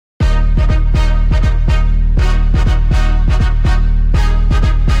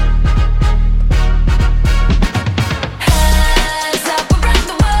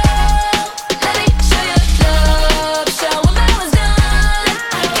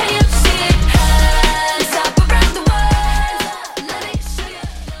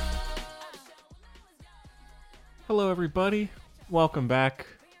everybody. Welcome back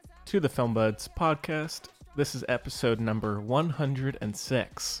to the Film Buds podcast. This is episode number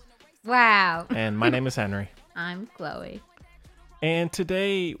 106. Wow. And my name is Henry. I'm Chloe. And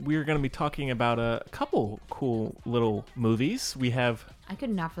today we're going to be talking about a couple cool little movies. We have... I could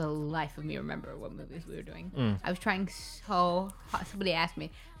not for the life of me remember what movies we were doing. I was trying so hard. Somebody asked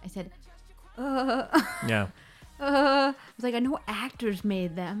me. I said, Yeah. I was like, I know actors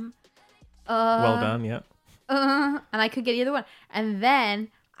made them. Well done, yeah. And I could get either one. And then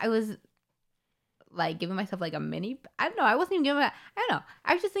I was like giving myself like a mini. I don't know. I wasn't even giving it. I don't know.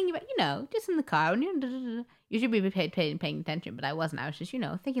 I was just thinking about, just in the car. And, you should be paying attention, but I wasn't. I was just,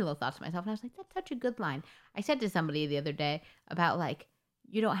 thinking little thoughts to myself. And I was like, that's such a good line. I said to somebody the other day about like,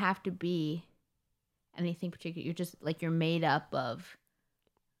 you don't have to be anything particular. You're just like, you're made up of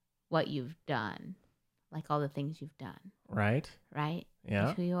what you've done. Like all the things you've done. Right. Right? Yeah.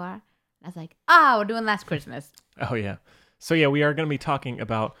 That's who you are. And I was like, we're doing Last Christmas. Oh, yeah. So, yeah, we are going to be talking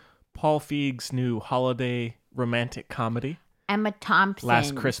about Paul Feig's new holiday romantic comedy. Emma Thompson.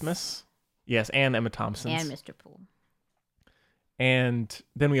 Last Christmas. Yes, and Emma Thompson's. And Mr. Poole. And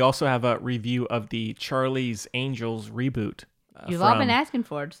then we also have a review of the Charlie's Angels reboot. You've all been asking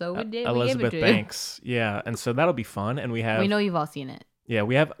for it, so we did. Elizabeth we gave it to Banks. Yeah, and so that'll be fun. And we have... We know you've all seen it. Yeah,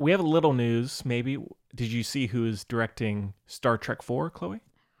 we have a little news, maybe. Did you see who is directing Star Trek 4, Chloe?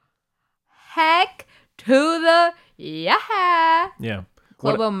 Heck to the yeah. Yeah.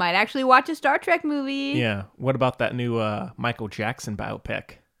 Globo might actually watch a Star Trek movie. Yeah. What about that new Michael Jackson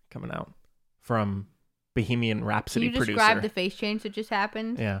biopic coming out from Bohemian Rhapsody Can you producer? describe the face change that just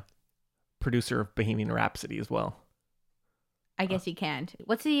happened? Yeah. Producer of Bohemian Rhapsody as well. I guess he can't.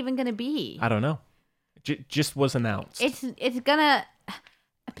 What's it even going to be? I don't know. Just was announced. It's gonna...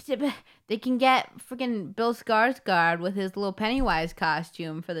 They can get freaking Bill Skarsgård with his little Pennywise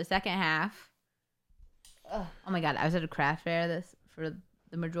costume for the second half. Oh my god, I was at a craft fair for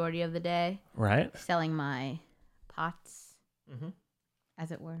the majority of the day. Right. Selling my pots,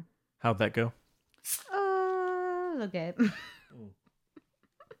 as it were. How'd that go? Okay.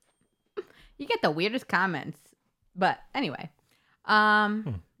 You get the weirdest comments. But anyway.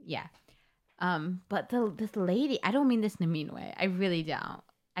 Yeah. But this lady, I don't mean this in a mean way. I really don't.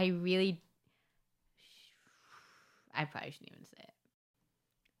 I probably shouldn't even say it.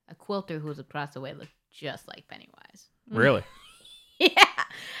 A quilter who was across the way looked just like Pennywise. Really? Yeah.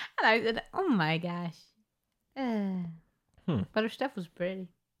 And I said, oh my gosh. But her stuff was pretty.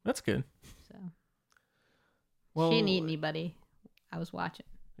 That's good. So. Well, She didn't eat anybody. I was watching.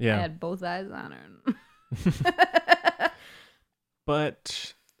 Yeah. I had both eyes on her.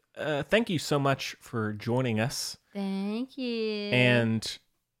 But thank you so much for joining us. Thank you. And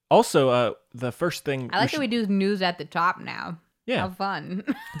also, the first thing... I like that we do news at the top now. Yeah. How fun.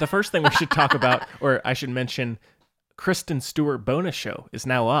 The first thing we should talk about, or I should mention, Kristen Stewart bonus show is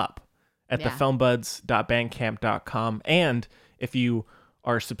now up at thefilmbuds.bandcamp.com. And if you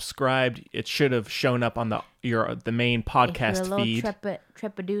are subscribed, it should have shown up on the main podcast if you're a feed.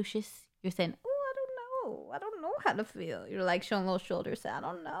 Trepidatious, you're saying, I don't know how to feel. You're like showing little shoulders. I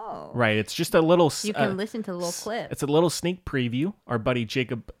don't know. Right. It's just a little... You can listen to the little clip. It's a little sneak preview. Our buddy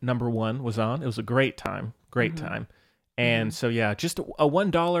Jacob #1 was on. It was a great time. Time. And so, yeah, just a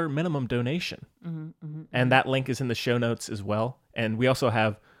 $1 minimum donation. And that link is in the show notes as well. And we also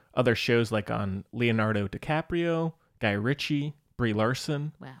have other shows like on Leonardo DiCaprio, Guy Ritchie, Brie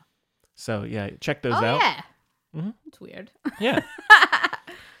Larson. Wow. So, yeah, check those out. Yeah. It's weird. Yeah.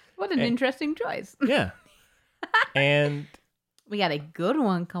 What an interesting choice. Yeah. And we got a good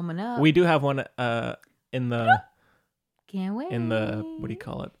one coming up. we do have one in the... Can't wait. In the... What do you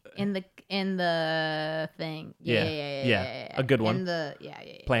call it? In the thing. Yeah. A good one. In the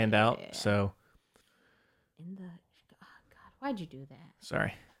planned out. Yeah. So... In the... Oh, God. Why'd you do that?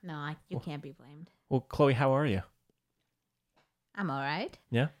 Sorry. No, you can't be blamed. Well, Chloe, how are you? I'm all right.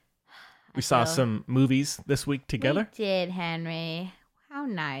 Yeah? We saw some movies this week together. We did, Henry. How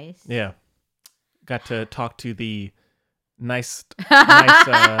nice. Yeah. Got to talk to the nice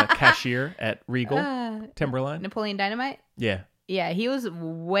cashier at Regal Timberline. Napoleon Dynamite? Yeah. Yeah, he was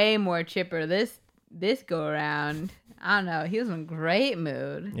way more chipper this go around. I don't know. He was in great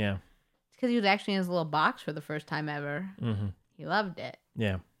mood. Yeah. It's because he was actually in his little box for the first time ever. Mm-hmm. He loved it.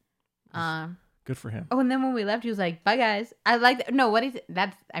 Yeah. Good for him. Oh, and then when we left, he was like, "Bye, guys." I like that. No, what he said,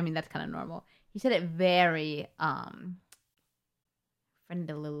 that's kind of normal. He said it very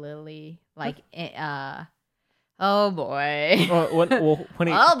friendly, like oh boy.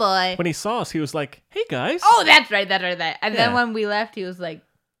 When he saw us, he was like, "Hey guys." Oh, that's right. And then when we left, he was like,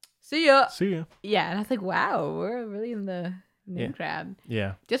 "See ya." See ya. Yeah, and I was like, "Wow, we're really in the name crowd."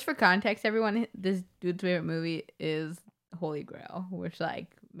 Yeah. Just for context, everyone, this dude's favorite movie is Holy Grail, which like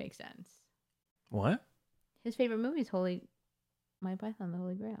makes sense. What? His favorite movie is Monty Python, the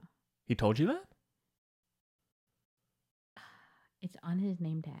Holy Grail. He told you that? It's on his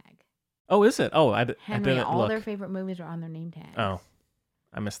name tag. Oh, is it? Oh, I Henry, didn't all look. their favorite movies are on their name tags. Oh,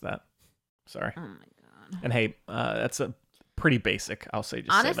 I missed that. Sorry. Oh my god. And hey, that's a pretty basic. I'll say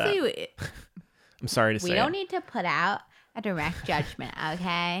just Honestly, say that. I'm sorry to say. we don't need to put out a direct judgment,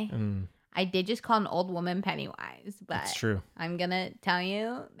 okay? I did just call an old woman Pennywise, but That's true. I'm gonna tell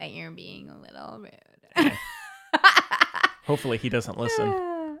you that you're being a little rude. Hopefully he doesn't listen.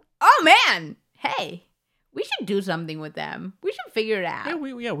 Oh man! Hey, we should do something with them. We should figure it out.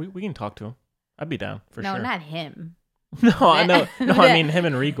 Yeah, we can talk to him. I'd be down for no, sure. No, not him. No, I know. No, I mean him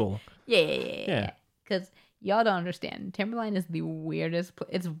and Regal. Yeah. Because y'all don't understand. Timberline is the weirdest.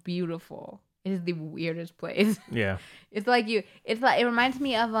 It's beautiful. It is the weirdest place. Yeah. It's like it reminds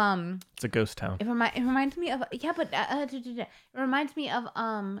me of It's a ghost town. It reminds me of it reminds me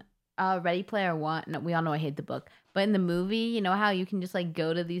of Ready Player One. No, we all know I hate the book, but in the movie, you know how you can just like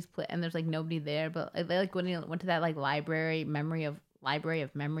go to these and there's like nobody there, but they like went to that like library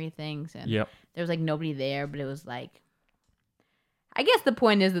of memory things, and Yep. there was like nobody there, but it was like. I guess the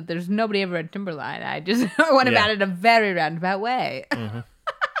point is that there's nobody ever at Timberline. I just went about it in a very roundabout way. Mm-hmm.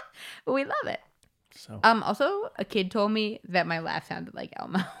 But we love it. So. Also, a kid told me that my laugh sounded like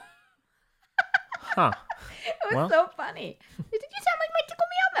Elmo. Huh. It was so funny. They said, "You sound like my Tickle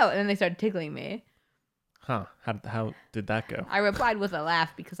Me Elmo," and then they started tickling me. Huh. How did that go? I replied with a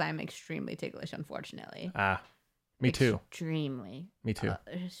laugh because I'm extremely ticklish, unfortunately. Me too. Extremely. Me too.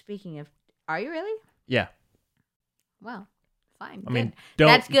 Speaking of, are you really? Yeah. Well. Fine. I mean, good. don't.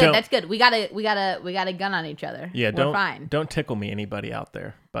 That's good. Don't, That's good. We got a gun on each other. Yeah. We're fine. Don't tickle me, anybody out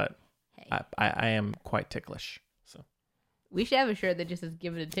there. But hey. I am quite ticklish. So we should have a shirt that just says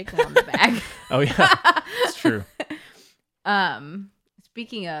 "Give it a tickle" on the back. Oh yeah, it's true.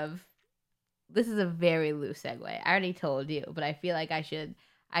 Speaking of, this is a very loose segue. I already told you, but I feel like I should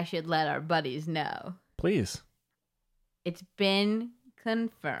let our buddies know. Please. It's been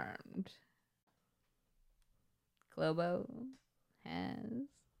confirmed. Clobo has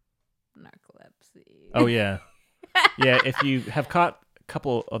narcolepsy. Oh yeah, yeah. If you have caught a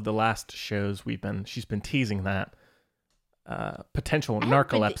couple of the last shows, she's been teasing that potential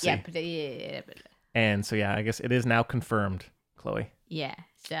narcolepsy. Yeah. And so yeah, I guess it is now confirmed, Chloe. Yeah.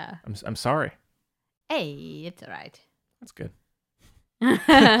 So I'm sorry. Hey, it's all right. That's good.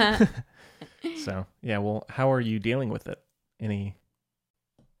 So yeah, well, how are you dealing with it?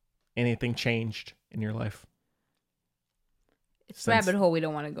 Anything changed in your life? It's a rabbit hole we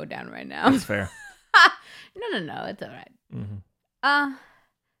don't want to go down right now. That's fair. No, it's all right. Mm-hmm.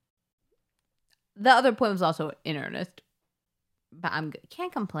 The other point was also in earnest, but I'm good.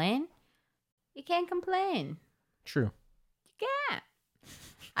 Can't complain. You can't complain. True. You can't.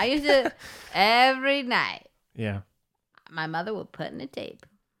 I used to every night. Yeah. My mother would put in a tape.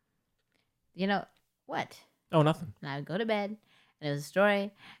 You know what? Oh, nothing. And I would go to bed, and it was a story,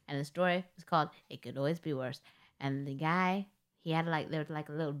 and the story was called "It Could Always Be Worse." And the guy. There was like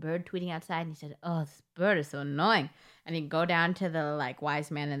a little bird tweeting outside, and he said, "Oh, this bird is so annoying." And he'd go down to the like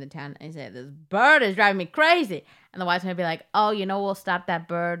wise man in the town, and he said, "This bird is driving me crazy." And the wise man would be like, "Oh, we'll stop that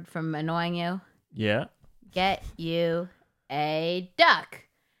bird from annoying you. Yeah. Get you a duck."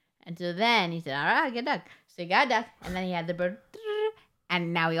 And so then he said, "All right, I'll get a duck." So he got a duck, and then he had the bird,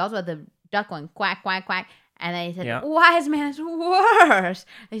 and now he also had the duck going quack, quack, quack. And then he said, "Wise man is worse."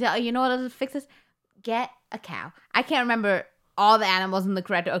 And he said, "Oh, you know what? I'll fix this. Get a cow." I can't remember all the animals in the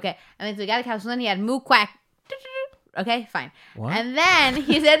correct. Okay. And then so he got a cow. So then he had moo quack. Okay, fine. What? And then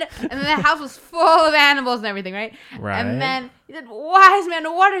he said, and then the house was full of animals and everything, right? Right. And then he said, "Wise man,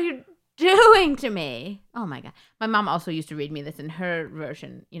 what are you doing to me?" Oh my God. My mom also used to read me this in her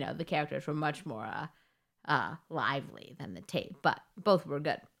version. The characters were much more lively than the tape, but both were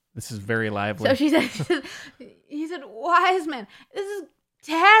good. This is very lively. So he said, "Wise man, this is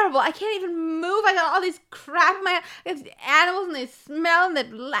terrible. I can't even move. I got all these crap in my it's animals, and they smell, and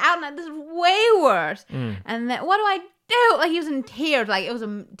they're loud, and this is way worse." And then what do I do? Like, he was in tears. Like, it was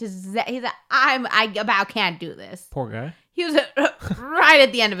a disaster. He said, I about can't do this. Poor guy. He was right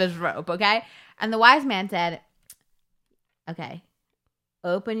at the end of his rope, okay? And the wise man said, "Okay,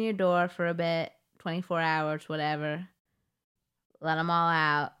 open your door for a bit, 24 hours, whatever. Let them all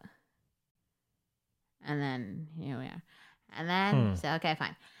out. And then here we are." And then, so, okay,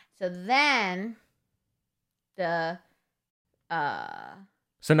 fine. So then, So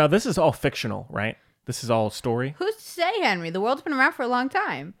now this is all fictional, right? This is all story? Who's to say, Henry? The world's been around for a long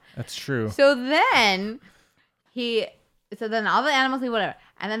time. That's true. So then, all the animals leave, whatever.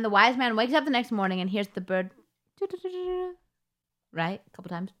 And then the wise man wakes up the next morning and hears the bird right? A couple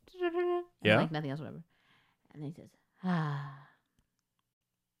times. And Yeah. like nothing else, whatever. And then he says, ah.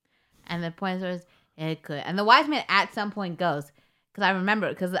 And the point is, it could. And the wise man at some point goes, because I remember,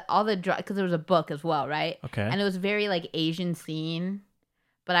 because there was a book as well, right? Okay. And it was very like Asian scene.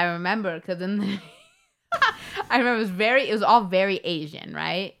 But I remember, because in the, I remember it was all very Asian,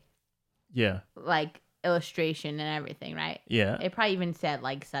 right? Yeah. Like illustration and everything, right? Yeah. It probably even said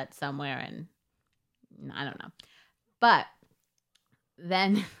like set somewhere, and I don't know. But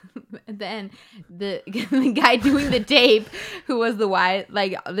then the guy doing the tape, who was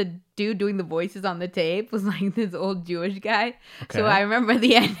the dude doing the voices on the tape, was like this old Jewish guy. Okay. So I remember at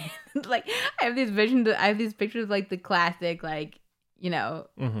the end, like I have these pictures of, like the classic, like, you know,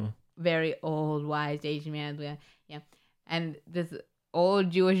 very old wise Asian man, yeah, and this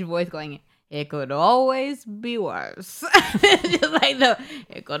old Jewish voice going, "It could always be worse." It's just like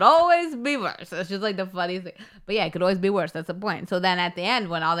it could always be worse. It's just like the funniest thing. But yeah, it could always be worse. That's the point. So then at the end,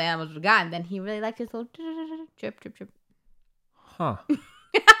 when all the animals were gone, then he really liked his little trip. Huh.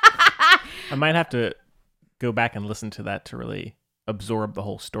 I might have to go back and listen to that to really absorb the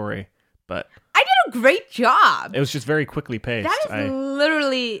whole story. But I did a great job. it was just very quickly paced. That is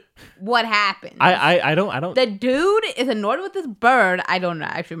literally what happened. I don't. The dude is annoyed with this bird. I don't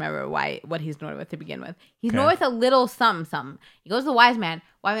actually remember what he's annoyed with to begin with. He's annoyed with a little something. He goes to the wise man.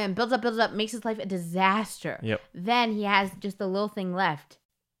 Wise man builds up, makes his life a disaster. Yep. Then he has just a little thing left.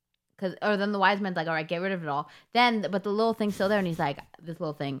 Then the wise man's like, all right, get rid of it all. But the little thing's still there, and he's like, this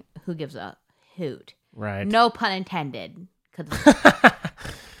little thing, who gives a hoot? Right. No pun intended.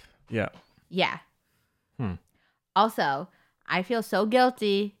 Yeah. Yeah. Also, I feel so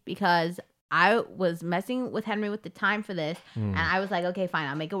guilty because I was messing with Henry with the time for this, and I was like, okay, fine,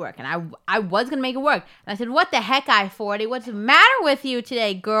 I'll make it work. And I was going to make it work. And I said, what the heck, I-40? What's the matter with you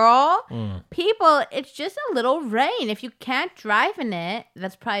today, girl? People, it's just a little rain. If you can't drive in it,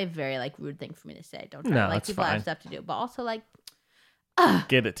 that's probably a very, like, rude thing for me to say. Don't try. No, Like, that's people fine. have stuff to do. But also, like,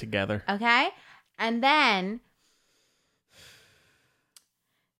 Get it together. okay? And then,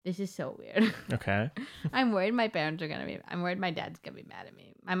 this is so weird. Okay. I'm worried my parents are going to be, I'm worried my dad's going to be mad at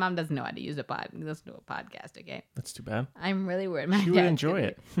me. My mom doesn't know how to use a podcast, okay? That's too bad. I'm really worried my She dad's would enjoy gonna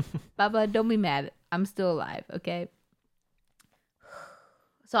it. Baba, don't be mad. I'm still alive, okay?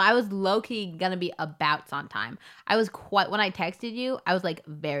 So I was low-key going to be about on time. I was when I texted you, I was like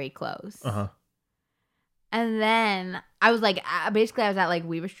very close. Uh-huh. And then I was like, basically I was at like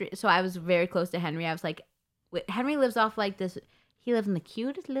Weaver Street. So I was very close to Henry. I was like, Henry lives off like this. He lives in the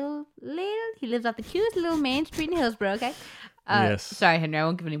cutest he lives off the cutest little main street in Hillsborough, okay? Yes. Sorry, Henry, I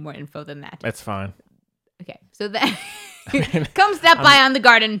won't give any more info than that. That's fine. Okay, so then come step by on the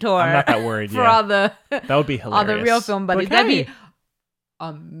garden tour. I'm not that worried, for yeah. all the That would be hilarious. all the real film buddies. Like, That'd hey, be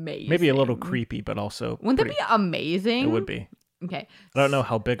amazing. maybe a little creepy, but also Wouldn't that be amazing? It would be. Okay, I don't know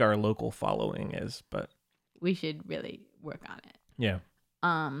how big our local following is, but we should really work on it. yeah.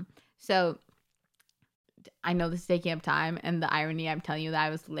 So I know this is taking up time, and the irony, I'm telling you that I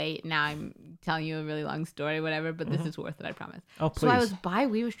was late. Now I'm telling you a really long story, whatever, but this is worth it, I promise. Oh, please. So I was by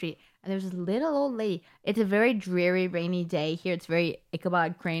Weaver Street, and there was this little old lady. It's a very dreary, rainy day here. It's very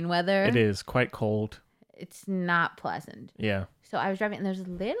Ichabod Crane weather. It is quite cold. It's not pleasant. Yeah. So I was driving, and there's this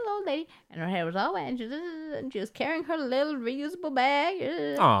little old lady, and her hair was all wet, and she was carrying her little reusable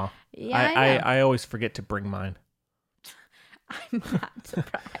bag. Aw. Yeah, I know. I always forget to bring mine. I'm not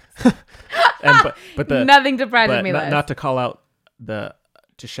surprised. But the Nothing surprises but me less. not to call out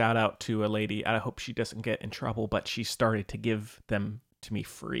to shout out to a lady. I hope she doesn't get in trouble, but she started to give them to me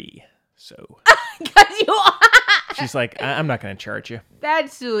free. So Because you are. she's like, I'm not going to charge you.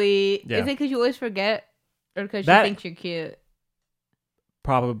 That's sweet. Yeah. Is it because you always forget, or because she That- thinks you're cute?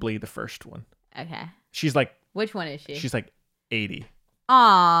 Probably the first one. Okay. She's like Which one is she? she's like 80.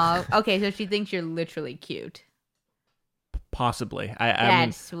 Aw. Okay, so she thinks you're literally cute. Possibly. I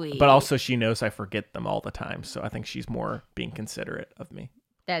That's mean, sweet. but also she knows I forget them all the time, so I think she's more being considerate of me.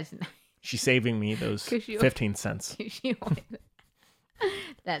 That's nice. She's saving me those 'Cause you- 15 cents. She always-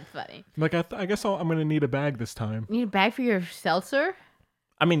 That's funny. Like I guess I'm going to need a bag this time. You need a bag for your seltzer?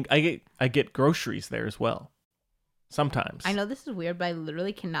 I mean, I get groceries there as well. Sometimes. I know this is weird, but I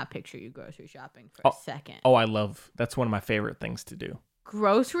literally cannot picture you grocery shopping for a second. Oh, that's one of my favorite things to do.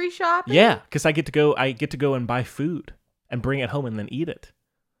 Grocery shopping? Yeah, because I get to go and buy food and bring it home and then eat it.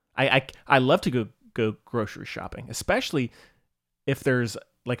 I love to go grocery shopping, especially if there's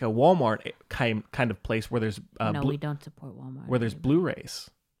like a Walmart kind of place where there's No, we don't support Walmart. where there's Blu-rays.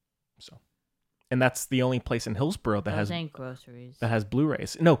 So, and that's the only place in Hillsborough that Those has ain't groceries.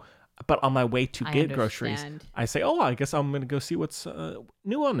 Blu-rays. No, But on my way to I get groceries, understand. I say, "Oh, I guess I'm gonna go see what's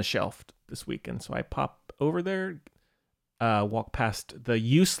new on the shelf this weekend." So I pop over there, walk past the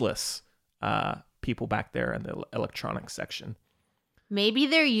useless people back there in the electronics section. Maybe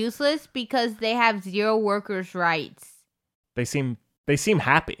they're useless because they have zero workers' rights. They seem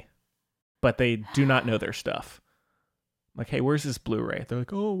happy, but they do not know their stuff. I'm like, hey, where's this Blu-ray? They're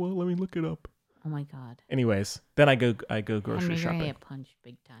like, oh, well, let me look it up. Oh my god. Anyways, then I go grocery Henry, you're shopping. gonna get punched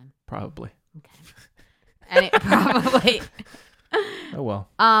big time. Probably. Okay. And it probably. Oh well.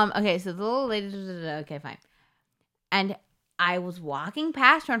 Okay, so the little lady. Okay, fine. And I was walking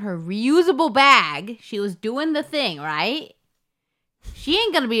past her on her reusable bag. She was doing the thing, right? She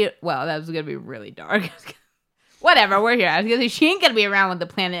ain't gonna be. Well, that was gonna be really dark. Whatever, we're here. I was gonna say she ain't gonna be around when the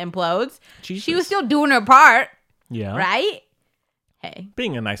planet implodes. Jesus. She was still doing her part, Yeah. right? Hey,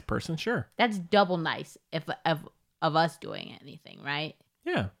 Being a nice person, sure. that's double nice if of us doing anything, right?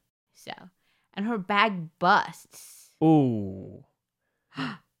 Yeah. So, and her bag busts. Ooh.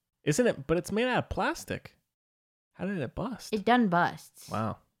 Isn't it? But it's made out of plastic. How did it bust? It done busts.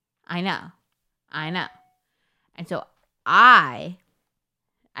 Wow. I know. And so I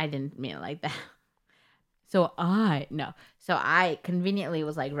didn't mean it like that. So I conveniently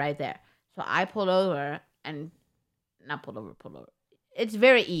was like right there. So I pulled over and not pulled over. It's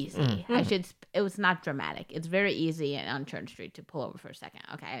very easy. It was not dramatic. It's very easy on Church Street to pull over for a second.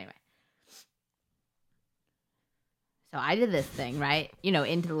 Okay, anyway. So I did this thing, right?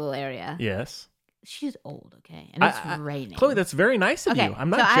 Into the little area. Yes. She's old, okay? And it's raining. Chloe, that's very nice of you. I'm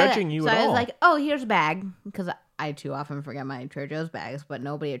not judging you at all. So I was like, oh, here's a bag. Because I too often forget my Trader Joe's bags, but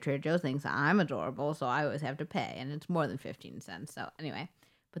nobody at Trader Joe's thinks I'm adorable, so I always have to pay. And it's more than 15 cents. So anyway,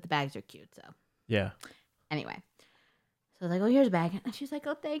 but the bags are cute, so. Yeah. Anyway. So I was like, oh, here's a bag. And she's like,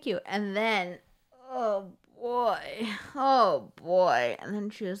 oh, thank you. And then, oh, boy. And then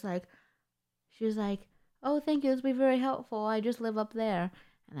she was like, oh, thank you. This will be very helpful. I just live up there.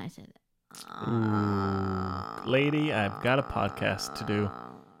 And I said, ooh, lady, I've got a podcast to do.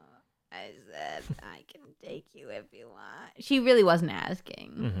 I said, I can take you if you want. She really wasn't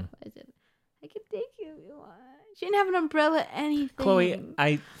asking. Mm-hmm. I said, I can take you if you want. She didn't have an umbrella, anything.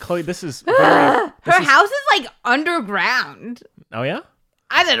 Chloe, this is very... Her house is like underground. Oh, yeah?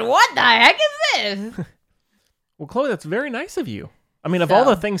 I said, what the heck is this? Well, Chloe, that's very nice of you. I mean, of all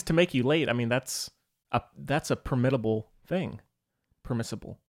the things to make you late, I mean, that's a permittable thing.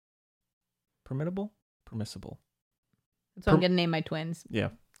 Permissible. Permittable? Permissible. That's what I'm going to name my twins. Yeah.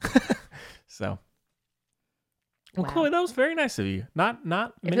 So. Well, Wow. Chloe, that was very nice of you. Not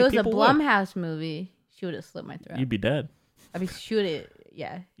many If it was a people Blumhouse movie, she would have slit my throat. would. You'd be dead.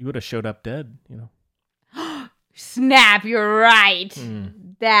 Yeah. You would have showed up dead, Snap, you're right.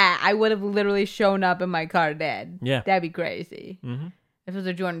 Mm. That I would have literally shown up in my car dead. Yeah. That'd be crazy. Mm-hmm. If it was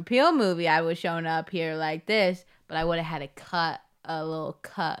a Jordan Peele movie, I would have shown up here like this, but I would have had a little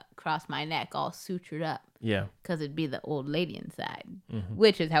cut across my neck, all sutured up. Yeah. Because it'd be the old lady inside, Mm-hmm.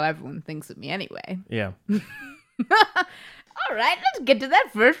 which is how everyone thinks of me anyway. Yeah. All right, let's get to that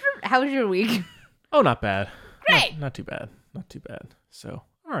first. How was your week? Oh, not bad. Great. Not too bad. Not too bad. So,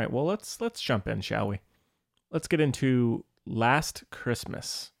 all right. Well, let's jump in, shall we? Let's get into Last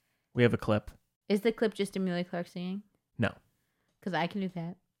Christmas. We have a clip. Is the clip just Emilia Clarke singing? No. Because I can do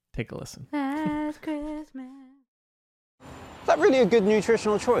that. Take a listen. Last Christmas. Is that really a good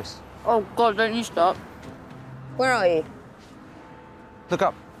nutritional choice? Oh, God, don't you stop. Where are you? Look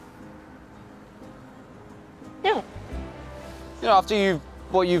up. Yeah. You know, after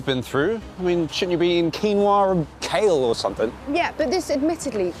what you've been through, I mean, shouldn't you be eating quinoa or kale or something? Yeah, but this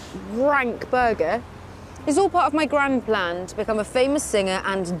admittedly rank burger is all part of my grand plan to become a famous singer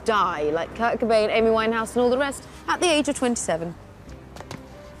and die like Kurt Cobain, Amy Winehouse, and all the rest at the age of 27.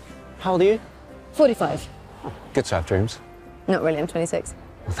 How old are you? 45. Good to have dreams. Not really, I'm 26.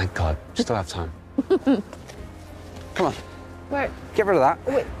 Well, thank God. Still have time. Come on, Where? get rid of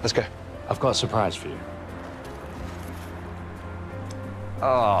that. Wait. Let's go. I've got a surprise for you.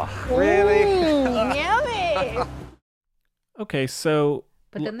 Oh, really? Yummy! Okay, so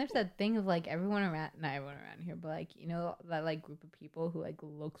But then there's that thing of like not everyone around here, but like, that like group of people who like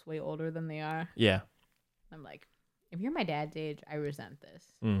looks way older than they are. yeah. I'm like, if you're my dad's age, I resent this.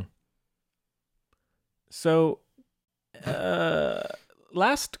 Mm. So,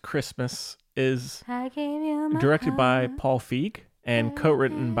 Last Christmas is I gave you my directed by heart, Paul Feig and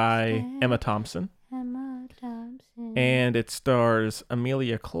co-written by Emma Thompson. Emma Thompson, And it stars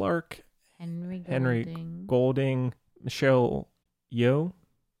Emilia Clarke, Henry Henry Golding, Michelle Yeoh,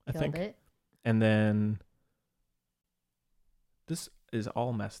 I Killed think. it. And then this is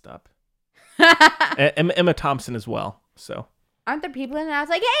all messed up. Emma Thompson as well. So Aren't there people in it? I was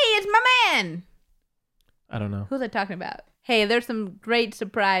like, hey, it's my man. I don't know. Who's I talking about? Hey, there's some great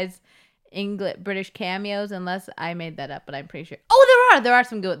surprise British cameos, unless I made that up, but I'm pretty sure. Oh, there are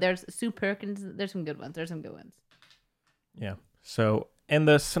some good. There's Sue Perkins. There's some good ones. Yeah. So, and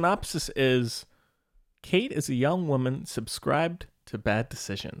the synopsis is, Kate is a young woman subscribed to bad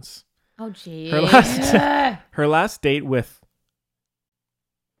decisions. Oh, gee. Her last date with.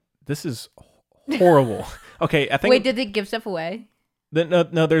 This is horrible. Okay, I think. Wait, did they give stuff away?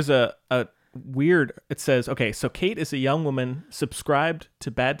 No. There's a weird. It says, okay, so Kate is a young woman subscribed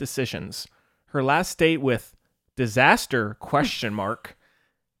to bad decisions. Her last date with disaster ?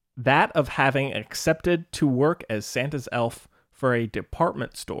 That of having accepted to work as Santa's elf for a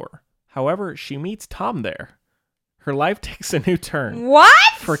department store. However, she meets Tom there. Her life takes a new turn.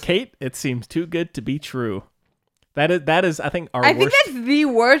 What? For Kate, it seems too good to be true. That is, I think, our I worst. think that's the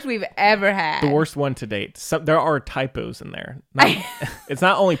worst we've ever had. The worst one to date. There are typos in there. It's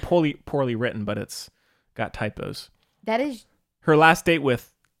not only poorly written, but it's got typos. That is. Her last date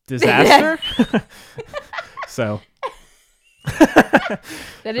with disaster. So.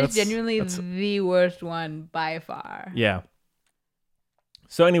 That is genuinely the worst one by far. Yeah.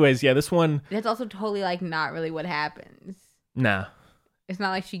 So anyways, yeah, this one. That's also totally like not really what happens. Nah. It's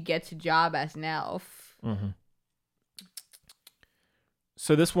not like she gets a job as an elf. Mm-hmm.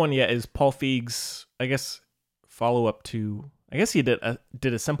 So this one, yeah, is Paul Feig's, I guess, follow up to. I guess he did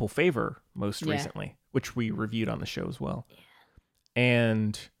a Simple Favor most recently, which we reviewed on the show as well. Yeah.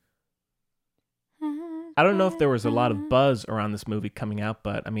 And I don't know if there was a lot of buzz around this movie coming out,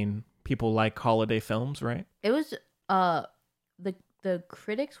 but I mean, people like holiday films, right? It was the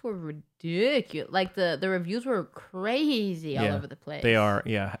critics were ridiculous. Like the reviews were crazy all over the place. They are,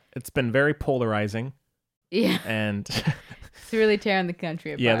 yeah. It's been very polarizing. Yeah. And it's really tearing the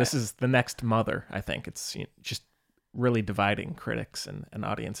country apart. Yeah, this is the next Mother, I think. It's just really dividing critics and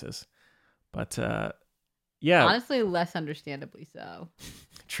audiences. But yeah. Honestly, less understandably so.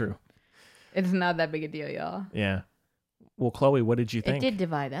 True. It's not that big a deal, y'all. Yeah. Well, Chloe, what did you think? It did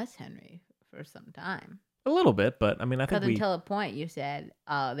divide us, Henry, for some time. A little bit, but I mean, I think until a point you said,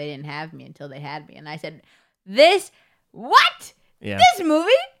 they didn't have me until they had me. And I said, what? Yeah. This movie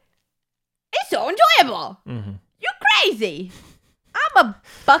is so enjoyable. Mm-hmm. You're crazy. I'm a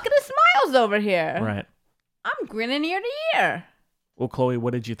bucket of smiles over here. Right. I'm grinning ear to ear. Well, Chloe,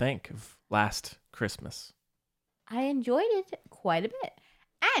 what did you think of Last Christmas? I enjoyed it quite a bit.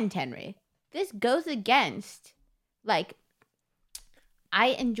 And, Henry, this goes against, like, I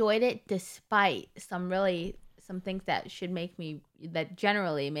enjoyed it despite some things that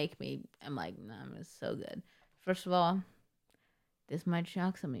generally make me, I'm like, no, it's so good. First of all, this might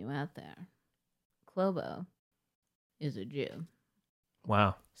shock some of you out there. Clobo is a Jew.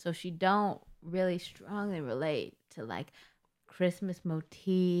 Wow. So she don't really strongly relate to, like, Christmas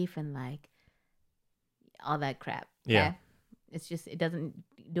motif and, like, all that crap. Okay? Yeah. It's just, it doesn't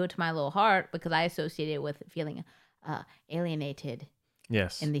do it to my little heart because I associate it with feeling alienated.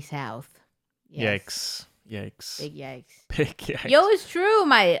 Yes. In the South. Yes. Yikes. Big yikes. Big yikes. Yo, it's true.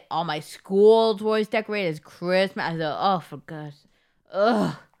 All my school toys decorated as Christmas. I thought, oh, for gosh.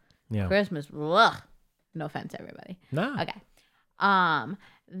 Ugh. Yeah. Christmas. Ugh. No offense, everybody. No. Okay.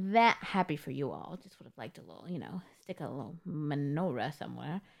 That happy for you all. Just would have liked a little, stick a little menorah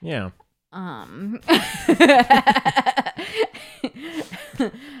somewhere. Yeah.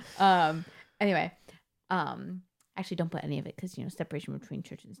 Anyway, actually don't put any of it because separation between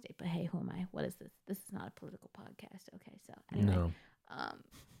church and state, but hey, who am I? What is this? This is not a political podcast. Okay, so anyway. No.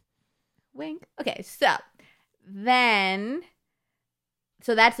 Wink. Okay, so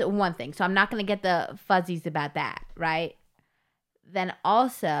that's one thing. So I'm not gonna get the fuzzies about that, right? Then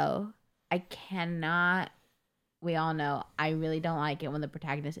also we all know I really don't like it when the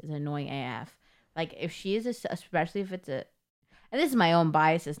protagonist is annoying AF. Like if she is, especially if it's and this is my own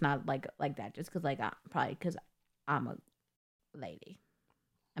bias. It's not like that. Just because probably because I'm a lady,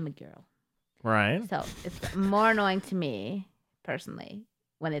 I'm a girl. Right. So it's more annoying to me personally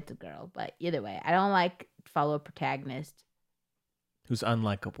when it's a girl. But either way, I don't like to follow a protagonist who's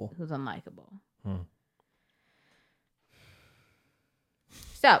unlikable.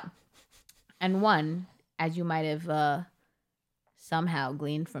 So, and one, as you might have somehow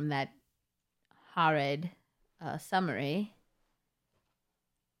gleaned from that horrid summary,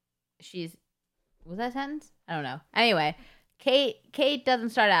 was that a sentence? I don't know. Anyway, Kate doesn't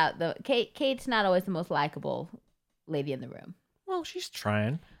start out Kate's not always the most likable lady in the room. Well, she's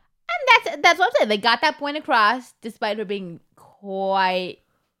trying. And that's what I'm saying. They got that point across despite her being quite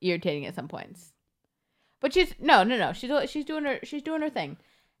irritating at some points. But she's no. She's doing her thing.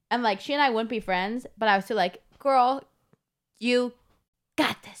 And like she and I wouldn't be friends, but I was still like, girl, You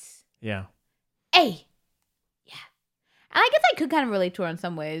got this. Yeah. Hey. Yeah. And I guess I could kind of relate to her in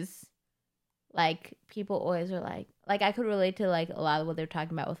some ways. Like, people always are like I could relate to like a lot of what they're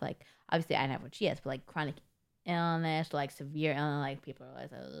talking about with like, obviously I don't have what she has, but like chronic illness, like severe illness, like people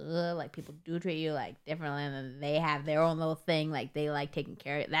are like people do treat you like differently, and then they have their own little thing, like they like taking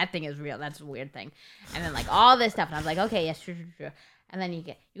care of it. That thing is real. That's a weird thing. And then like all this stuff, and I was like, okay, yes, true. And then you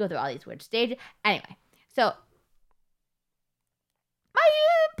go through all these weird stages. Anyway, so my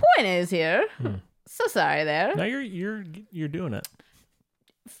point is here. So sorry there. No, you're doing it.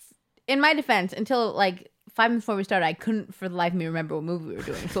 In my defense, until like 5 minutes before we started, I couldn't for the life of me remember what movie we were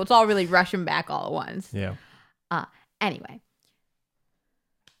doing. So it's all really rushing back all at once. Yeah. Anyway.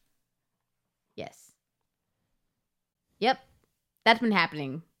 Yes. Yep. That's been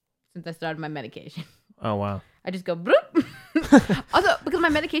happening since I started my medication. Oh, wow. I just go bloop. Also, because my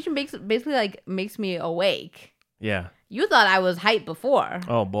medication basically like makes me awake. Yeah. You thought I was hyped before.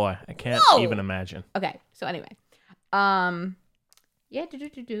 Oh, boy. I can't Whoa! even imagine. Okay. So anyway. Yeah,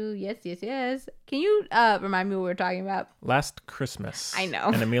 yes. Can you remind me what we were talking about? Last Christmas. I know.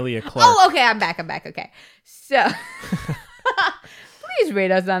 And Emilia Clarke. Oh, okay, I'm back. Okay. So, please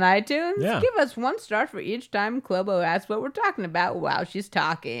rate us on iTunes. Yeah. Give us 1 star for each time Clobo asks what we're talking about while she's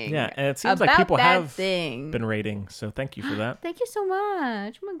talking. Yeah, and it seems like about people that have thing. been rating, so thank you for that. Thank you so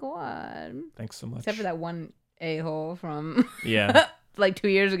much. Oh my god. Thanks so much. Except for that one a-hole from Yeah. like 2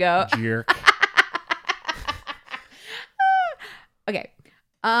 years ago. Jerk. Okay.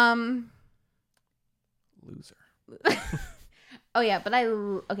 Loser. Oh yeah, but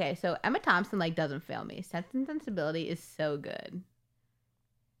okay, so Emma Thompson like doesn't fail me. Sense and Sensibility is so good.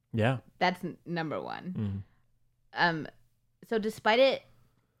 Yeah. That's number 1. So despite it,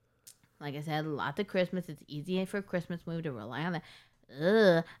 like I said, lots of Christmas. It's easy for a Christmas movie to rely on that.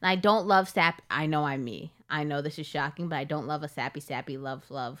 And I don't love sap. I know I'm me. I know this is shocking, but I don't love a sappy love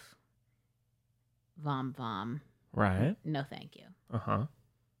vom. Right. No, thank you. Uh-huh.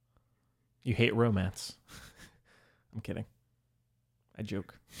 You hate romance. I'm kidding. I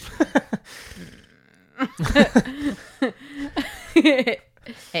joke.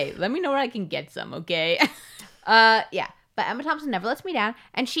 Hey, let me know where I can get some, okay? Yeah. But Emma Thompson never lets me down,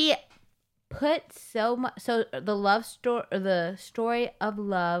 and she put so much. So the love story, or the story of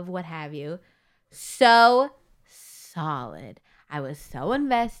love, what have you, so solid. I was so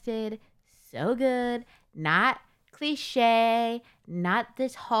invested, so good. Not cliche, not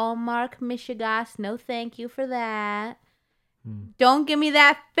this Hallmark mishigas. No, thank you for that. Don't give me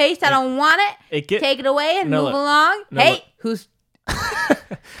that face. I don't want it. Take it away and move along. Hey, who's?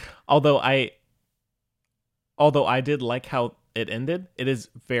 Although I did like how it ended, it is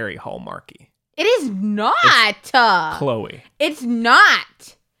very Hallmarky. It is not. Chloe. It's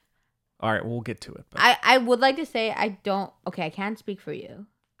not. All right, we'll get to it. But. I would like to say I don't. Okay, I can't speak for you.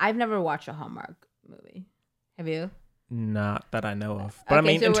 I've never watched a Hallmark movie. Have you? Not that I know of. But Okay,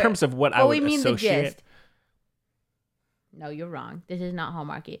 I mean, so in terms of what I would associate. The gist. No, you're wrong. This is not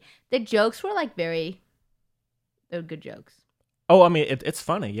Hallmarky. The jokes were like they're good jokes. Oh, I mean, it's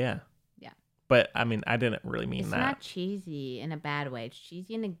funny, yeah. Yeah. But I mean, I didn't really mean that. It's not cheesy in a bad way. It's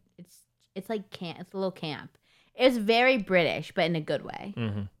cheesy in it's like camp. It's a little camp. It's very British, but in a good way.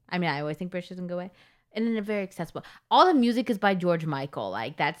 Mm-hmm. I mean, I always think British is in a good way, and in a very accessible. All the music is by George Michael.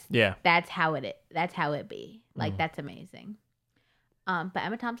 Like that's how it be. Like that's amazing. But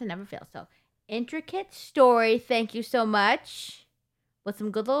Emma Thompson never fails. So intricate story. Thank you so much. With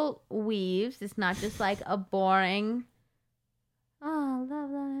some good little weaves. It's not just like a boring. Oh,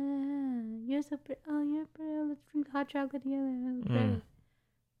 love, you're so pretty. Oh, you're pretty. Let's drink hot chocolate together.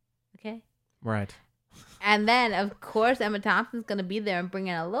 Okay. Right. And then, of course, Emma Thompson's gonna be there and bring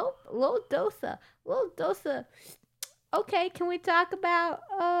in a little dose of. Okay, can we talk about?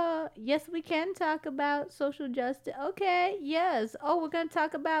 Yes, we can talk about social justice. Okay, yes. Oh, we're gonna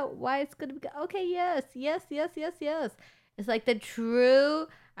talk about why it's gonna be. Okay, yes. It's like the true.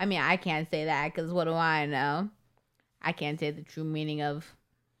 I mean, I can't say that because what do I know? I can't say the true meaning of.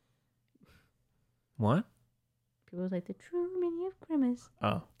 What? People like the true meaning of Christmas.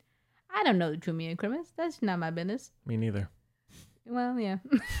 Oh. I don't know the true meaning of Christmas. That's not my business. Me neither. Well, yeah.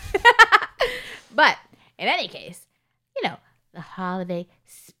 But in any case, you know, the holiday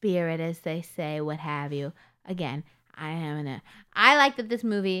spirit, as they say, what have you. Again, I like that this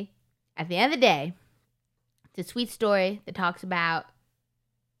movie, at the end of the day, it's a sweet story that talks about,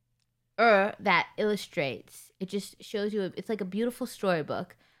 that illustrates. It just shows you, it's like a beautiful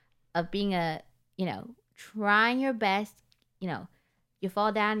storybook of being trying your best, you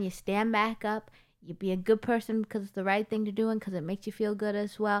fall down, you stand back up, you be a good person because it's the right thing to do and because it makes you feel good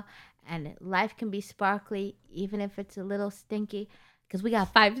as well. And life can be sparkly, even if it's a little stinky, because we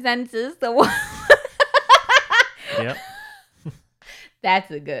got 5 senses. So Yep.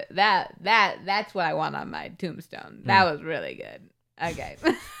 that's a good that's what I want on my tombstone. That was really good. Okay.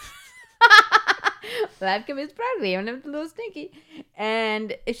 Life can be sparkly, even if it's a little stinky.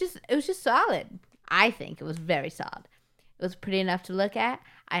 And it was just solid. I think it was very solid. It was pretty enough to look at.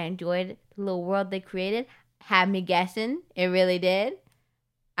 I enjoyed the little world they created. Had me guessing. It really did.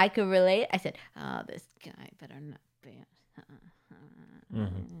 I could relate. I said, "Oh, this guy better not be."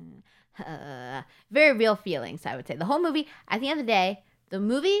 Very real feelings, I would say. The whole movie, at the end of the day, the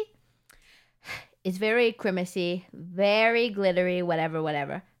movie is very grimacy, very glittery,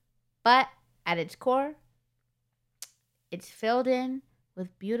 whatever. But at its core, it's filled in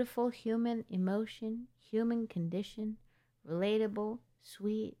with beautiful human emotion, human condition, relatable,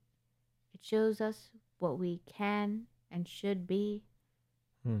 sweet. It shows us what we can and should be.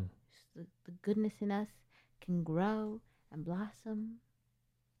 The goodness in us can grow and blossom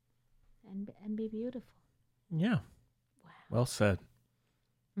and be beautiful. Yeah. Wow. Well said.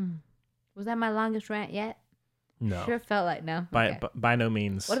 Was that my longest rant yet? No. Sure felt like no. Okay. By no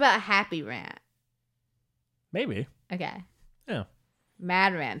means. What about a happy rant? Maybe. Okay. Yeah.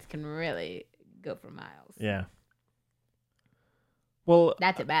 Mad rants can really go for miles. Yeah. Well,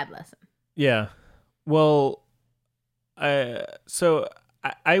 That's a bad lesson. yeah. Well,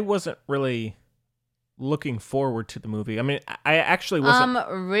 I wasn't really looking forward to the movie. I mean, I actually wasn't.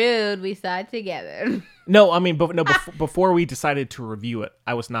 Rude. We saw it together. No, I mean, before we decided to review it,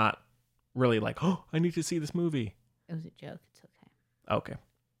 I was not really like, oh, I need to see this movie. It was a joke. It's okay. Okay.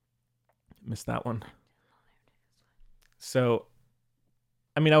 Missed that one. So,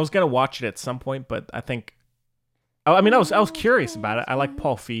 I mean, I was gonna watch it at some point, but I think, I was curious about it. I like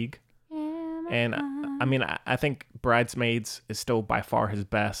Paul Feig, and I mean, I think Bridesmaids is still by far his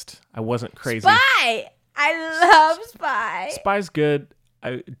best. I wasn't crazy. Spy! I love Spy. Spy's good.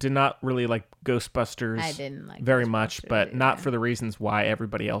 I did not really like Ghostbusters. I didn't like very much, Ghostbusters but not either. for the reasons why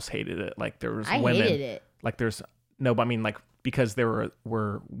everybody else hated it. Like there was I women. hated it. Like there's no, but I mean like because there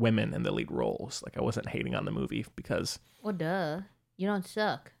were women in the lead roles. Like I wasn't hating on the movie because. Well, duh. You don't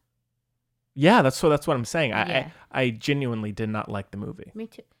suck. Yeah, that's what I'm saying. Yeah. I genuinely did not like the movie. Me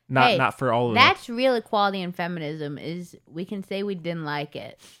too. Not for all of That's real equality and feminism. Is we can say we didn't like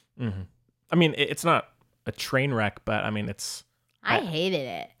it. Mm-hmm. I mean, it's not a train wreck, but I mean, it's. I hated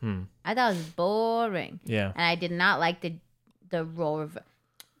it. I thought it was boring. Yeah. And I did not like the role of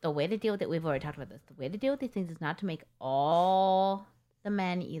the way to deal with it. We've already talked about this. The way to deal with these things is not to make all the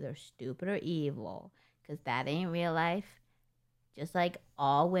men either stupid or evil, because that ain't real life. Just like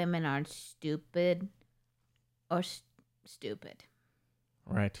all women aren't stupid or stupid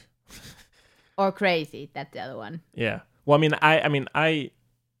Right. or crazy. That's the other one. Yeah. Well, I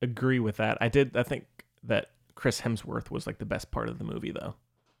agree with that. I think that Chris Hemsworth was like the best part of the movie, though.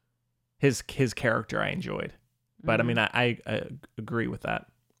 His character I enjoyed, but I mean, I agree with that.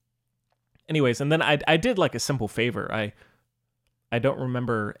 Anyways, and then I did like a simple favor. I don't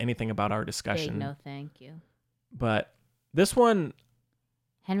remember anything about our discussion. Big no, thank you. But this one,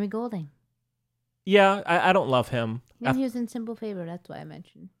 Henry Golding. yeah, I don't love him. And he was in Simple Favor. That's why I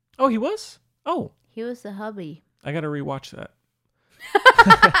mentioned. Oh, he was? Oh, He was the hubby. I got to rewatch that.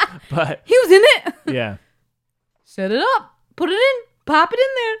 But He was in it. yeah. Set it up. Put it in. Pop it in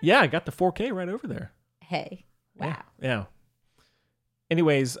there. Yeah, I got the 4K right over there. Hey. Wow. Yeah.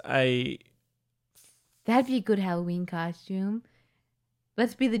 Anyways, That'd be a good Halloween costume.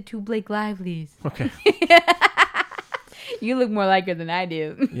 Let's be the two Blake Lively's. okay. You look more like her than I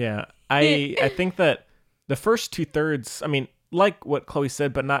do. Yeah. I think that the first 2/3, I mean, like what Chloe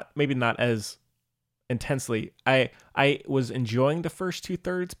said, but maybe not as intensely. I was enjoying the first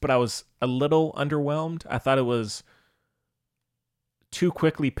 2/3, but I was a little underwhelmed. I thought it was too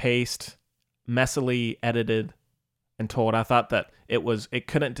quickly paced, messily edited and told. I thought that it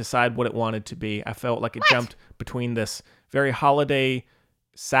couldn't decide what it wanted to be. I felt like it jumped between this very holiday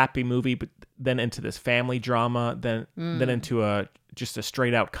sappy movie, but then into this family drama, then into just a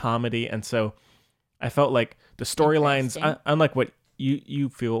straight out comedy. And so I felt like the storylines, unlike what you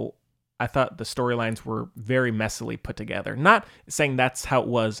feel, I thought the storylines were very messily put together. Not saying that's how it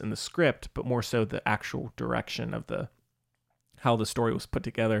was in the script, but more so the actual direction of how the story was put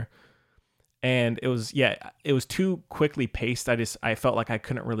together. And it was too quickly paced. I felt like I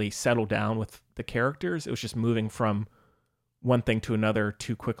couldn't really settle down with the characters. It was just moving from one thing to another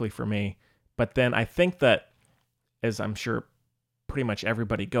too quickly for me. But then I think that, as I'm sure pretty much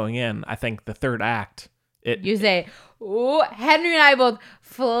everybody going in, I think the third act, You say, ooh, Henry and I both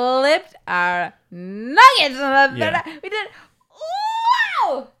flipped our nuggets on the third. Yeah. We did,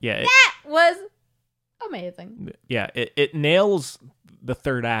 Wow! Yeah, That was amazing. it nails the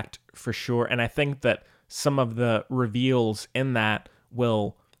third act for sure, and I think that some of the reveals in that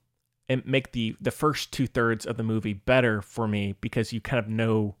will make the first 2/3 of the movie better for me, because you kind of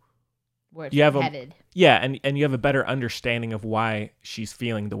know Where it's you have headed. and you have a better understanding of why she's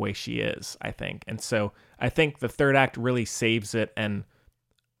feeling the way she is, I think. And so I think the third act really saves it and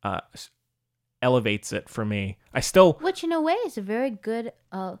elevates it for me. Which in a way is a very good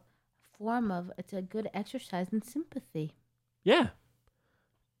it's a good exercise in sympathy. Yeah.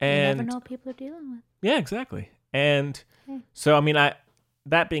 You And never know what people are dealing with. yeah, exactly. And Okay. so, I mean,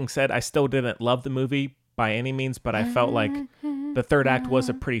 that being said, I still didn't love the movie by any means, but I felt like the third act was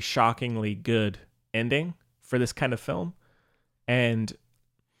a pretty shockingly good ending for this kind of film. And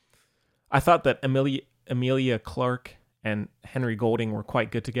I thought that Emilia Clarke and Henry Golding were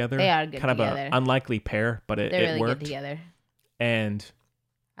quite good together. They are good kind together. of an unlikely pair, but They're it really worked. good together. And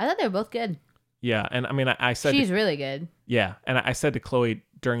I thought they were both good. yeah, and I mean, I said She's really good. yeah, and I said to Chloe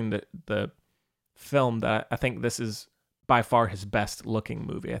during the film that I think this is by far his best looking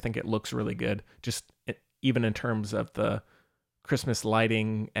movie. I think it looks really good, even in terms of the Christmas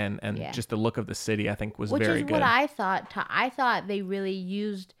lighting and Yeah. just the look of the city. I think was Which very is good. what I thought. I thought they really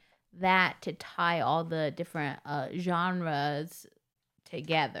used that to tie all the different genres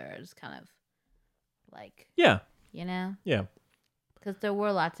together. It's kind of like, Yeah, you know, yeah, because there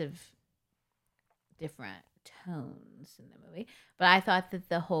were lots of different tones in the movie. But I thought that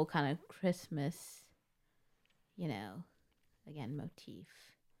the whole kind of Christmas, again, motif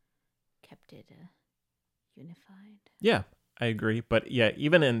kept it unified. yeah. I agree, but yeah,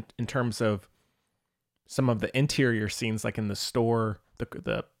 even in terms of some of the interior scenes, like in the store,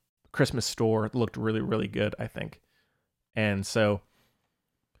 the Christmas store looked really, really good, I think. And so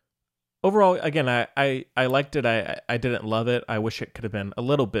overall, again, I liked it. I didn't love it. I wish it could have been a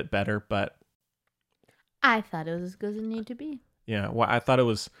little bit better, but I thought it was as good as it needed to be. yeah, well, I thought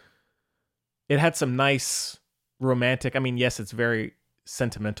it had some nice romantic, I mean, yes, it's very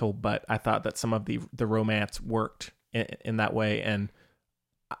sentimental, but I thought that some of the romance worked in that way. And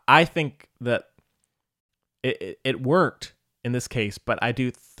I think that it worked in this case, but I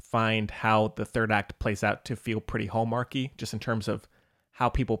do find how the third act plays out to feel pretty Hallmarky, just in terms of how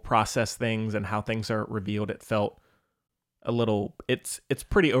people process things and how things are revealed. It felt a little, it's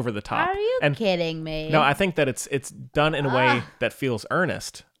pretty over the top. Are you and kidding me? No, I think that it's done in a way that feels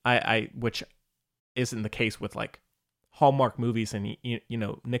earnest. Which isn't the case with like Hallmark movies and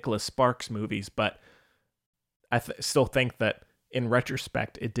Nicholas Sparks movies, but I still think that in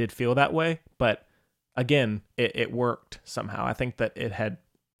retrospect it did feel that way. But again, it worked somehow. I think that it had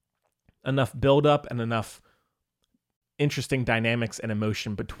enough build up and enough interesting dynamics and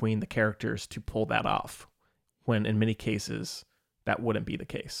emotion between the characters to pull that off, when in many cases that wouldn't be the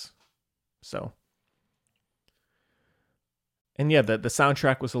case. So, and yeah, the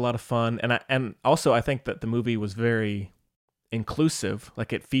soundtrack was a lot of fun, and also I think that the movie was very inclusive.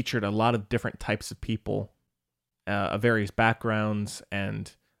 Like, it featured a lot of different types of people, of various backgrounds,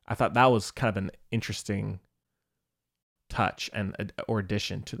 and I thought that was kind of an interesting touch or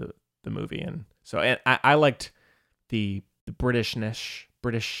addition to the movie. And so, and I liked the Britishness,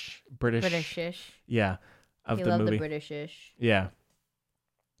 Britishish. yeah, of You the love movie. the Britishish. Yeah.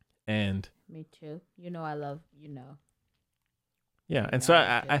 And Me too. I love. yeah, and Yeah, so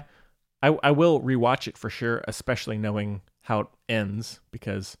me I will rewatch it for sure, especially knowing how it ends,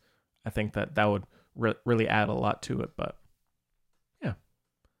 because I think that would really add a lot to it. But yeah,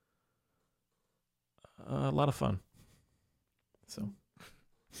 a lot of fun. So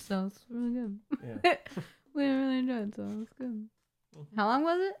Sounds really good. yeah. We really enjoyed it, so it was good. How long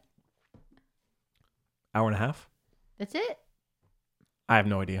was it? Hour and a half. That's it? I have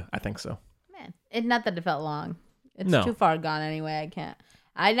no idea. I think so. Man. Not that it felt long. It's No. too far gone anyway. I can't.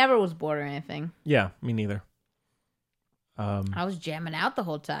 I never was bored or anything. Yeah, me neither. I was jamming out the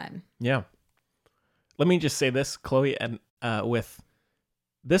whole time. Yeah. Let me just say this, Chloe, and with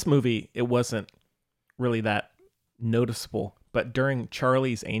this movie, it wasn't really that noticeable, but during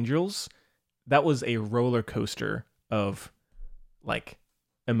Charlie's Angels, that was a roller coaster of like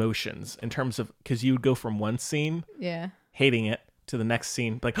emotions, in terms of, because you would go from one scene Yeah. hating it to the next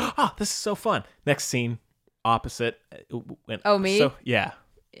scene like, oh, this is so fun. Next scene, opposite. Oh, me? So yeah,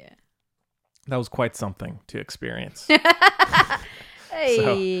 Yeah. that was quite something to experience.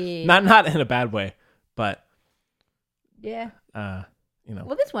 Hey. Not in a bad way, but Yeah.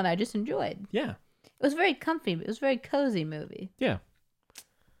 Well, this one I just enjoyed. yeah. It was very comfy. It was a very cozy movie. Yeah.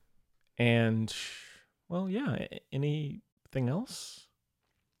 And, well, yeah. Anything else?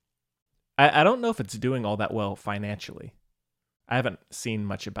 I don't know if it's doing all that well financially. I haven't seen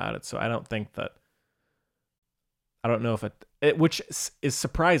much about it, so I don't know if it which is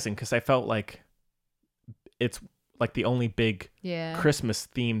surprising because I felt like it's like the only big Christmas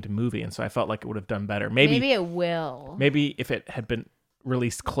themed movie, and so I felt like it would have done better. Maybe it will. Maybe if it had been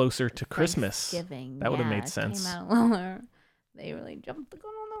released closer to Christmas, that would have made sense. Came out a little, they really jumped the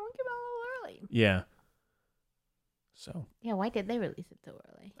gun on that one. Came out a little early. Yeah. So. Yeah, why did they release it so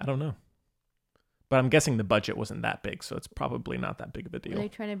early? I don't know. But I'm guessing the budget wasn't that big, so it's probably not that big of a deal. Were they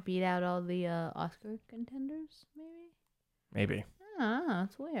trying to beat out all the Oscar contenders, maybe? Maybe. Oh,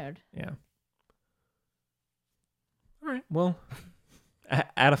 that's weird. Yeah. All right. Well,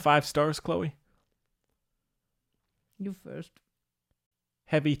 out of 5 stars, Chloe? You first.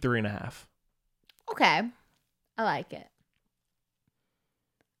 Heavy 3.5. Okay. I like it.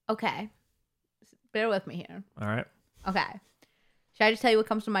 Okay. Bear with me here. All right. Okay. Should I just tell you what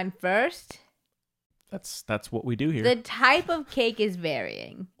comes to mind first? That's what we do here. The type of cake is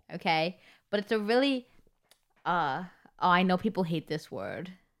varying, okay? But it's a really I know people hate this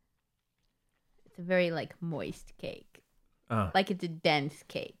word. It's a very like moist cake. Like it's a dense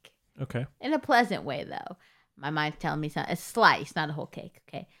cake. Okay. In a pleasant way though. My mind's telling me something. A slice, not a whole cake,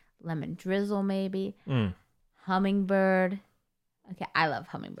 okay? Lemon drizzle maybe. Hummingbird. Okay, I love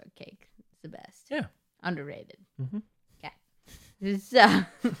hummingbird cake. It's the best. Yeah. Underrated. Mm-hmm. Okay.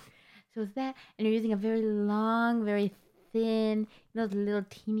 So it's that, and you're using a very long, very thin, those little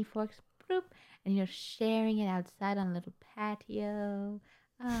teeny forks, bloop, and you're sharing it outside on a little patio.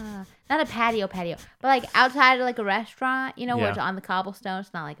 Not a patio, but like outside of like a restaurant, where it's on the cobblestone.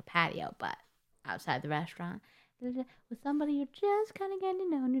 It's not like a patio, but outside the restaurant with somebody you're just kind of getting to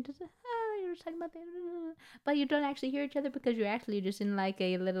know, and you're just talking about that, but you don't actually hear each other because you're actually just in like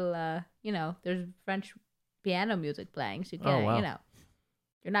a little, there's French piano music playing, so you can,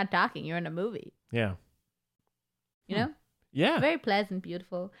 you're not talking, you're in a movie. Yeah. You know? Yeah. Very pleasant,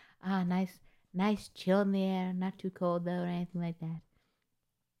 beautiful. Nice chill in the air, not too cold though or anything like that.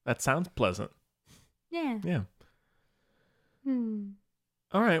 That sounds pleasant. Yeah. Yeah.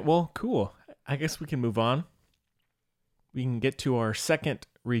 All right, well, cool. I guess we can move on. We can get to our second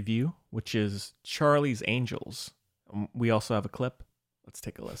review, which is Charlie's Angels. We also have a clip. Let's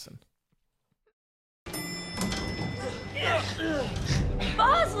take a listen.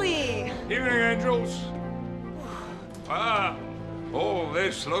 Bosley! Evening, Angels. All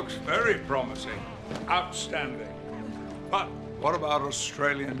this looks very promising. Outstanding. But what about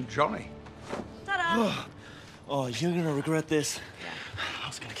Australian Johnny? Ta-da! Oh, you're gonna regret this. I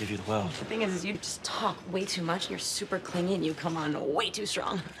was gonna give you the world. The thing is you just talk way too much, and you're super clingy, and you come on way too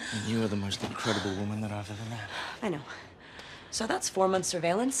strong. And you are the most incredible woman that I've ever met. I know. So that's 4 months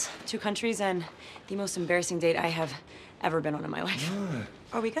surveillance, 2 countries, and the most embarrassing date I have ever been on in my life.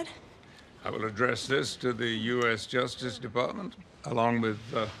 Are we good? I will address this to the U.S. Justice Department, along with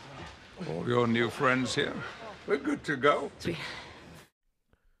all your new friends here. We're good to go. Sweet.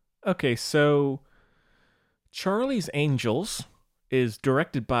 Okay, so Charlie's Angels is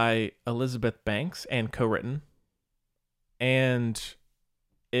directed by Elizabeth Banks and co-written, and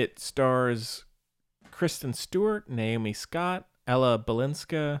it stars Kristen Stewart, Naomi Scott, Ella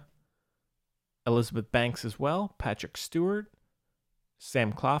Balinska, Elizabeth Banks as well, Patrick Stewart,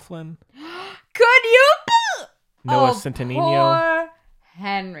 Sam Claflin. Could you? Noah Centineo. Poor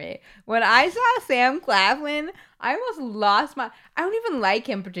Henry. When I saw Sam Claflin, I almost lost my... I don't even like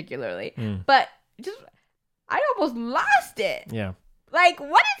him particularly, but I almost lost it. Yeah. Like,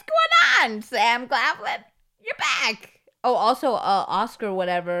 what is going on, Sam Claflin? You're back. Oh, also, Oscar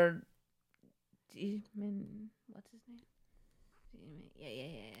whatever... What's his name?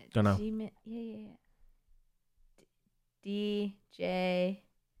 Yeah. Don't know. DJ.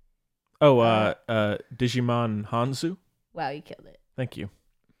 Oh, Digimon Hanzo. Wow, you killed it. Thank you.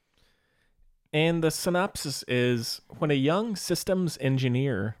 And the synopsis is, when a young systems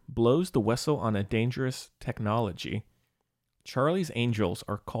engineer blows the whistle on a dangerous technology, Charlie's Angels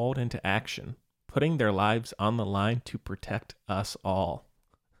are called into action, putting their lives on the line to protect us all.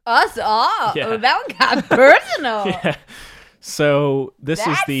 Us all? Yeah. Oh, that one got personal. Yeah. So That's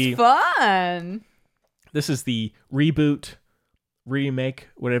fun. This is the reboot, remake,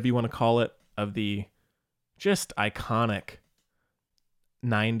 whatever you want to call it, of the just iconic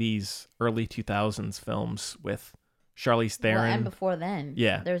 90s, early 2000s films with Charlize Theron. Well, and before then,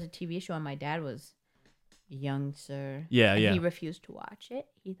 Yeah. there was a TV show and my dad was young, sir. Yeah, and yeah. he refused to watch it.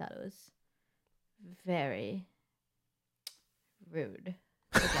 He thought it was very rude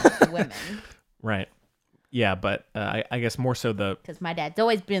against women. Right. Yeah, but I guess more so the... Because my dad's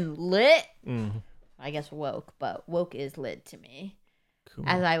always been lit. Mm, I guess woke, but woke is lit to me. cool.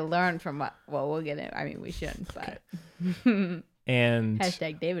 As I learned from what... Well, we'll get it. I mean, we shouldn't, but... And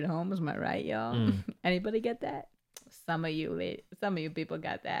Hashtag David Holmes, am I right, y'all? Anybody get that? Some of you people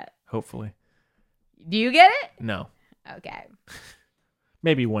got that. hopefully. Do you get it? No. Okay.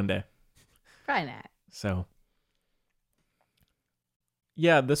 Maybe one day. Probably not. So,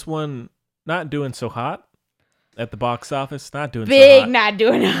 yeah, this one not doing so hot at the box office. Not doing so Big hot. not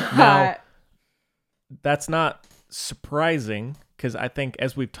doing it hot. That's not surprising because I think,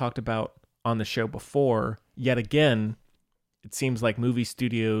 as we've talked about on the show before, yet again, it seems like movie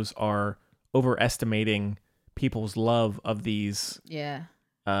studios are overestimating people's love of these Yeah.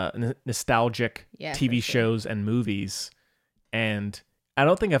 nostalgic Yeah, TV for sure. shows and movies. And I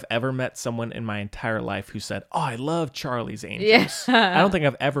don't think I've ever met someone in my entire life who said, "Oh, I love Charlie's Angels." Yeah. I don't think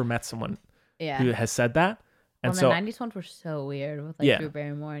I've ever met someone Yeah. who has said that. And Well, so, the 90s ones were so weird with like Yeah. Drew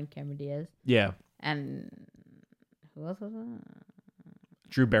Barrymore and Cameron Diaz. yeah, And who else was that?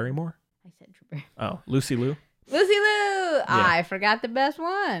 Drew Barrymore. I said Drew Barrymore. Oh, Lucy Liu. Lucy Liu! I forgot the best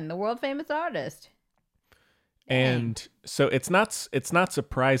one. The world famous artist. And so it's not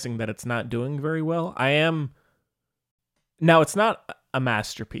surprising that it's not doing very well. Now it's not a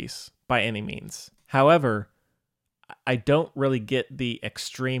masterpiece by any means. However, I don't really get the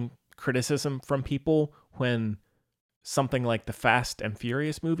extreme criticism from people when something like the Fast and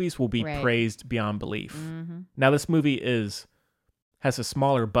Furious movies will be Right. praised beyond belief. Mm-hmm. Now this movie has a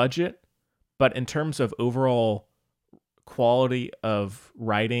smaller budget, but in terms of overall quality of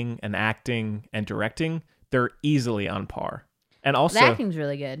writing and acting and directing, they're easily on par. And also, The acting's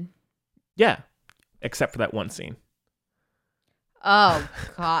really good. yeah, except for that one scene. Oh,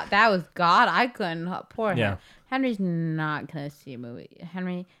 God. That was God. I couldn't. Poor Yeah. Henry. Henry's not going to see a movie.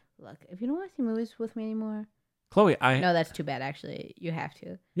 Henry, look, if you don't want to see movies with me anymore, Chloe, no, that's too bad, actually. You have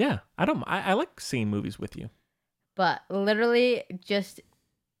to. I like seeing movies with you. But literally, just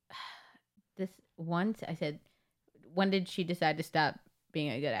this once, I said, when did she decide to stop being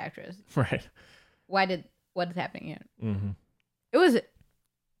a good actress? Right. What is happening here? Mm-hmm. It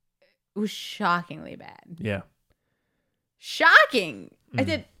was shockingly bad. Yeah. Shocking. I Mhm.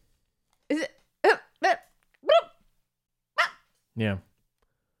 said, is it? Yeah.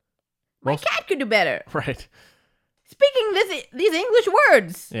 My Well, cat could do better. right. Speaking these English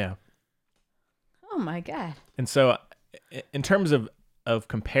words. Yeah. Oh my God. And so, in terms of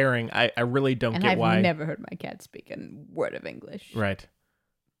comparing, I really don't And get I've why. never heard my cat speak a word of English. Right.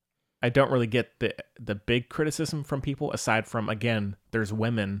 I don't really get the big criticism from people, aside from, again, there's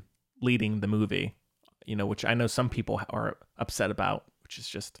women leading the movie, which I know some people are upset about, which is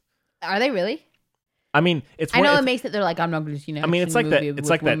just. Are they really? I mean, it's. I know it's, it makes it. They're like, I'm not going to see. I mean, it's like that. It's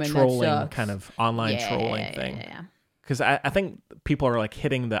like that trolling kind of online trolling thing. Yeah. Because I think people are like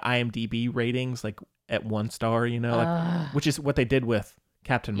hitting the IMDb ratings like at 1 star, which is what they did with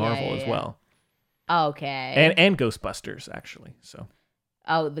Captain Marvel as well, Okay. and Ghostbusters actually. So.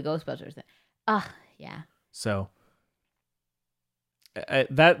 Oh, the Ghostbusters thing. Yeah. So.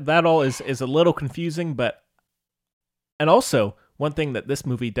 That all is a little confusing, and also one thing that this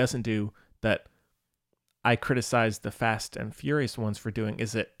movie doesn't do that I criticize the Fast and Furious ones for doing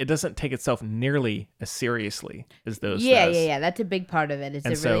is that it doesn't take itself nearly as seriously as those. Yeah. That's a big part of it.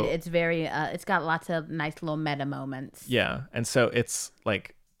 It's very. It's got lots of nice little meta moments. Yeah, and so it's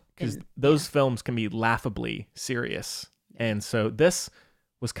like because those films can be laughably serious, and so this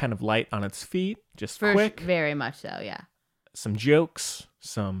was kind of light on its feet, just quick, very much so. Yeah. some jokes,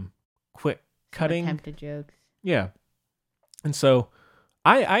 some quick cutting, Attempted jokes. yeah, and so.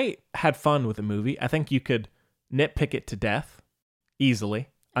 I had fun with the movie. I think you could nitpick it to death easily.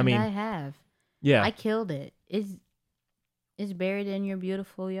 I mean, I have. yeah. I killed it. It's buried in your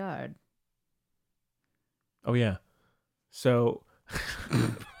beautiful yard. Oh yeah. So,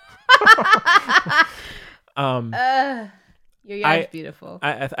 Your yard's beautiful.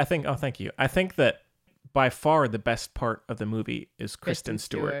 I think. Oh, thank you. I think that by far the best part of the movie is Kristen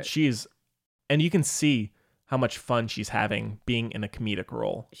Stewart. And you can see how much fun she's having being in a comedic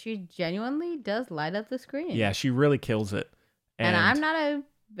role. She genuinely does light up the screen. Yeah, she really kills it. And I'm not a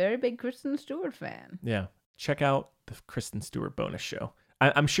very big Kristen Stewart fan. Yeah, check out the Kristen Stewart bonus show.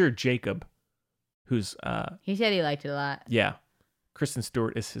 I'm sure Jacob, who's he said he liked it a lot. Yeah, Kristen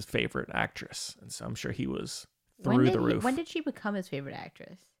Stewart is his favorite actress, and so I'm sure he was through the roof. When did she become his favorite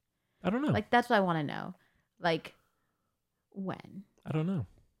actress? I don't know. Like, that's what I want to know. Like, when? I don't know.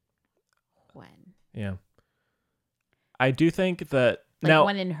 When? Yeah. I do think that Like, now,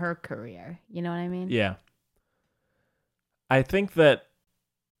 when in her career. You know what I mean? yeah. I think that,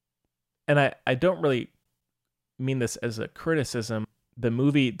 and I don't really mean this as a criticism.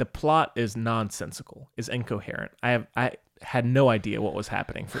 The plot is nonsensical, is incoherent. I had no idea what was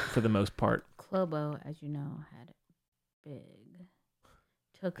happening for the most part. Clobo, as you know, had big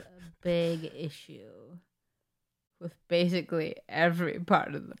took a big issue with basically every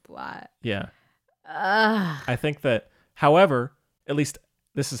part of the plot. Yeah. Ugh. I think that, however, at least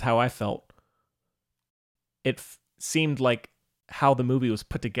this is how I felt. It seemed like how the movie was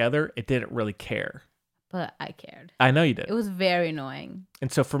put together, it didn't really care. But I cared. I know you did. It was very annoying.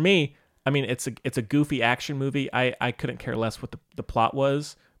 And so for me, I mean, it's a goofy action movie. I couldn't care less what the plot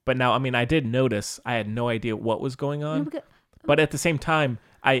was. But now, I mean, I did notice. I had no idea what was going on. But at the same time,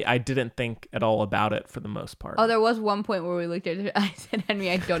 I didn't think at all about it for the most part. Oh, there was one point where we looked at it. I said, Henry,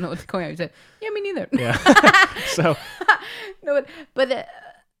 I don't know what's going on. He said, yeah, me neither. Yeah. So. No, but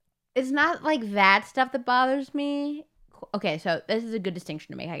it's not like that stuff that bothers me. Okay, so this is a good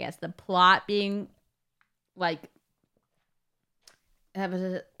distinction to make, I guess. The plot being like,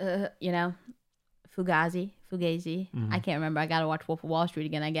 you know, Fugazi. Mm-hmm. I can't remember. I gotta watch Wolf of Wall Street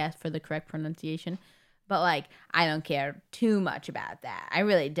again, I guess, for the correct pronunciation. But like, I don't care too much about that. I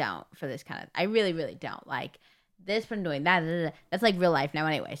really don't for this kind of. I really, really don't like this from doing that. That's like real life now,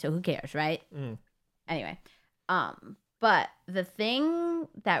 anyway. So who cares, right? Anyway, but the thing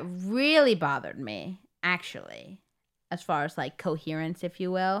that really bothered me, actually, as far as like coherence, if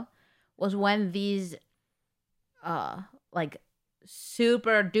you will, was when these, like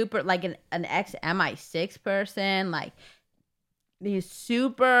super duper, like an ex MI6 person, like these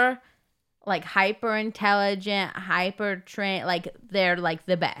super, like hyper intelligent, hyper trained, like they're like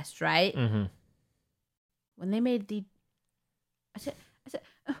the best, right? Mm-hmm. When they made I said,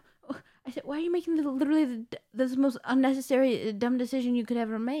 why are you making literally the most unnecessary dumb decision you could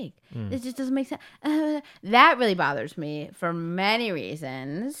ever make? It just doesn't make sense. That really bothers me for many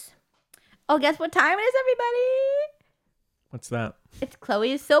reasons. Oh, guess what time it is, everybody? What's that? It's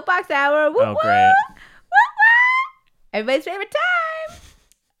Chloe's Soapbox Hour. Woo, Oh, woo! great. Woo, woo! Everybody's favorite time.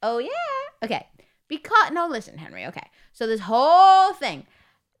 Oh, yeah. Okay. No, listen, Henry. Okay. So this whole thing,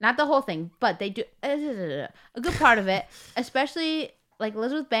 not the whole thing, but they do a good part of it, especially like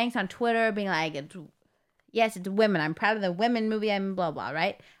Elizabeth Banks on Twitter being like, yes, it's women. I'm proud of the women movie. I'm blah, blah,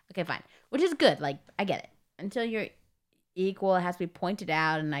 right? Okay, fine. Which is good. Like, I get it. Until you're equal, it has to be pointed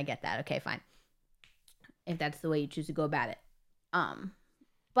out, and I get that. Okay, fine. If that's the way you choose to go about it.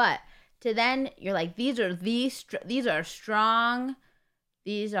 But to then you're like, these are strong,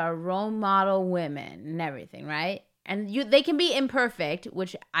 these are role model women and everything, right? And they can be imperfect,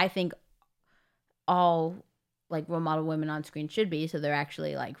 which I think all like role model women on screen should be, so they're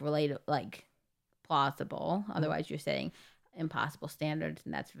actually like related, like plausible. Otherwise, you're setting impossible standards,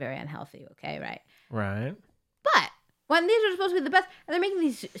 and that's very unhealthy. Okay, right? Right. But when these are supposed to be the best, and they're making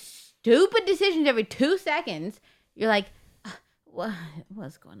these stupid decisions every 2 seconds, you're like,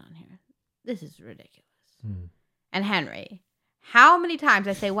 what's going on here? This is ridiculous. And Henry, how many times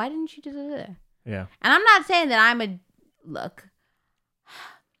I say, why didn't you do that? Yeah. And I'm not saying that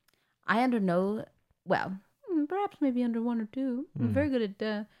perhaps maybe under one or two. I'm very good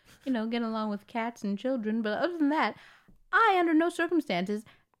at, getting along with cats and children. But other than that, I, under no circumstances,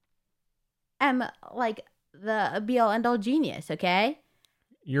 am like the be-all, end-all genius, okay?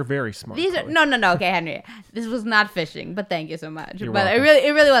 You're very smart. These are no. Okay, Henry, this was not fishing, but thank you so much. You're but welcome.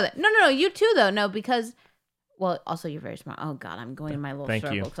 it really wasn't. No. You too, though. No, because, well, also you're very smart. Oh God, I'm going in my little Thank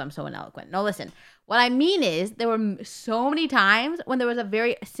circle you. because I'm so ineloquent. No, listen. What I mean is, there were so many times when there was a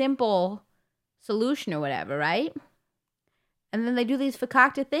very simple solution or whatever, right? And then they do these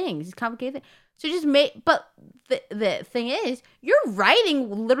fakakta things, these complicated things. So just make, but the thing is, you're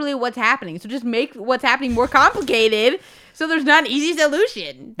writing literally what's happening. So just make what's happening more complicated, so there's not an easy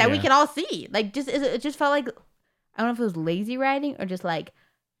solution that we can all see. Like, it just felt like, I don't know if it was lazy writing or just like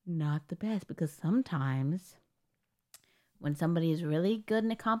not the best, because sometimes when somebody is really good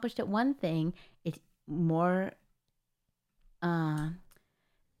and accomplished at one thing, it's more, it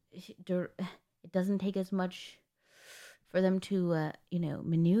doesn't take as much for them to,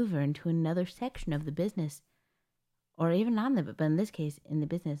 maneuver into another section of the business, or even but in this case, in the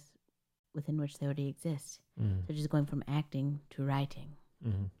business within which they already exist. So just going from acting to writing,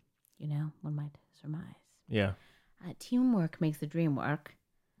 one might surmise. Yeah. Teamwork makes the dream work.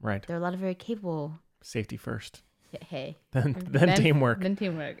 Right. There are a lot of very capable. Safety first. Hey. Then teamwork. Then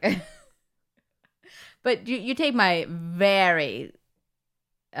teamwork. But you take my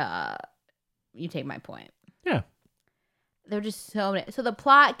you take my point. Yeah. They're just so many. So the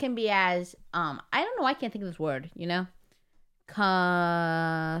plot can be as I don't know. I can't think of this word.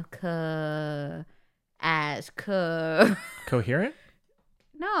 Coherent?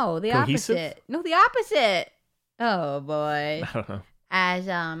 No, the Cohesive? opposite. No, the opposite. Oh boy. I don't know. As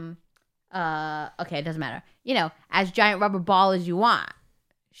okay, it doesn't matter. As giant rubber ball as you want.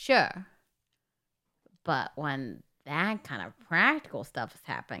 Sure. But when that kind of practical stuff is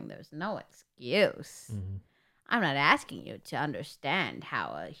happening, there's no excuse. I'm not asking you to understand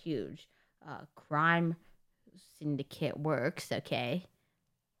how a huge crime syndicate works, okay?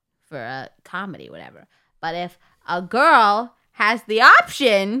 For a comedy, whatever. But if a girl has the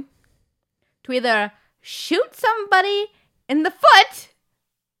option to either shoot somebody in the foot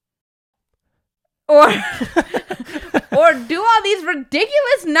or or do all these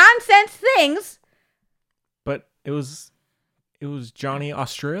ridiculous nonsense things. But it was Johnny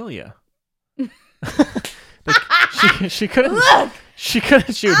Australia. she couldn't. Look, she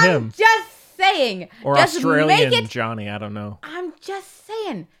couldn't shoot I'm him. just saying. Or just Australian make it, Johnny. I don't know. I'm just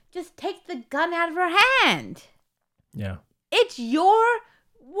saying. Just take the gun out of her hand. Yeah. It's your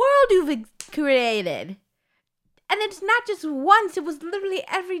world you've created. And it's not just once. It was literally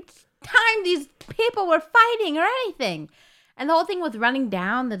every time these people were fighting or anything. And the whole thing with running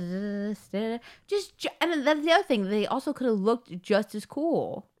down, and that's the other thing. They also could have looked just as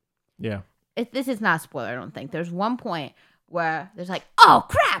cool. Yeah. This is not a spoiler, I don't think. There's one point where there's like, oh,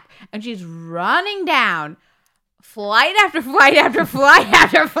 crap. And she's running down flight after flight after flight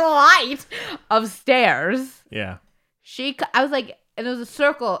after flight of stairs. Yeah. I was like, and it was a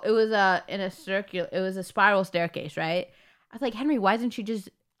circle. It was it was a spiral staircase, right? I was like, Henry, why isn't she just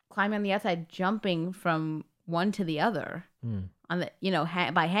climbing on the outside, jumping from one to the other on the,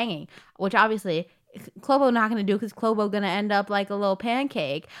 by hanging? Which obviously Clobo not gonna do because Clobo gonna end up like a little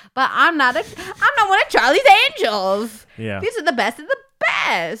pancake. But I'm not one of Charlie's Angels. Yeah. These are the best of the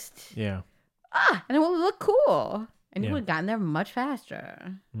best. Yeah. And it would look cool, and you Yeah. would have gotten there much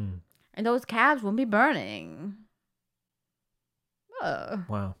faster. And those calves wouldn't be burning.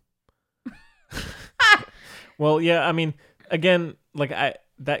 Wow. Well, yeah, I mean, again, like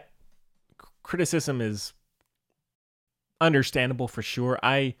that criticism is understandable for sure.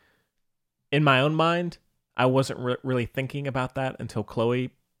 In my own mind, I wasn't really thinking about that until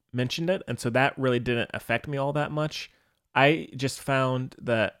Chloe mentioned it, and so that really didn't affect me all that much. I just found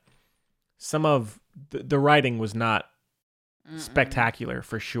that some of the writing was not spectacular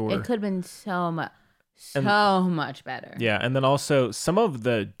for sure. It could have been so much better. Yeah, and then also some of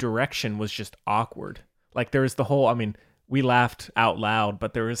the direction was just awkward. Like there was the whole, I mean, we laughed out loud,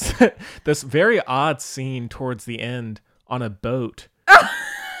 but there was this very odd scene towards the end on a boat. We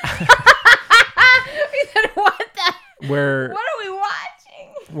said, what are we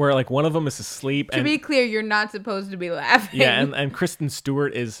watching? Where like one of them is asleep. To be clear, you're not supposed to be laughing. Yeah, and Kristen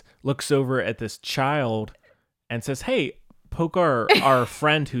Stewart looks over at this child and says, "Hey, poke our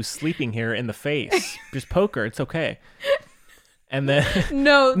friend who's sleeping here in the face. Just poke her. It's okay." And then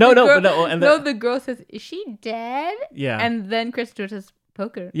the girl says, "Is she dead?" Yeah. And then Kristen Stewart says,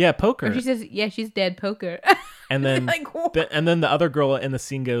 "Poke her." Yeah, poke her. Or she says, "Yeah, she's dead. Poke her." And then like, and then the other girl in the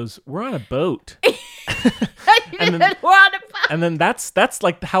scene goes, "We're on a boat." and then, we're on a boat. And then that's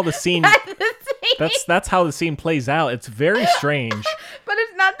like how the scene. That's how the scene plays out. It's very strange. But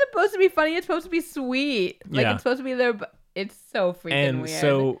it's not supposed to be funny. It's supposed to be sweet. Like Yeah. it's supposed to be there, but it's so freaking and weird.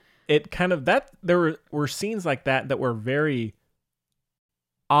 So it kind of there were scenes like that were very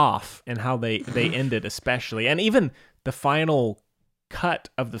off in how they ended, especially, and even the final cut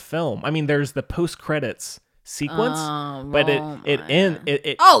of the film. I mean, there's the post credits sequence, but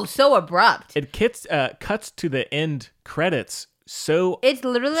it so abrupt. It cuts to the end credits. So It's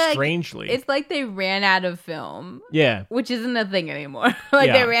literally strangely, it's like they ran out of film. Yeah, which isn't a thing anymore. Like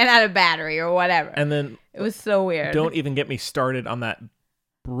Yeah. they ran out of battery or whatever. And then it was so weird. Don't even get me started on that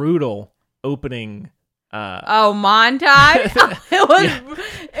brutal opening. Montage.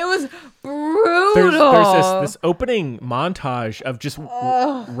 It was brutal. There's this opening montage of just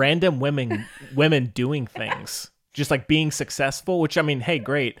random women doing things, just like being successful. Which, I mean, hey,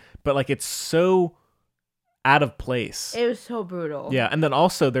 great, but like it's so out of place. It was so brutal. Yeah, and then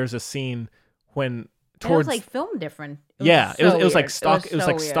also there's a scene when it was like filmed different. It was like stock. It was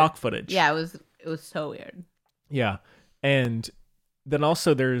like stock footage. Yeah, it was so weird. Yeah, and then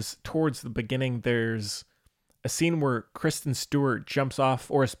also there's towards the beginning there's a scene where Kristen Stewart jumps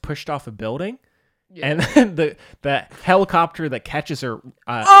off or is pushed off a building, and then the helicopter that catches her.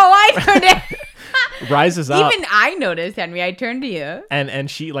 I turned it. Rises up. Even I noticed, Henry. I turned to you.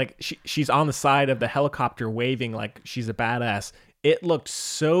 And she's on the side of the helicopter waving like she's a badass. It looked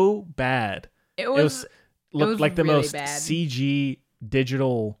so bad. It looked like the really most bad. CG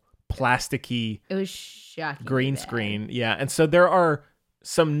digital plasticky. It was shocking. Green screen. Yeah. And so there are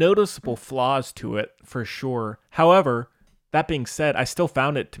some noticeable flaws to it for sure. However, that being said, I still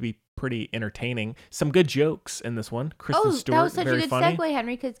found it to be pretty entertaining. Some good jokes in this one. Kristen Stewart, that was such very a good funny. segue,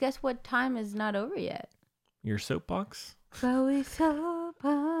 Henry, because guess what time is not over yet? Your soapbox? Chloe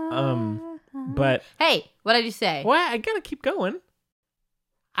Sopa. But Hey, what did you say? well, I gotta keep going.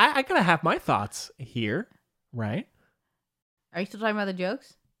 I gotta have my thoughts here, right? Are you still talking about the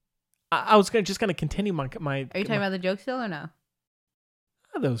jokes? I was just gonna continue my. Are you talking about the jokes still or no?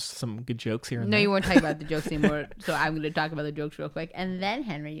 Those some good jokes here and No, there. you weren't talking about the jokes anymore. So I'm going to talk about the jokes real quick, and then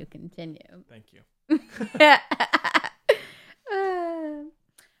Henry, you continue. Thank you.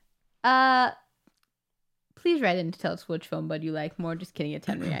 Please write in to tell us which film bud you like more. Just kidding, it's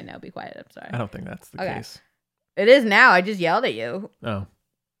Henry. I know. Be quiet. I'm sorry. I don't think that's the Okay. case. It is now. I just yelled at you. Oh,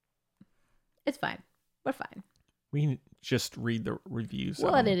 It's fine. We're fine. we can just read the reviews.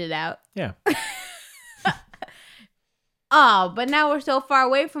 We'll edit it out. Yeah. Oh, but now we're so far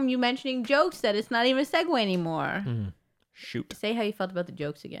away from you mentioning jokes that it's not even a segue anymore. Shoot. Say how you felt about the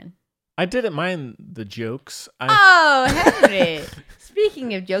jokes again. I didn't mind the jokes. Oh, Henry.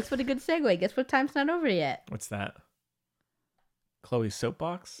 Speaking of jokes, what a good segue. Guess what time's not over yet? What's that? Chloe's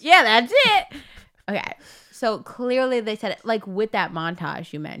soapbox? Yeah, that's it. Okay. So clearly they said it, like with that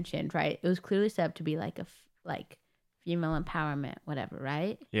montage you mentioned, right? It was clearly set up to be like like female empowerment, whatever,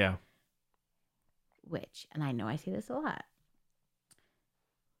 right? Yeah. Which, and I know I say this a lot,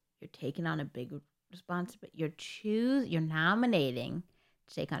 you're taking on a big responsibility. You're nominating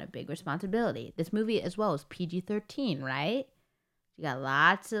to take on a big responsibility. This movie as well is PG-13, right? You got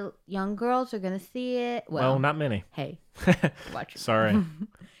lots of young girls who are gonna see it. Well, not many. Hey, watch. Sorry.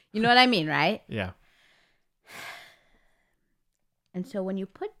 You know what I mean, right? Yeah. And so when you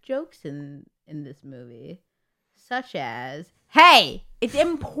put jokes in this movie, such as, "Hey, it's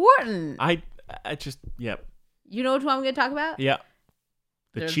important." I just, yep. You know which one I'm going to talk about? Yeah.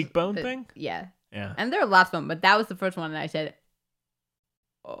 The There's cheekbone the- thing? Yeah. Yeah. And there are lots of them, but that was the first one, and I said,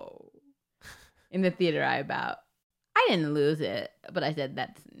 "Oh." In the theater, I didn't lose it, but I said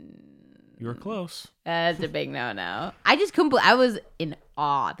You were close. that's a big no. I just couldn't. I was in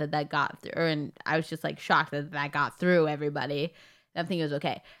awe that got through, and I was just like shocked that got through everybody. I'm thinking it was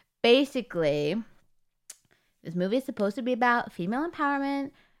okay. Basically, this movie is supposed to be about female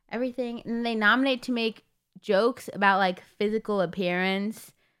empowerment, everything, and they nominate to make jokes about like physical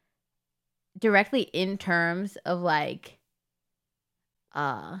appearance directly in terms of like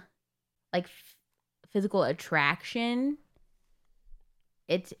physical attraction.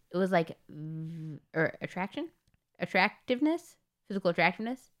 It was like or attractiveness, physical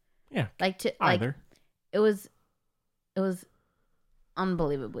attractiveness. Yeah. Like to Either. like it was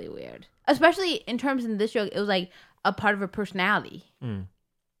unbelievably weird. Especially in terms of this joke, it was like a part of her personality.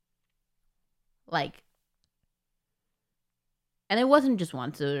 Like, and it wasn't just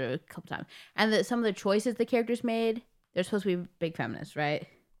once, it was a couple times. And some of the choices the characters made, they're supposed to be big feminists, right?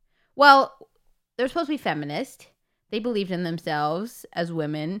 Well, they're supposed to be feminist. They believed in themselves as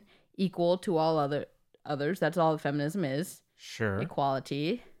women, equal to all others. That's all feminism is. Sure.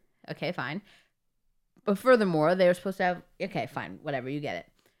 Equality. Okay, fine. But furthermore, they were supposed to have... Okay, fine. Whatever. You get it.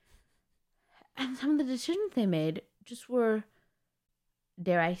 And some of the decisions they made just were,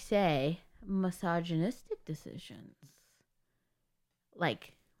 dare I say, misogynistic decisions.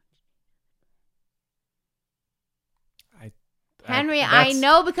 Like... Henry, I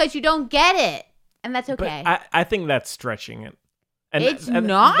know because you don't get it. And that's okay. But I think that's stretching it. And It's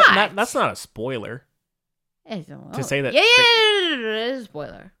not. That's not a spoiler. To say that- Yeah, it is a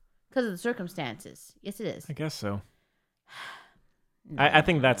spoiler. Because of the circumstances. Yes, it is. I guess so. I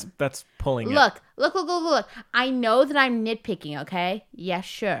think that's pulling it. Look. I know that I'm nitpicking, okay? Yeah,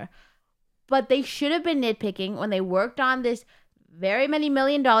 sure. But they should have been nitpicking when they worked on this very many $1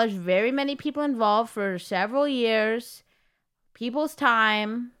 million, very many people involved for several years, people's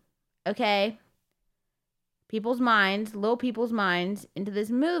time, okay? Little people's minds into this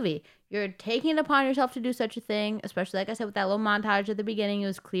movie. You're taking it upon yourself to do such a thing, especially like I said with that little montage at the beginning. It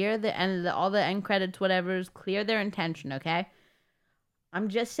was clear all the end credits, whatever, is clear their intention, okay? I'm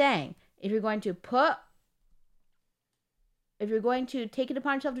just saying, if you're going to take it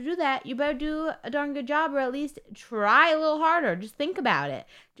upon yourself to do that, you better do a darn good job, or at least try a little harder. Just think about it.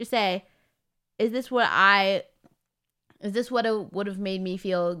 Just say, is this what it would have made me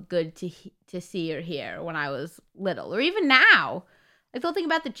feel good to see or hear when I was little, or even now? Like, the whole thing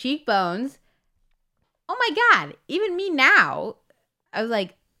about the cheekbones. Oh my God, even me now, I was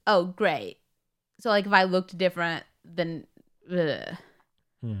like, oh great. So like, if I looked different, then,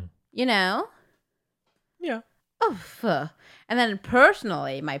 you know? Yeah. Oh, and then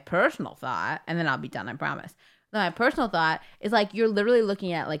personally, my personal thought, and then I'll be done, I promise. My personal thought is like, you're literally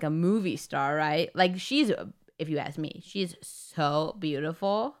looking at like a movie star, right? Like, she's, if you ask me, she's so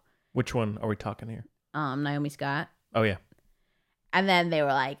beautiful. Which one are we talking here? Naomi Scott. Oh, yeah. And then they were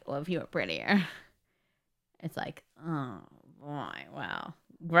like, well, if you were prettier. It's like, Oh boy, wow,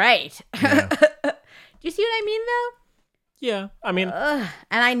 great. Yeah. Do you see what I mean, though? Yeah, I mean, Ugh.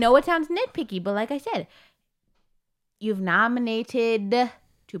 And I know it sounds nitpicky, but like I said, you've nominated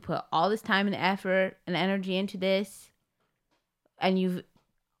to put all this time and effort and energy into this, and you've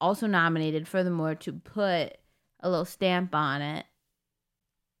also nominated, furthermore, to put a little stamp on it,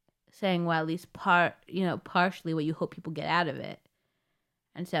 saying, well, at least partially what you hope people get out of it.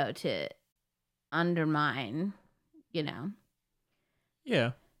 And so to undermine,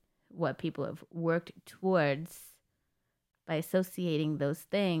 yeah, what people have worked towards by associating those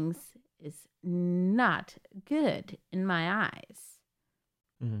things is not good in my eyes.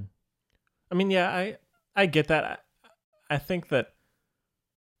 mm-hmm. I mean, yeah, I get that. I think that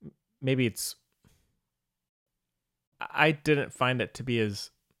maybe I didn't find it to be as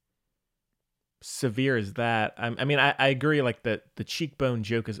severe as that. I mean, I agree. Like the cheekbone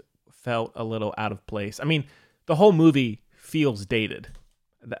joke felt a little out of place. I mean, the whole movie feels dated.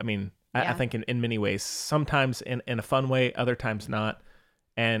 I mean, I think in many ways, sometimes in a fun way, other times not.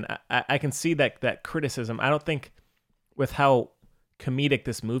 And I can see that criticism. I don't think with how comedic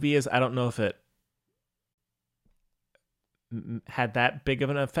this movie is, I don't know if it had that big of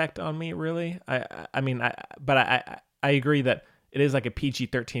an effect on me, really. But I agree that it is like a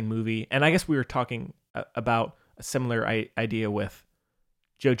PG-13 movie. And I guess we were talking about a similar idea with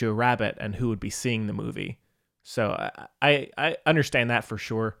Jojo Rabbit and who would be seeing the movie. So I understand that for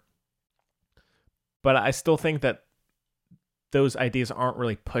sure. But I still think that those ideas aren't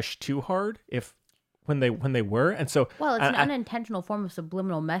really pushed too hard when they were. And so well, it's an unintentional form of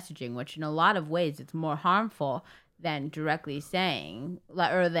subliminal messaging, which in a lot of ways it's more harmful than directly saying,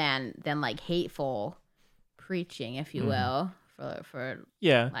 or than like hateful preaching, if you will, for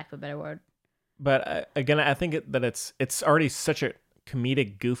lack of a better word. But again, I think that it's already such a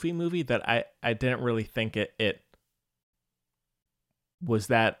comedic, goofy movie that I didn't really think it was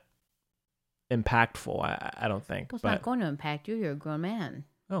that impactful. I don't think. Well, it's not going to impact you. You're a grown man.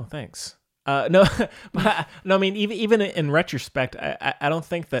 Oh, thanks. No, but no. I mean, even in retrospect, I don't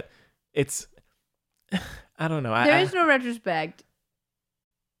think that it's. I don't know. There is no retrospect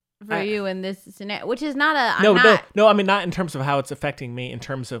for you in this scenario, which is not a. No. I mean, not in terms of how it's affecting me. In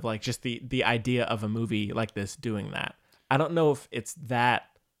terms of like just the idea of a movie like this doing that. I don't know if it's that.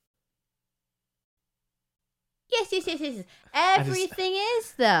 Yes. Everything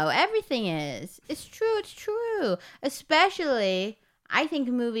is, though. Everything is. It's true. Especially, I think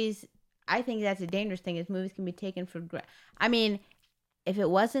that's a dangerous thing, is movies can be taken for granted. I mean, if it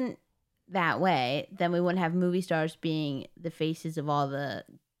wasn't that way, then we wouldn't have movie stars being the faces of all the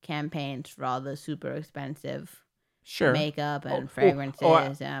campaigns for all the super expensive makeup and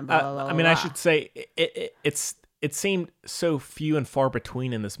fragrances and blah, blah, blah, I mean, blah. I should say it seemed so few and far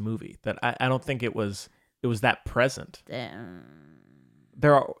between in this movie that I don't think it was that present.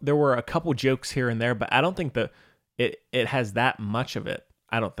 There were a couple jokes here and there, but I don't think that it has that much of it.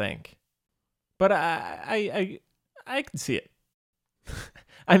 I don't think. But I can see it.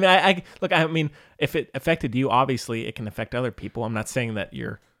 I mean, if it affected you, obviously it can affect other people. I'm not saying that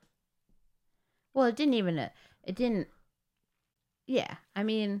you're. Well, it didn't. Yeah, I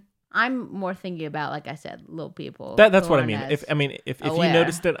mean, I'm more thinking about, like I said, little people. That's what I mean. If you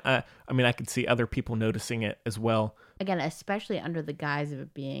noticed it, I could see other people noticing it as well. Again, especially under the guise of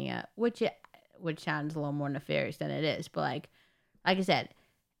it being which sounds a little more nefarious than it is, but like I said,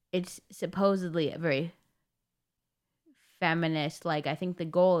 it's supposedly a very feminist. Like, I think the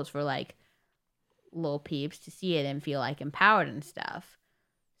goal is for like little peeps to see it and feel like empowered and stuff.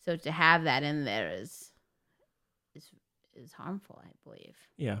 So to have that in there is harmful, I believe.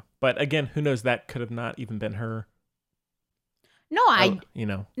 Yeah, but again, who knows? That could have not even been her. No, I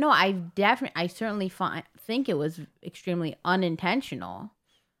certainly think it was extremely unintentional.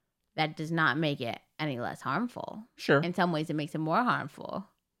 That does not make it any less harmful. Sure. In some ways, it makes it more harmful.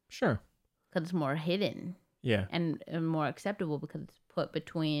 Sure. Because it's more hidden. Yeah. And more acceptable because it's put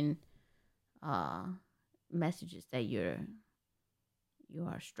between messages that you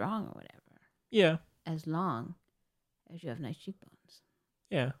are strong or whatever. Yeah. As long as you have nice cheekbones.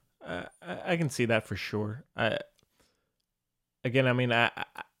 Yeah. I can see that for sure. Again, I mean,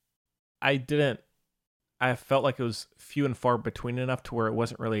 I felt like it was few and far between enough to where it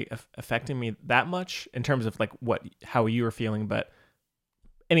wasn't really affecting me that much in terms of like how you were feeling. But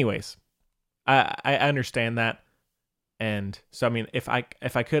anyways, I understand that. And so, I mean, if I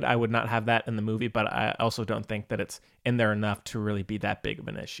could, I would not have that in the movie, but I also don't think that it's in there enough to really be that big of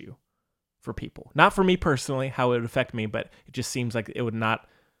an issue for people. Not for me personally, how it would affect me, but it just seems like it would not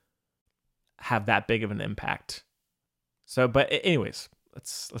have that big of an impact. So, but anyways,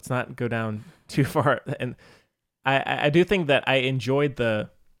 let's not go down too far. And I do think that I enjoyed the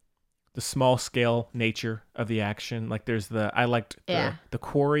small scale nature of the action. Like I liked the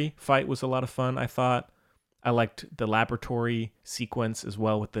quarry fight was a lot of fun, I thought. I liked the laboratory sequence as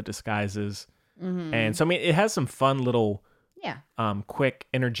well with the disguises. Mm-hmm. And so I mean it has some fun little Yeah. quick,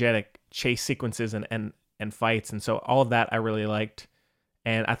 energetic chase sequences and fights, and so all of that I really liked.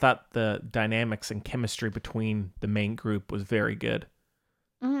 And I thought the dynamics and chemistry between the main group was very good.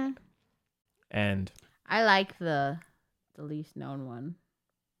 Mm-hmm. And I like the least known one,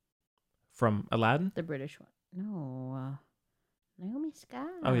 from Aladdin? the British one. No, Naomi Scott.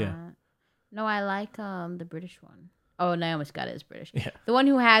 Oh, yeah. No, I like the British one. Oh, Naomi Scott is British. Yeah. The one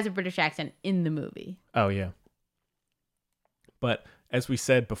who has a British accent in the movie. Oh, yeah. But as we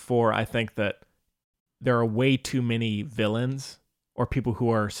said before, I think that there are way too many villains or people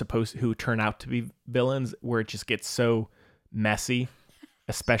who turn out to be villains where it just gets so messy,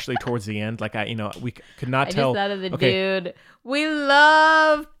 especially towards the end. Like we could not tell. I just thought of the dude. We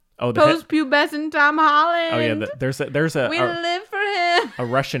love post-pubescent Tom Holland. Oh yeah, there's a we live for him. A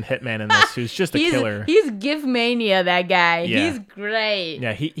Russian hitman in this who's just a killer. He's GIF mania, that guy. Yeah. He's great.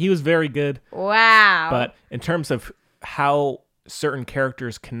 Yeah, he was very good. Wow. But in terms of how certain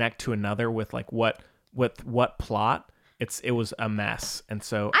characters connect to another with like what plot, it was a mess. And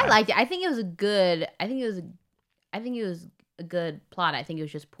so I liked it. I think it was a good plot. I think it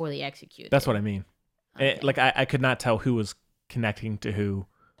was just poorly executed. That's what I mean. Okay. I could not tell who was connecting to who,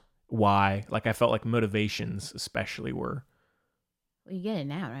 why. Like I felt like motivations especially were Well, you get it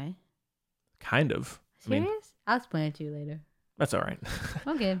now, right? kind of. Serious? I'll explain it to you later. That's all right.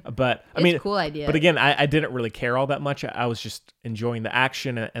 Okay. But It's a cool idea. But again, I didn't really care all that much. I was just enjoying the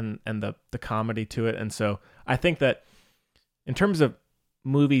action and the comedy to it. And so I think that in terms of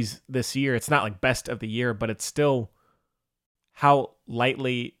movies this year, it's not like best of the year, but it's still how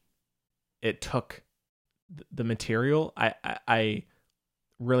lightly it took the material. I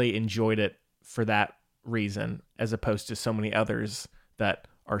really enjoyed it for that reason, as opposed to so many others that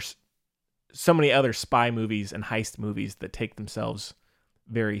are so many other spy movies and heist movies that take themselves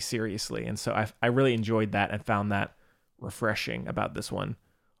very seriously. And so I really enjoyed that and found that refreshing about this one.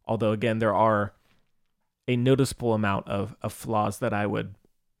 Although, again, there are a noticeable amount of flaws that I would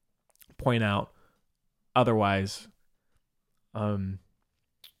point out otherwise. And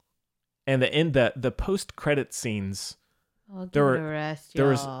the post-credit scenes, there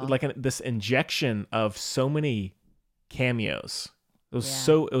was like this injection of so many cameos. It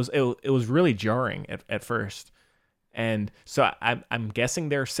was it was really jarring at first, and so I'm guessing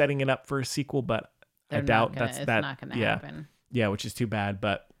they're setting it up for a sequel, but I doubt it's not going to happen. Yeah, which is too bad.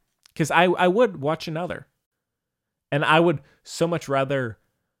 But because I would watch another, and I would so much rather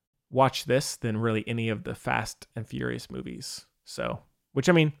watch this than really any of the Fast and Furious movies. So, which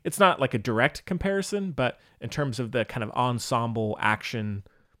I mean, it's not like a direct comparison, but in terms of the kind of ensemble action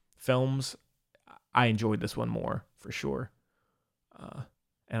films, I enjoyed this one more for sure.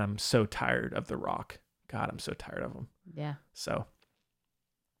 And I'm so tired of The Rock. God, I'm so tired of him. Yeah. So,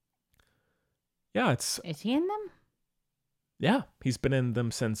 yeah, Is he in them? Yeah, he's been in them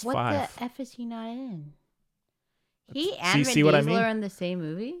since 5. What the F is he not in? He and Vin what I Diesel mean? are in the same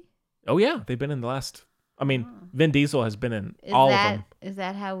movie? Oh, yeah, they've been in the last... I mean, Vin Diesel has been in all of them. Is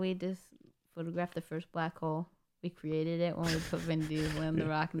that how we just photographed the first black hole? We created it when we put Vin Diesel and The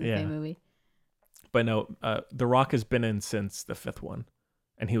Rock in the same movie? But no, The Rock has been in since the 5th one.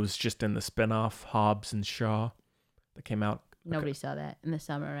 And he was just in the spinoff, Hobbs and Shaw, that came out. Nobody saw that in the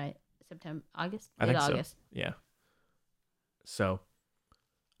summer, right? August? I think August. so. Yeah. So,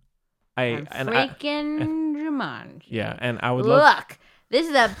 Jumanji. Yeah, and I would Look, this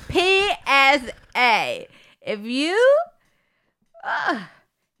is a PSA. If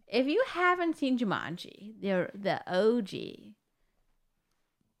you haven't seen Jumanji, the OG,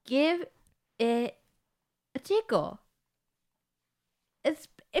 give it a tickle.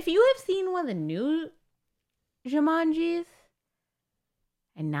 If you have seen one of the new Jumanjis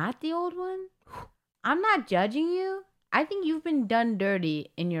and not the old one, I'm not judging you. I think you've been done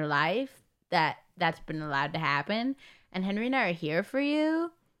dirty in your life that's been allowed to happen. And Henry and I are here for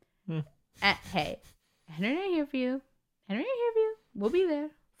you. Hey, Henry and I are here for you. We'll be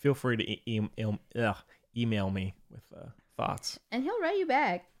there. Feel free to email me with thoughts. And he'll write you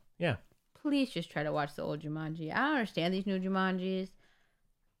back. Yeah. Please just try to watch the old Jumanji. I don't understand these new Jumanjis.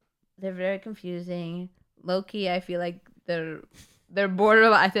 They're very confusing. Low-key, I feel like they're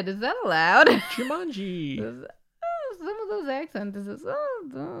borderline. I said, is that allowed? Jumanji. Some of those accents.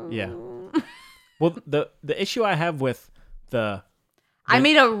 Yeah. Well, the issue I have with I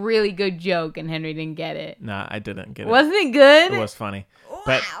made a really good joke and Henry didn't get it. Nah, I didn't get it. Wasn't it good? It was funny. Wow.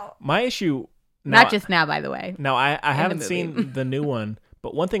 But my issue Not just now, by the way. Now, I haven't movie. seen the new one,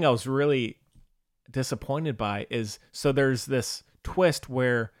 but one thing I was really disappointed by is, so there's this twist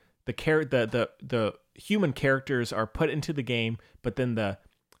where the human characters are put into the game, but then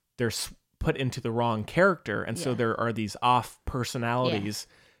they're put into the wrong character, and so there are these off personalities.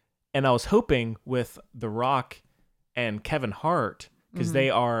 And I was hoping with The Rock and Kevin Hart, because they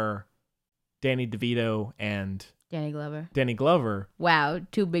are Danny DeVito and Danny Glover. Wow,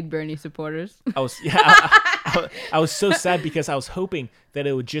 2 big Bernie supporters. I was so sad because I was hoping that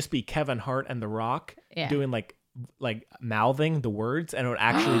it would just be Kevin Hart and The Rock doing like mouthing the words, and it would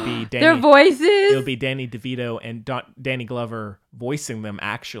actually be their voices. It would be Danny DeVito and Danny Glover voicing them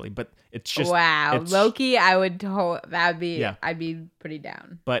actually, but it's just Loki. I would I'd be pretty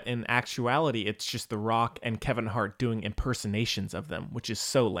down. But in actuality, it's just The Rock and Kevin Hart doing impersonations of them, which is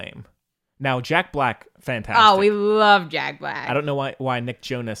so lame. Now Jack Black, fantastic. Oh, we love Jack Black. I don't know why Nick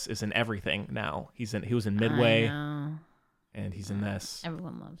Jonas is in everything now. He was in Midway, I know. and he's in this.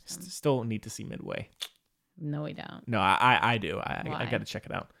 Everyone loves him. Still need to see Midway. No, we don't. No, I do. I Why? got to check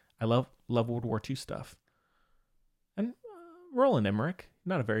it out. I love World War II stuff. And Roland Emmerich,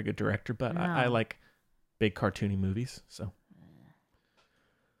 not a very good director, but I like big cartoony movies. So,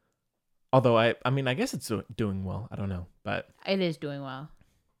 although I guess it's doing well. I don't know, but it is doing well.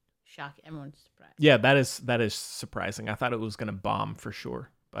 Shocking! Everyone's surprised. Yeah, that is surprising. I thought it was gonna bomb for sure,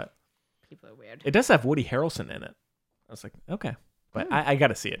 but people are weird. It does have Woody Harrelson in it. I was like, okay, but I got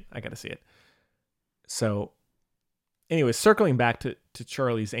to see it. So, anyway, circling back to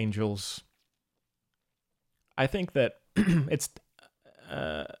Charlie's Angels, I think that it's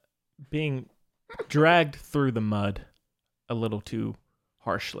being dragged through the mud a little too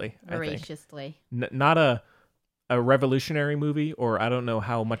harshly. Voraciously. Not a revolutionary movie, or I don't know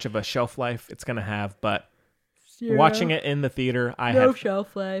how much of a shelf life it's going to have, but watching it in the theater, I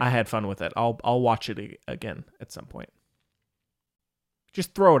had fun with it. I'll watch it again at some point.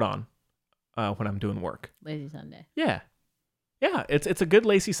 Just throw it on. When I'm doing work. Lazy Sunday. Yeah, it's a good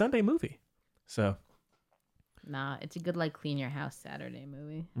Lazy Sunday movie. So, nah, it's a good clean your house Saturday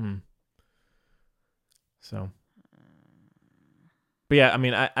movie. So, but yeah, I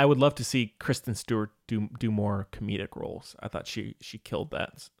mean, I would love to see Kristen Stewart do more comedic roles. I thought she killed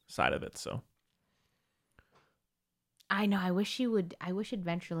that side of it. So, I know. I wish she would. I wish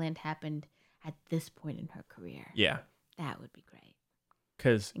Adventureland happened at this point in her career. Yeah, that would be great.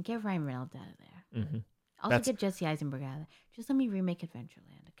 And get Ryan Reynolds out of there. Mm-hmm. Also get Jesse Eisenberg out of there. Just let me remake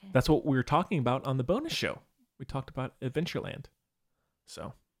Adventureland, okay? That's what we were talking about on the bonus show. We talked about Adventureland.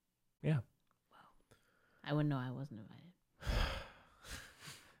 So, yeah. Wow. I wouldn't know I wasn't invited.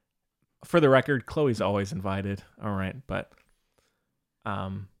 For the record, Chloe's always invited. All right, but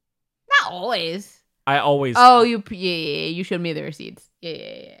not always. I always. Oh, you showed me the receipts.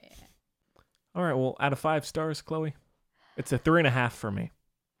 Yeah. All right. Well, out of 5 stars, Chloe. It's a 3.5 for me.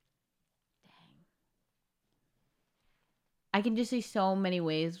 Dang. I can just see so many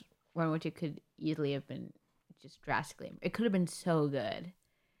ways in which it could easily have been just drastically. It could have been so good,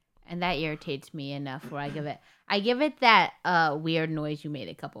 and that irritates me enough. Where I give it that weird noise you made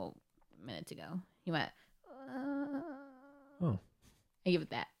a couple minutes ago. You went. Oh. I give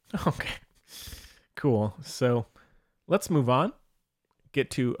it that. Okay. Cool. So, let's move on.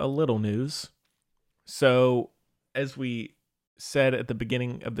 Get to a little news. So, as we said at the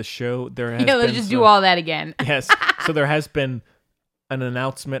beginning of the show, there has let's just do all that again. Yes. So there has been an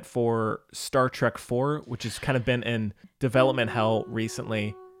announcement for Star Trek 4, which has kind of been in development hell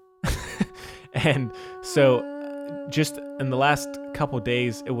recently. And so just in the last couple of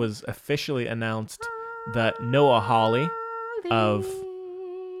days, it was officially announced that Noah Hawley of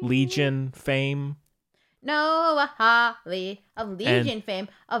Legion fame, Noah Hawley of Legion fame,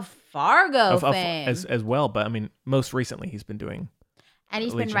 of Fargo fame. As well, but I mean, most recently he's been doing. And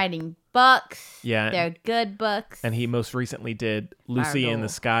he's been writing books. Yeah. They're good books. And he most recently did Lucy in the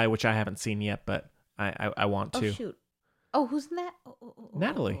Sky, which I haven't seen yet, but I want to. Oh, shoot. Oh, who's in that?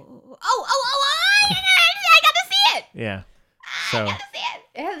 Natalie. I got to see it. Yeah. So, I got to see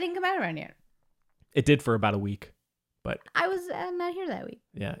it. It didn't come out around here. It did for about a week. But I was not here that week.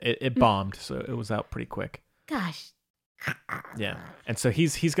 Yeah, it bombed, so it was out pretty quick. Gosh. Yeah, and so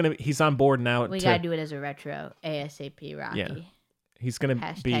he's on board now. We gotta do it as a retro ASAP, Rocky. Yeah, he's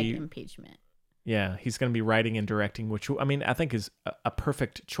gonna be impeachment. Yeah, he's gonna be writing and directing, which I mean I think is a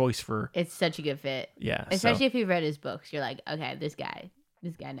perfect choice for. It's such a good fit. Yeah, especially if you've read his books, you're like, okay, this guy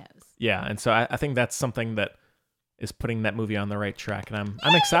knows. Yeah, and so I think that's something that is putting that movie on the right track, and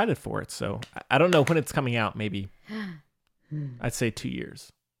I'm excited for it. So I don't know when it's coming out. Maybe I'd say 2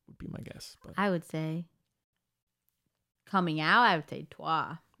 years would be my guess. But I would say coming out. I would say 3.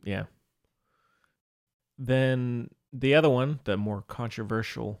 Yeah. then the other one, the more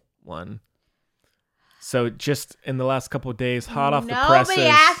controversial one. So just in the last couple of days, hot off the presses. Nobody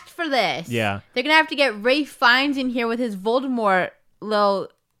asked for this. Yeah. They're going to have to get Ray Fiennes in here with his Voldemort little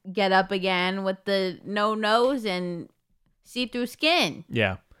get up again with the no nose and see-through skin.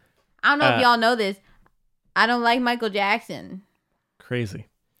 Yeah. I don't know if y'all know this. I don't like Michael Jackson. Crazy.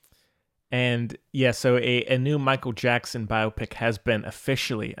 And yeah, so a new Michael Jackson biopic has been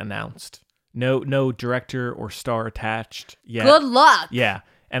officially announced. No director or star attached yet. Good luck. Yeah.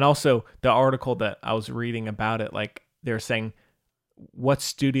 And also the article that I was reading about it, like they're saying, what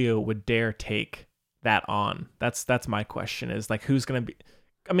studio would dare take that on? That's my question, is like, who's going to be,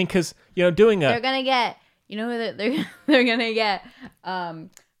 I mean, cause doing they're going to get, who they're going to get,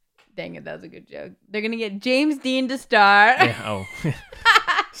 dang it, that was a good joke. They're going to get James Dean to star. Yeah,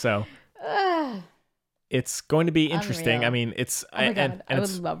 so it's going to be interesting. Unreal. I mean, it's, Oh my God. I would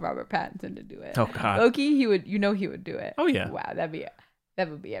it's, love Robert Pattinson to do it. Oh God. Loki, he would do it. Oh yeah. Wow, that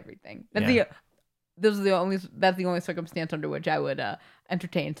would be everything. That's Yeah. that's the only circumstance under which I would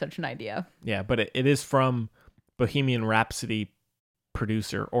entertain such an idea. Yeah, but it is from Bohemian Rhapsody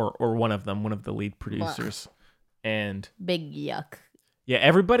producer or one of the lead producers. And Big yuck.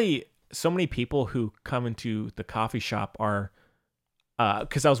 yeah, so many people who come into the coffee shop are,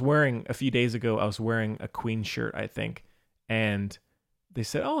 because a few days ago, I was wearing a Queen shirt, I think, and they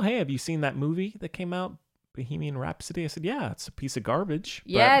said, "Oh, hey, have you seen that movie that came out, Bohemian Rhapsody?" I said, "Yeah, it's a piece of garbage."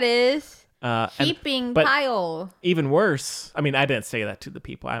 Yeah, it is. But Heaping pile. even worse, I mean, I didn't say that to the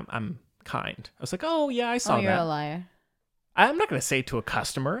people. I'm kind. I was like, "Oh, yeah, I saw You're that." a liar. I'm not gonna say it to a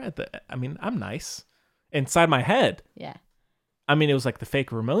customer. I'm nice. Inside my head, Yeah. I mean, it was like the fake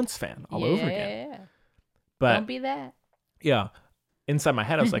Ramones fan all over again. Yeah. But Don't be that. yeah, inside my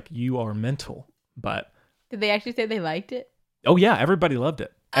head, I was like, "You are mental." But Did they actually say they liked it? oh yeah, everybody loved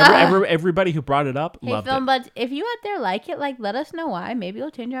it. Everybody who brought it up Hey, loved film it. buds, if you out there like it, let us know why. Maybe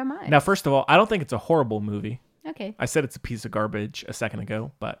it'll change our minds. Now, first of all, I don't think it's a horrible movie. Okay. I said it's a piece of garbage a second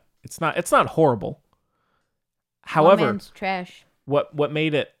ago, but it's not. It's not horrible. One However, man's trash. what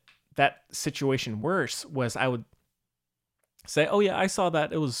made that situation worse was I would say, "Oh yeah, I saw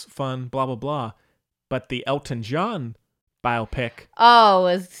that. It was fun." Blah blah blah. But the Elton John biopic, Oh,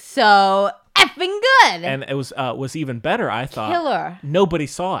 it was so effing good. and it was even better. I thought. Killer. Nobody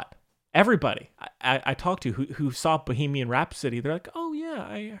saw it. Everybody I talked to who saw Bohemian Rhapsody, they're like, "Oh yeah,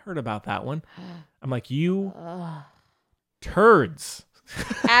 I heard about that one." I'm like, "You turds."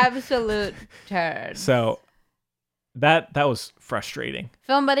 Absolute turd. So that was frustrating.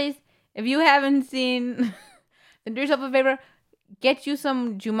 Film buddies, if you haven't seen, then do yourself a favor. Get you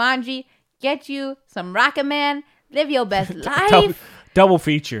some Jumanji. Get you some Rocket Man. Live your best life. Double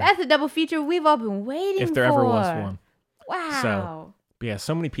feature. That's a double feature we've all been waiting for. If there ever was one. Wow. But yeah,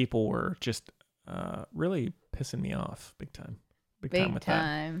 so many people were just really pissing me off big time. Big time with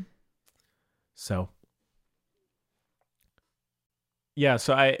that. So yeah,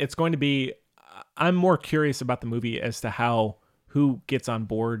 so it's going to be, I'm more curious about the movie as to who gets on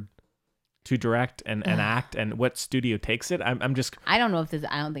board to direct and act and what studio takes it. I'm just, I don't know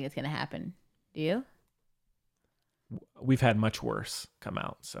I don't think it's going to happen. Do you? We've had much worse come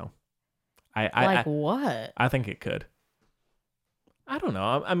out, so What? I think it could. I don't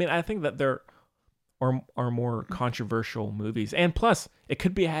know. I mean, I think that there are more controversial movies, and plus, it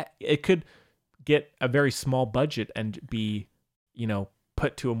could get a very small budget and be,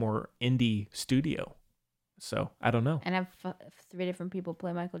 put to a more indie studio. So I don't know. And have 3 different people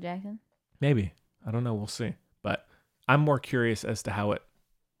play Michael Jackson? Maybe. I don't know. We'll see. But I'm more curious as to how it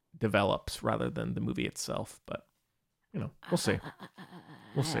develops rather than the movie itself. But we'll see.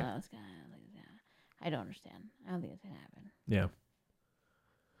 We'll see. I don't understand. I don't think it's gonna happen. Yeah.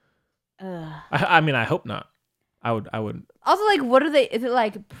 I mean, I hope not. I would. Also, like, what are they? Is it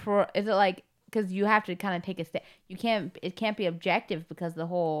like because you have to kind of take a step. It can't be objective because the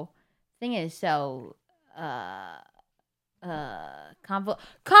whole thing is so convoluted.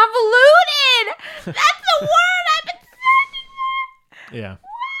 That's the word I've been saying. Yeah.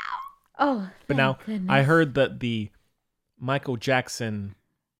 Wow. Oh. But now goodness. I heard that the Michael Jackson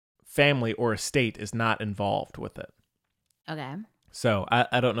family or estate is not involved with it. Okay. So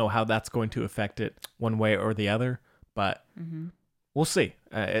I don't know how that's going to affect it one way or the other, but we'll see.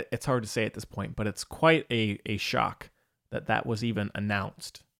 It's hard to say at this point, but it's quite a shock that was even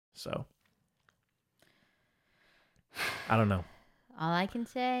announced. So I don't know. All I can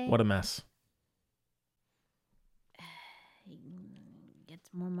say. What a mess. He gets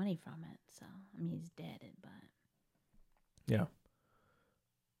more money from it, so I mean he's dead, but. Yeah.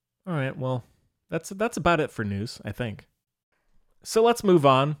 All right. Well, that's about it for news, I think. So let's move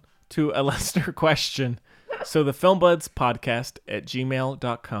on to a listener question. So the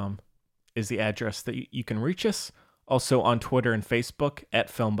filmbudspodcast@gmail.com is the address that you can reach us. Also on Twitter and Facebook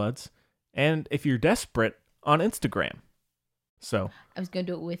 @filmbuds. And if you're desperate, on Instagram. So I was going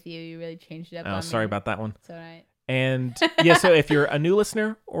to do it with you. You really changed it up. oh, on sorry me. about that one. It's all right. And yeah, so if you're a new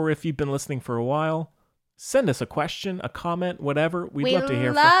listener or if you've been listening for a while, send us a question, a comment, whatever. We'd love to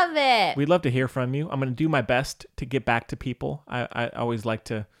hear love it. We'd love to hear from you. I'm going to do my best to get back to people. I always like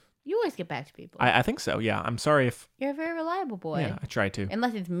to. You always get back to people. I think so. Yeah. I'm sorry if. You're a very reliable boy. Yeah, I try to.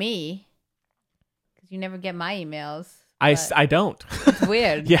 Unless it's me, because you never get my emails. I don't. It's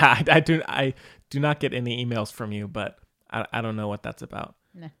weird. Yeah, I do not get any emails from you, but I don't know what that's about.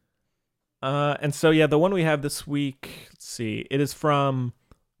 No. And so yeah, the one we have this week, let's see, it is from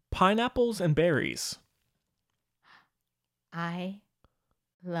Pineapples and Berries. I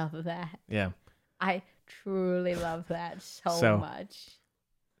love that. Yeah. I truly love that so So, much.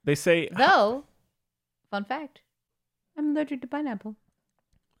 They say Though, fun fact, I'm allergic to pineapple.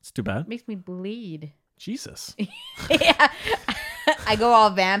 it's too bad. It makes me bleed. Jesus. Yeah. I go all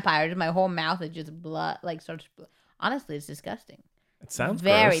vampire. My whole mouth is just blood, like starts. Honestly, it's disgusting. It sounds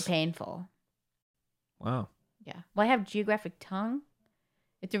very gross. painful. Wow. Yeah. Well, I have geographic tongue.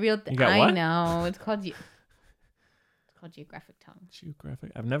 It's a real thing. You got I what? know. It's called geographic tongue.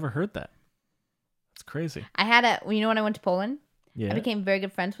 Geographic. I've never heard that. That's crazy. I had a. You know when I went to Poland, Yeah. I became very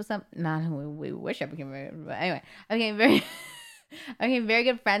good friends with some. We wish I became very. But anyway, I became very. I became very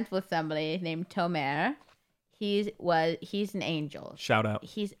good friends with somebody named Tomer. He's an angel. Shout out.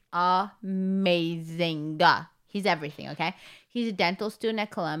 He's amazing. He's everything, okay? He's a dental student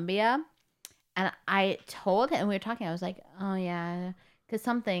at Columbia. And I told him, we were talking, I was like, oh, yeah, because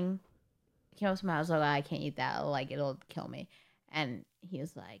something came up to me. I was like, I can't eat that. Like, it'll kill me. And he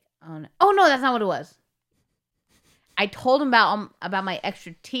was like, oh, no, that's not what it was. I told him about my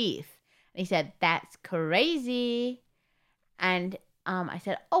extra teeth. And he said, that's crazy. And I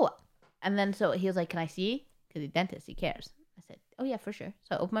said, oh. And then so he was like, can I see? Because he's a dentist, he cares. I said, oh yeah, for sure.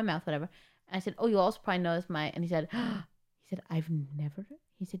 So I opened my mouth, whatever. And I said, oh, you also probably noticed and he said, I've never.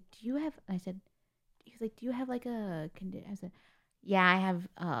 He said, do you have? And I said, he was like, do you have like a condition? I said, yeah, I have.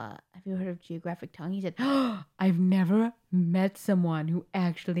 Have you heard of geographic tongue? He said, I've never met someone who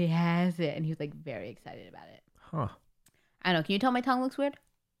actually has it. And he was like very excited about it. Huh. I don't know. Can you tell my tongue looks weird?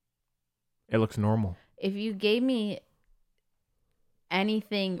 It looks normal. If you gave me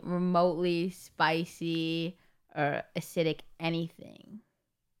anything remotely spicy or acidic anything,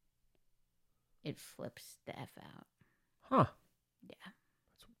 it flips the F out. Huh. Yeah.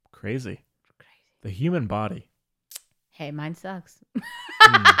 It's crazy. Crazy. The human body. Hey, mine sucks.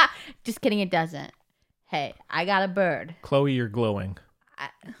 Just kidding, it doesn't. Hey, I got a bird. Chloe, you're glowing.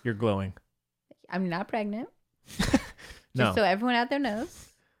 You're glowing. I'm not pregnant. No. Just so everyone out there knows.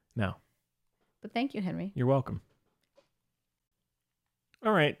 No. But thank you, Henry. You're welcome.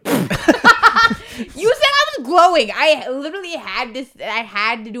 All right. You said I was glowing. I literally had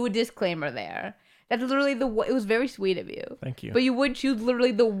to do a disclaimer there. That's literally it was very sweet of you. Thank you. But you would choose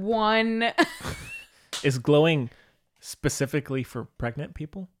literally the one. Is glowing specifically for pregnant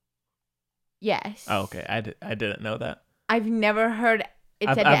people? Yes. Oh, okay. I didn't know that. I've never heard it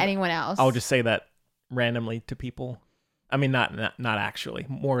said to anyone else. I'll just say that randomly to people. I mean, not actually.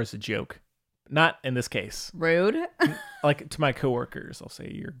 More as a joke. Not in this case. Rude. Like to my coworkers, I'll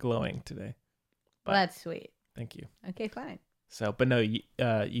say you're glowing today. But Well, that's sweet. thank you. Okay, fine. So, but no,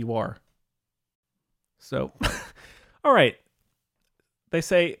 you are. So, all right. They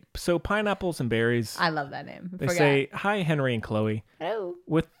say, so pineapples and berries. I love that name. They say, hi, Henry and Chloe. hello.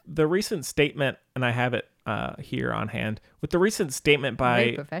 With the recent statement, and I have it here on hand, with the recent statement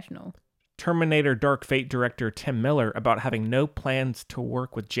Very by professional. Terminator Dark Fate director Tim Miller about having no plans to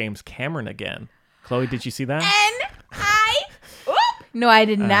work with James Cameron again. Chloe, did you see that? No, I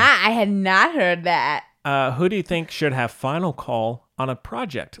did not. I had not heard that. Who do you think should have final call on a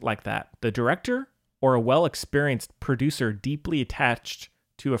project like that? The director or a well-experienced producer deeply attached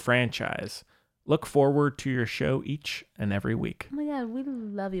to a franchise? Look forward to your show each and every week. Oh my god, we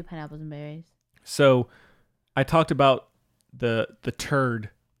love you, pineapples and berries. So I talked about the turd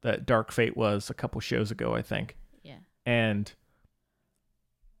that Dark Fate was a couple shows ago, I think. Yeah. And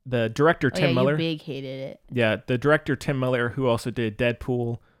the director, Tim Miller. You big hated it. Yeah, the director, Tim Miller, who also did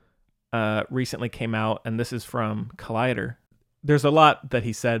Deadpool, recently came out, and this is from Collider. There's a lot that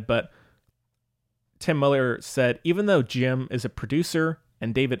he said, but Tim Miller said, even though Jim is a producer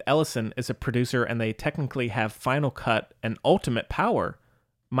and David Ellison is a producer and they technically have final cut and ultimate power,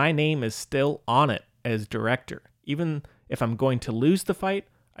 my name is still on it as director. Even if I'm going to lose the fight,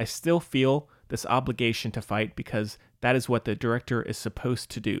 I still feel this obligation to fight because that is what the director is supposed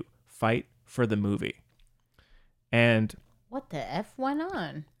to do. Fight for the movie. And What the F went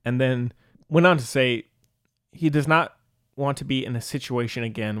on? and then went on to say he does not want to be in a situation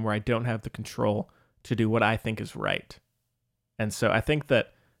again where I don't have the control to do what I think is right. And so I think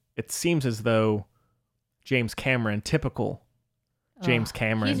that it seems as though James Cameron, typical James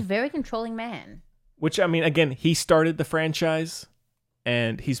Cameron, He's a very controlling man. which, I mean, again, he started the franchise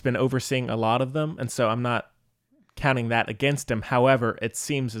and he's been overseeing a lot of them. And so I'm not counting that against him. However, it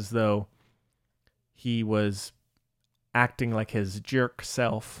seems as though he was acting like his jerk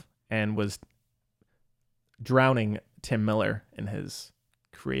self and was drowning Tim Miller in his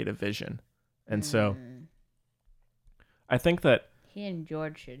creative vision. And so I think that, He and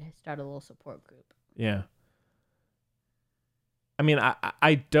George should start a little support group. yeah. I mean,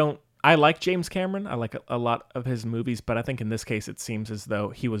 I like James Cameron. I like a lot of his movies, but I think in this case it seems as though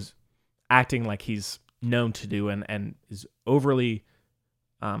he was acting like he's known to do and is overly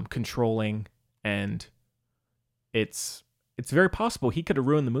controlling, and it's very possible he could have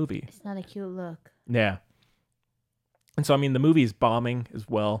ruined the movie. It's not a cute look. Yeah. And so, I mean, the movie is bombing as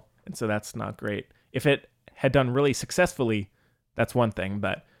well, and so that's not great. If it had done really successfully, that's one thing,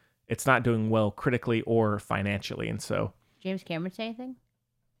 but it's not doing well critically or financially, and so James Cameron say anything?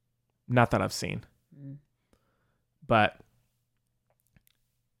 not that I've seen. But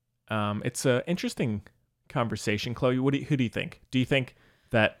it's an interesting conversation. Chloe, who do you think? Do you think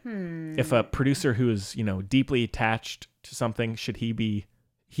that if a producer who is, deeply attached to something, should he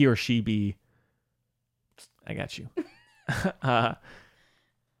or she be, I got you,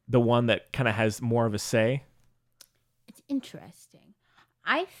 the one that kind of has more of a say? It's interesting.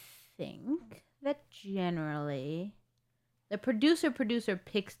 I think that generally the producer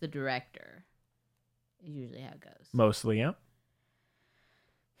picks the director. Is usually how it goes. Mostly, yeah.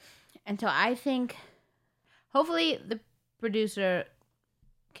 And so I think hopefully the producer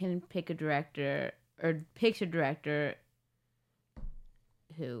can pick a director or picks a director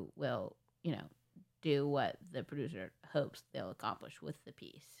who will, do what the producer hopes they'll accomplish with the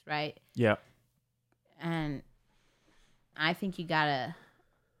piece, right? Yeah. And I think you gotta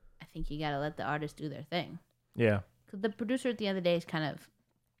let the artist do their thing. Yeah. Because the producer at the end of the day is kind of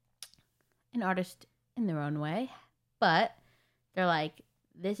an artist in their own way. But they're like,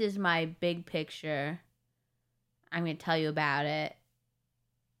 this is my big picture. I'm going to tell you about it.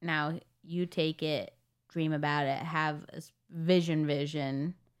 Now you take it, dream about it, have a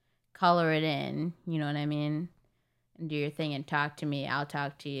vision, color it in, you know what I mean? And do your thing and talk to me. I'll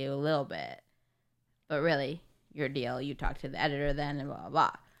talk to you a little bit. But really, your deal, you talk to the editor then and blah, blah,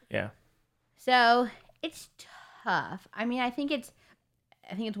 blah. Yeah. So it's tough. I mean, I think it's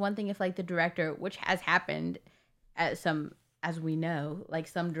one thing if like the director, which has happened as we know, like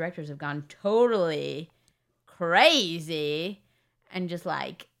some directors have gone totally crazy and just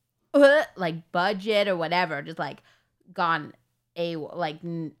like budget or whatever, just like gone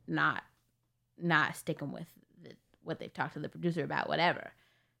not sticking with what they've talked to the producer about, whatever.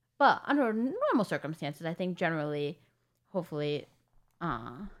 But under normal circumstances, I think generally, hopefully,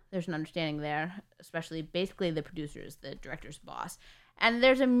 there's an understanding there, especially basically the producer is the director's boss. And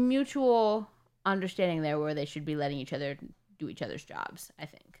there's a mutual understanding there where they should be letting each other do each other's jobs, I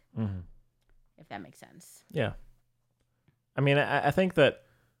think. Mm-hmm. If that makes sense. Yeah. I mean, I think that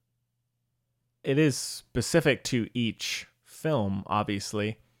it is specific to each film,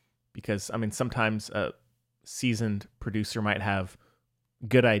 obviously, because, I mean, sometimes a seasoned producer might have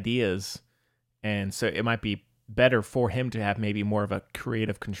good ideas, and so it might be better for him to have maybe more of a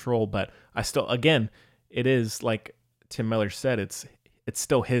creative control, but I still, again, it is like Tim Miller said, it's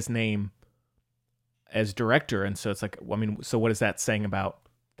still his name as director, and so it's like, I mean, so what is that saying about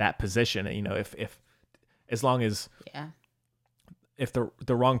that position? If as long as if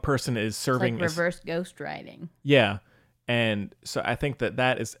the wrong person is serving, it's like reverse ghostwriting. Yeah, and so I think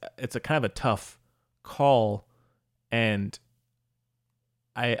it's a kind of a tough call, and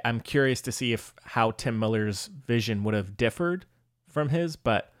I'm curious to see how Tim Miller's vision would have differed from his,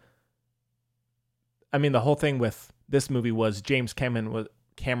 but I mean, the whole thing with this movie was James Cameron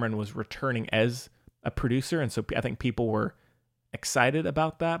was returning as a producer, and so I think people were excited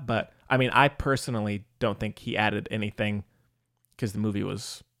about that. But I mean, I personally don't think he added anything because the movie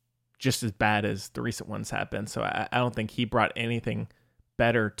was just as bad as the recent ones have been. So I don't think he brought anything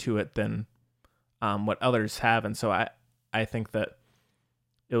better to it than what others have, and so I think that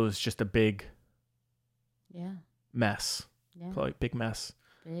it was just a big mess. Yeah. Probably big mess.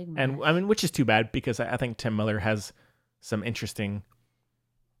 Big mess. And I mean, which is too bad because I think Tim Miller has some interesting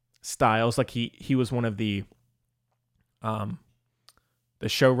styles. Like he was one of the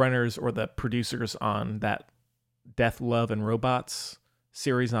showrunners or the producers on that Death, Love, and Robots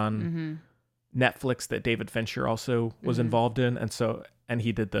series on Netflix that David Fincher also was involved in, and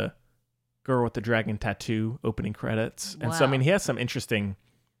he did the Girl with the Dragon Tattoo opening credits, and so I Wow. mean he has some interesting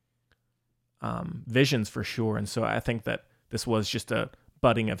visions for sure, and so I think that this was just a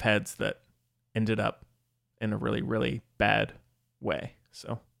butting of heads that ended up in a really, really bad way.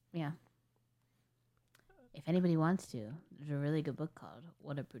 So Yeah. If anybody wants to, there's a really good book called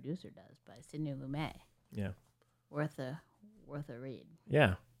What a Producer Does by Sidney Lumet. yeah, Worth a read.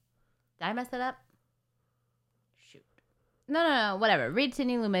 yeah. Did I mess that up? Shoot. No, whatever. Read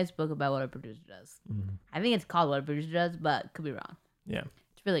Sidney Lumet's book about what a producer does. I think it's called What a Producer Does, but could be wrong. Yeah.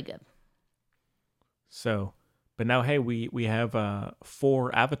 It's really good. So, but now, hey, we have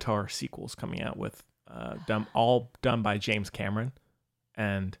 4 Avatar sequels coming out with all done by James Cameron,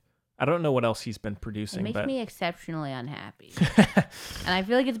 and I don't know what else he's been It producing, makes but me exceptionally unhappy. And I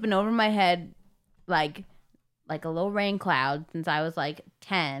feel like it's been over my head like a little rain cloud since I was like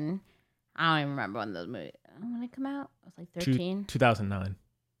 10. I don't even remember when those movies when it come out. I was like 13. 2009.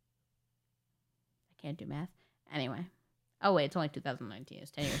 I can't do math. Anyway. Oh wait, it's only 2019.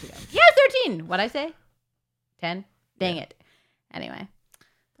 It's 10 years ago. Yeah, 13. What'd I say? 10? Dang it. Anyway.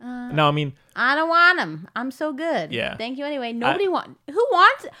 No, I mean, I don't want them. I'm so good. Yeah. Thank you anyway. Nobody find me someone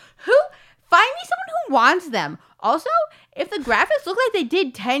who wants them. Also, if the graphics look like they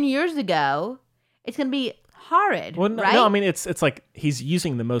did 10 years ago, it's going to be horrid, well, no, right? no, I mean it's like he's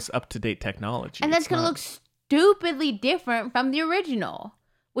using the most up to date technology, and that's It's going to not- look stupidly different from the original,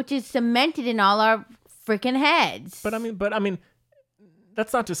 which is cemented in all our freaking heads. But I mean,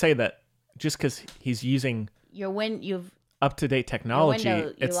 that's not to say that just because he's using you've up to date technology, window-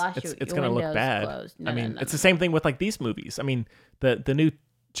 you it's lost it's your- it's your going to look window's bad. closed. I No, mean, no, it's no. the same thing with like these movies. I mean, the new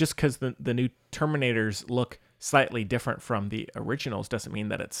just because the new Terminators look slightly different from the originals doesn't mean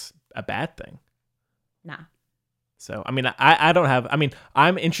that it's a bad thing. nah. So, I mean, I don't have, I mean,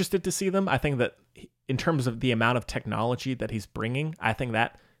 I'm interested to see them. I think that in terms of the amount of technology that he's bringing, I think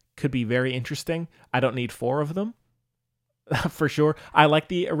that could be very interesting. I don't need 4 of them for sure. I like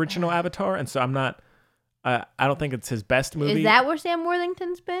the original Avatar, and so I'm not, I don't think it's his best movie. Is that where Sam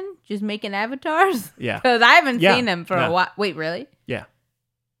Worthington's been? Just making avatars? Yeah. Because I haven't Yeah. seen him for a No. while. Wait, really? Yeah.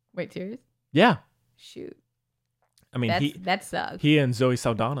 Wait, serious? Yeah. Shoot. I mean, That sucks. he and Zoe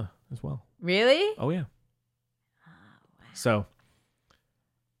Saldana as well. Really? Oh, yeah. So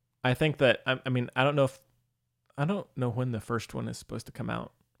I think that, I mean, I don't know when the first one is supposed to come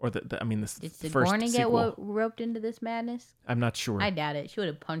out, or I mean, this Did first Sigourney get sequel. roped into this madness? I'm not sure. I doubt it. She would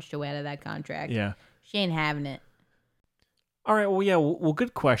have punched her way out of that contract. Yeah. She ain't having it. All right. Well, yeah. Well,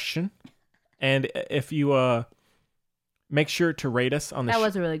 good question. And if you make sure to rate us on the That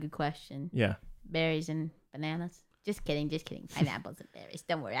was a really good question. yeah. Berries and bananas. Just kidding. Pineapples and berries.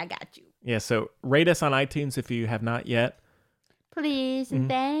 Don't worry, I got you. Yeah. So rate us on iTunes if you have not yet. Please and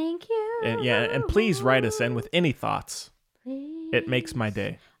thank you. And and please write us in with any thoughts. Please. It makes my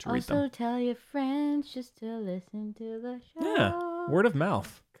day to read Also, them. tell your friends just to listen to the show. Yeah. Word of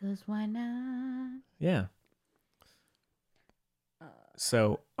mouth. 'Cause why not? Yeah.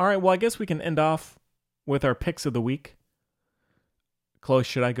 So, all right. Well, I guess we can end off with our picks of the week. Chloe,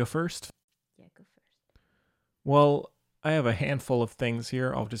 should I go first? Yeah, go first. Well, I have a handful of things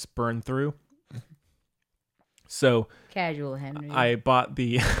here. I'll just burn through. So Casual Henry. I bought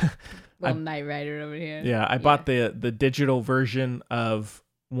the Little Knight Rider over here. yeah, I bought the digital version of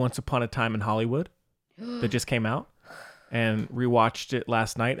Once Upon a Time in Hollywood that just came out, and rewatched it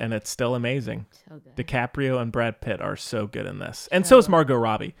last night, and it's still amazing. So good. DiCaprio and Brad Pitt are so good in this, and so is Margot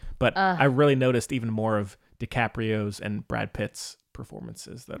Robbie. But I really noticed even more of DiCaprio's and Brad Pitt's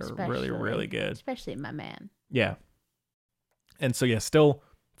performances that are really, really good. Especially my man. Yeah. And so, yeah, still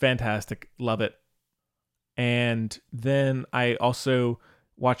fantastic. Love it. And then I also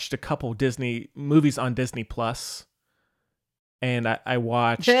watched a couple Disney movies on Disney Plus. And I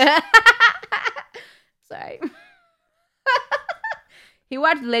watched. Sorry. He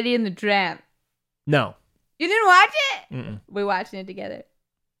watched Lady and the Tramp. No. You didn't watch it? Mm-mm. We're watching it together.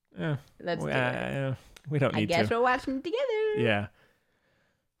 Let's do it. We don't I need guess to. we're watching it together. Yeah.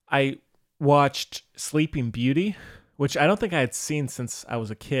 I watched Sleeping Beauty, which I don't think I had seen since I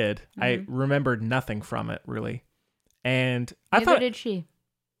was a kid. I remembered nothing from it, really. And Neither did she.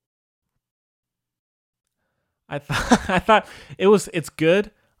 I thought it's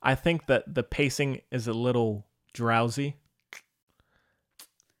good. I think that the pacing is a little drowsy,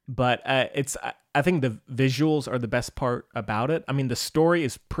 but I think the visuals are the best part about it. I mean, the story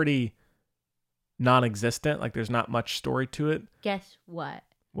is pretty non-existent. Like, there's not much story to it. Guess what?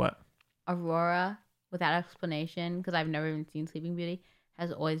 What? Aurora, without explanation, because I've never even seen Sleeping Beauty,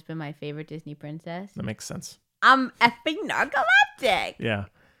 has always been my favorite Disney princess. That makes sense. I'm effing narcoleptic. Yeah.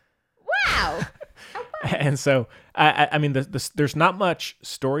 Wow. Wow. And so, I mean, there's not much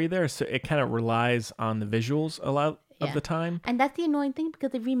story there, so it kind of relies on the visuals a lot of Yeah. the time. And that's the annoying thing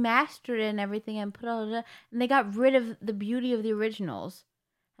because they remastered it and everything and put all that, and they got rid of the beauty of the originals.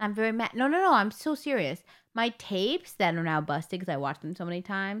 I'm very mad. No, I'm so serious. My tapes that are now busted because I watched them so many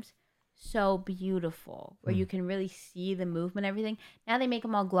times, so beautiful, where you can really see the movement, everything. Now they make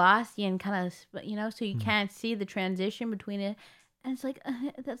them all glossy and kind of, so you can't see the transition between it. And it's like,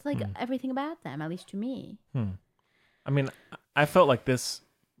 that's like everything about them, at least to me. I mean, I felt like this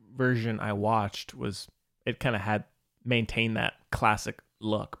version I watched it kind of had maintained that classic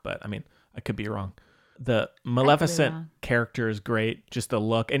look, but I mean, I could be wrong. The Maleficent wrong. character is great, just the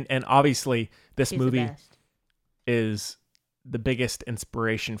look. And obviously, this She's the movie best. is the biggest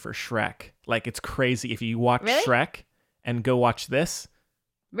inspiration for Shrek. Like, it's crazy. If you watch Really? Shrek and go watch this,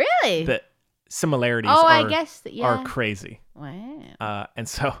 Really? the similarities I guess, yeah. are crazy. Wow. And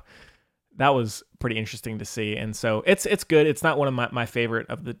so that was pretty interesting to see. And so it's good. It's not one of my favorite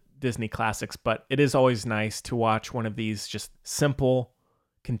of the Disney classics, but it is always nice to watch one of these just simple,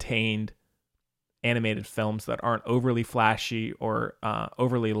 contained animated films that aren't overly flashy or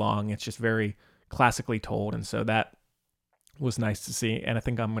overly long. It's just very classically told. And so that was nice to see. And I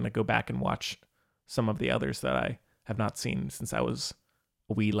think I'm going to go back and watch some of the others that I have not seen since I was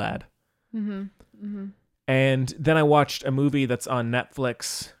a wee lad. And then I watched a movie that's on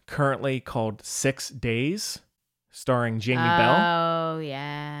Netflix currently called 6 Days, starring Jamie Bell. Oh,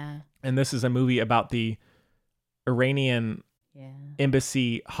 yeah. And this is a movie about the Iranian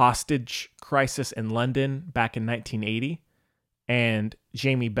embassy hostage crisis in London back in 1980. And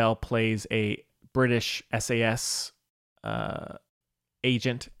Jamie Bell plays a British SAS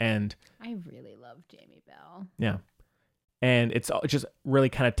agent. And I really love Jamie Bell. yeah. And it just really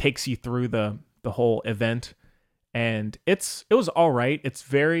kind of takes you through the whole event. And it was all right. It's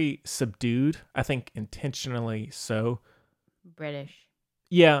very subdued, I think intentionally so. British.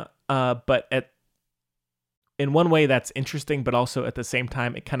 Yeah, but in one way that's interesting, but also at the same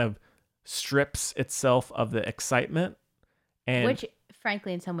time it kind of strips itself of the excitement. And Which,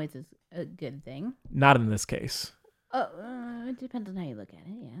 frankly, in some ways is a good thing. not in this case. It depends on how you look at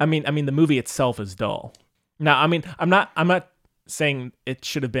it, yeah. I mean the movie itself is dull. Now, I mean, I'm not saying it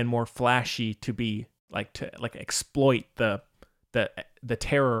should have been more flashy to exploit the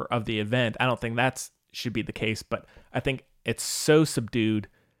terror of the event. I don't think that should be the case, but I think it's so subdued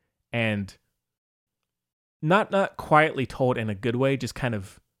and not quietly told in a good way, just kind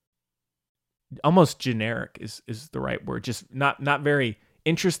of almost generic is the right word. Just not very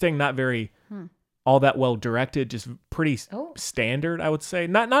interesting, not very all that well directed, just pretty standard, I would say.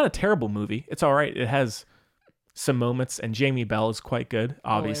 Not a terrible movie. It's all right. It has some moments, and Jamie Bell is quite good,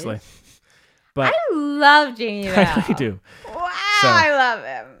 obviously. But I love Jamie Bell. I really do. Wow, So- I love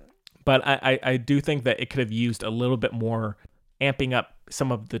him. But I do think that it could have used a little bit more amping up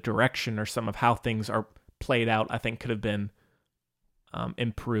some of the direction or some of how things are played out. I think could have been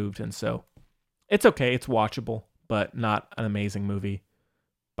improved. And so it's okay. It's watchable, but not an amazing movie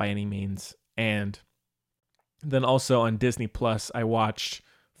by any means. And then also on Disney Plus, I watched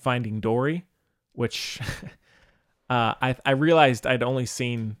Finding Dory, which I realized I'd only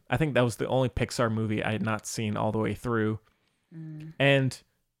seen, I think that was the only Pixar movie I had not seen all the way through. And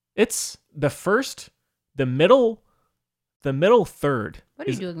it's the middle third. What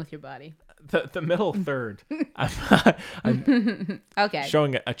are you doing with your body? The middle third. I'm Okay.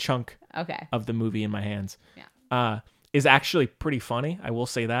 showing a chunk Okay. of the movie in my hands. Yeah. Is actually pretty funny. I will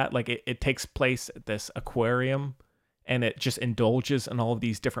say that. Like it takes place at this aquarium, and it just indulges in all of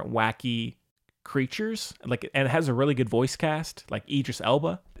these different wacky creatures. And it has a really good voice cast, like Idris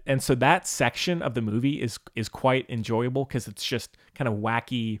Elba. And so that section of the movie is quite enjoyable because it's just kind of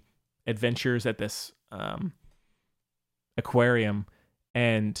wacky adventures at this aquarium.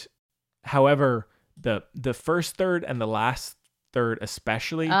 And however, the first third and the last third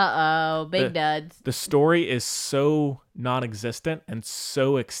especially, Big duds. the story is so non-existent and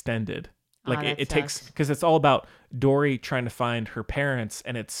so extended. Like that it takes, sucks. because it's all about Dory trying to find her parents,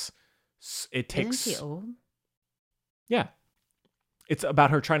 and it takes. Isn't she old? Yeah, it's about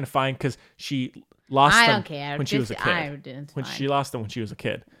her trying to find, because she lost I them don't care. when she was a Just- kid. it's When fine. she lost them when she was a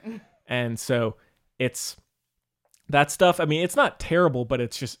kid, and so it's that stuff. I mean, it's not terrible, but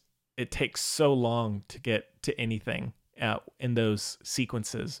it's just it takes so long to get to anything in those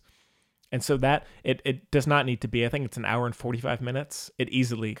sequences. And so that it does not need to be. I think it's an hour and 45 minutes. It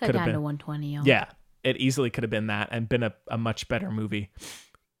easily Cut could have down been. to 120. Yeah, it easily could have been that and been a much better movie.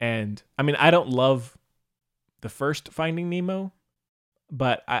 And I mean, I don't love the first Finding Nemo,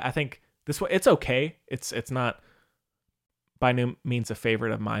 but I think this one, it's okay. It's not by no means a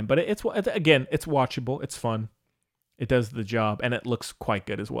favorite of mine, but it's watchable. It's fun. It does the job, and it looks quite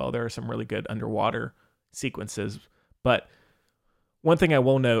good as well. There are some really good underwater sequences. But one thing I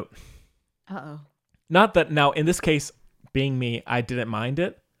will note, not that now in this case, being me, I didn't mind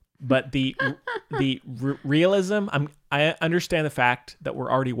it, but the realism. I understand the fact that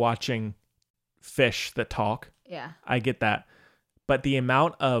we're already watching fish that talk. Yeah, I get that, but the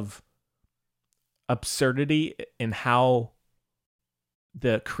amount of absurdity in how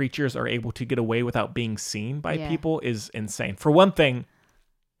the creatures are able to get away without being seen by people is insane. For one thing,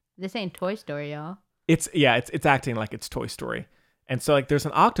 this ain't Toy Story, y'all. It's acting like it's Toy Story. And so like there's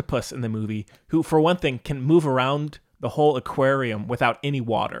an octopus in the movie who, for one thing, can move around the whole aquarium without any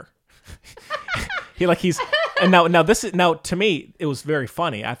water. Now to me it was very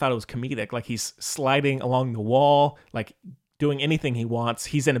funny. I thought it was comedic. Like he's sliding along the wall, like doing anything he wants.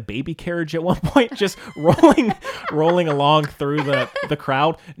 He's in a baby carriage at one point, just rolling along through the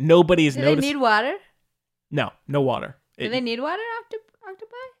crowd. Nobody's noticing. Do they need water? No water. Do they need water,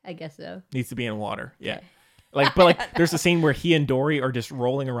 octopi? I guess so. Needs to be in water. Yeah. But there's a scene where he and Dory are just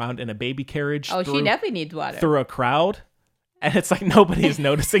rolling around in a baby carriage. Oh, she definitely needs water. Through a crowd. And it's like nobody is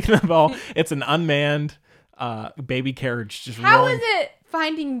noticing them at all. It's an unmanned baby carriage just How rolling. is it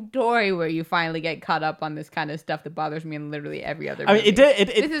Finding Dory where you finally get caught up on this kind of stuff that bothers me in literally every other movie? I mean, it did.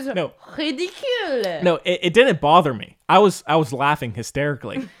 This is ridiculous. No, it didn't bother me. I was laughing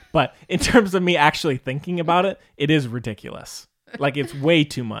hysterically. But in terms of me actually thinking about it, it is ridiculous. Like it's way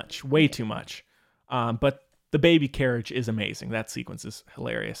too much. Way too much. But the baby carriage is amazing. That sequence is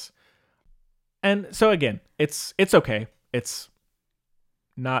hilarious. And so again, it's okay. It's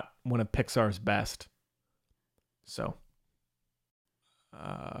not one of Pixar's best. So,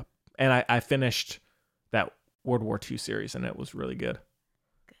 and I finished that World War II series, and it was really good.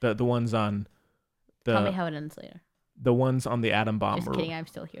 The ones on the Tell me how it ends later. The ones on the atom bomb. Just kidding, I'm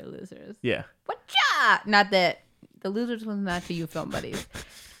still here, losers. Yeah. Whatcha? Not that the losers was not to you, film buddies.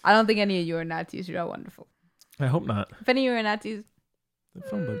 I don't think any of you are Nazis. You're all wonderful. I hope not. If any of you are Nazis, the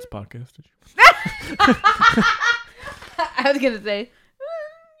Film Buds podcast. Did you? I was gonna say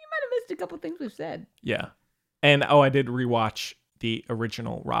you might have missed a couple things we've said. Yeah, and I did rewatch the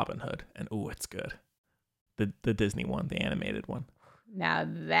original Robin Hood, and it's good. The Disney one, the animated one. Now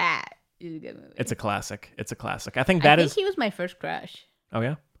that is a good movie. It's a classic. I think he was my first crush. Oh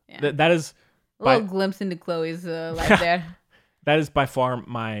yeah. Yeah. That is a little glimpse into Chloe's life there. That is by far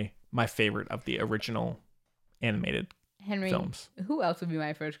my favorite of the original animated films. Who else would be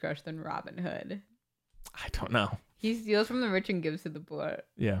my first crush than Robin Hood? I don't know. He steals from the rich and gives to the poor.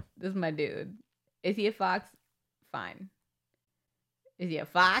 Yeah. This is my dude. Is he a fox? Fine. Is he a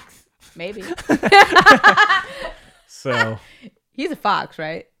fox? Maybe. So. He's a fox,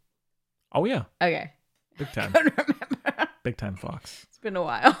 right? Oh, yeah. Okay. Big time. I couldn't remember. Big time fox. It's been a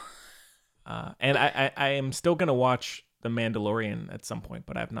while. And I am still going to watch The Mandalorian at some point,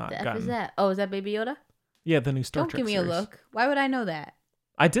 but I've not gotten. Is that? Oh, is that Baby Yoda? Yeah, the new Star Trek Don't give me series. a look. Why would I know that?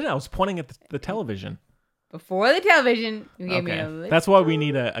 I didn't. I was pointing at the television. Before the television, you gave me a look. That's why we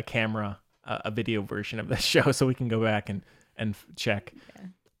need a camera, a video version of this show, so we can go back and check. Yeah.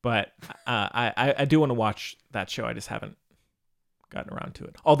 But I do want to watch that show. I just haven't gotten around to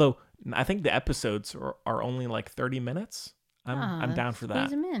it. Although I think the episodes are only like 30 minutes. I'm down for that.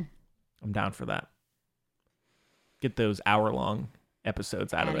 Squeeze them in. I'm down for that. Get those hour-long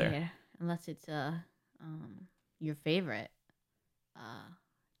episodes out of there. Here. Unless it's your favorite,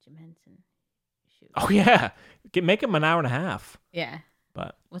 Jim Henson. Shoot. Oh yeah, make them an hour and a half. Yeah.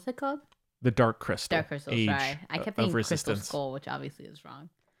 But what's it called? The Dark Crystal. Dark Crystal. Sorry, I kept thinking Crystal Resistance. Skull, which obviously is wrong.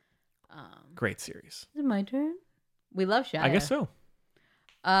 Great series. Is it my turn? We love Shia. I guess so.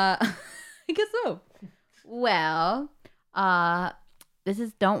 I guess so. Well, this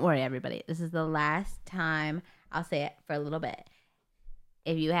is. Don't worry, everybody. This is the last time I'll say it for a little bit.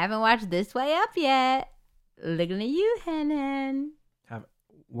 If you haven't watched This Way Up yet, looking at you, Hen.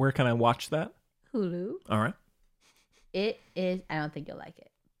 Where can I watch that? Hulu. All right. It is. I don't think you'll like it,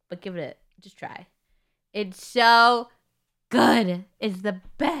 but give it just try. It's so good. It's the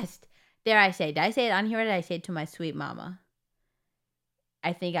best. Dare I say? Did I say it on here or did I say it to my sweet mama?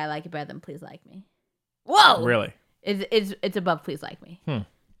 I think I like it better than Please Like Me. Whoa! Really? It's above Please Like Me.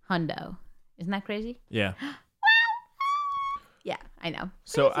 Hundo. Isn't that crazy? Yeah. Yeah, I know.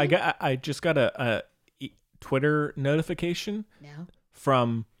 So I just got a Twitter notification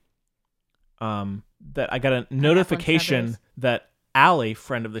from that I got a notification that Allie,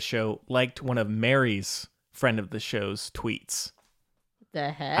 friend of the show, liked one of Mary's friend of the show's tweets.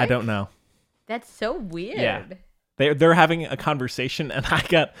 The heck? I don't know. That's so weird. Yeah. They're having a conversation and I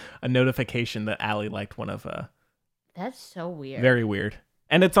got a notification that Allie liked one of That's so weird. Very weird.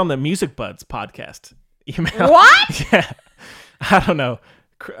 And it's on the Music Buds podcast email. What? Yeah. I don't know.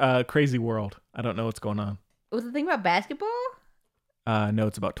 Crazy world. I don't know what's going on. Was the thing about basketball? No,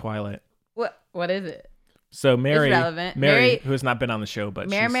 it's about Twilight. What is it? So Mary, relevant. Mary, Mary- who has not been on the show, but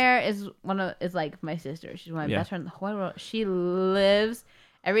Mary is like my sister. She's one of my best friends in the whole world. She lives.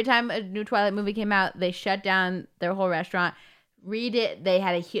 Every time a new Twilight movie came out, they shut down their whole restaurant. Read it. They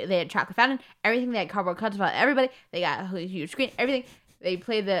had chocolate fountain. Everything. They had cardboard cuts about everybody. They got a huge screen. Everything. They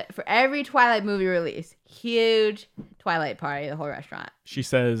played for every Twilight movie release. Huge Twilight party. The whole restaurant. She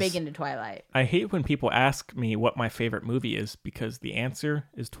says, big into Twilight. I hate when people ask me what my favorite movie is because the answer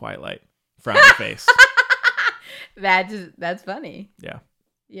is Twilight. Frowny face. That's funny. Yeah.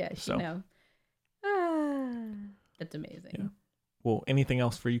 Yeah, she know. That's amazing. Yeah. Well, anything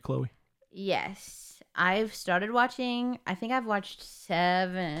else for you, Chloe? Yes. I've started watching, I think I've watched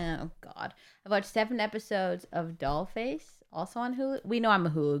 7 episodes of Dollface, also on Hulu. We know I'm a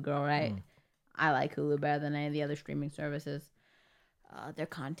Hulu girl, right? I like Hulu better than any of the other streaming services. Their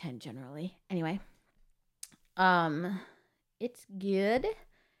content generally. Anyway. It's good.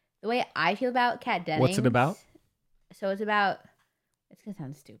 The way I feel about Kat Dennings. What's it about? So it's going to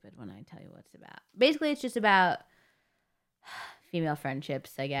sound stupid when I tell you what it's about. Basically, it's just about female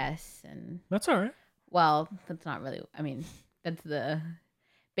friendships, I guess. And that's all right. Well, that's not really, I mean,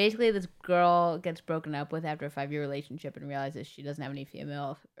 basically this girl gets broken up with after a 5-year relationship and realizes she doesn't have any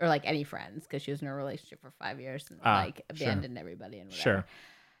female, or like any friends, because she was in a relationship for 5 years and like abandoned everybody and whatever.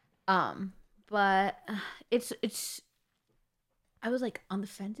 Sure. But it's, I was like on the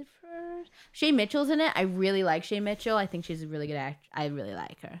fence at first. Shay Mitchell's in it. I really like Shay Mitchell. I think she's a really good actor. I really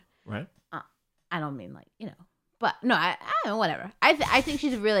like her. Right. I don't mean like, but no, I don't know, whatever. I think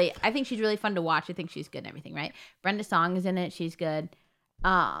she's really fun to watch. I think she's good and everything, right? Brenda Song is in it. She's good.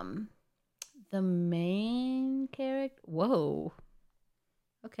 The main character. Whoa.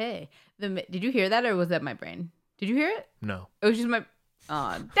 Okay. Did you hear that, or was that my brain? Did you hear it? No. It was just my.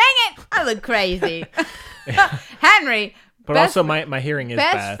 Oh, dang it! I look crazy. Henry. But also, my hearing is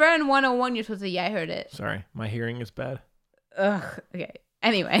best bad. Best friend 101. You're supposed to say, yeah, I heard it. Sorry, my hearing is bad. Ugh. Okay.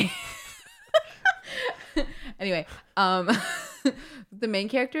 Anyway. The main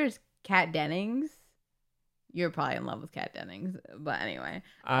character is Kat Dennings. You're probably in love with Kat Dennings, but anyway.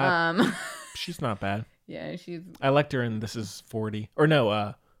 She's not bad. Yeah, I liked her in This Is 40. Or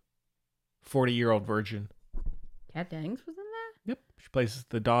no, 40-Year-Old Virgin. Kat Dennings was in that? Yep. She plays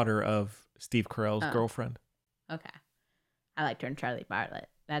the daughter of Steve Carell's girlfriend. Okay. I liked her in Charlie Bartlett.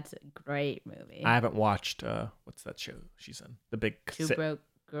 That's a great movie. I haven't watched, what's that show she's in? The Big... Two Broke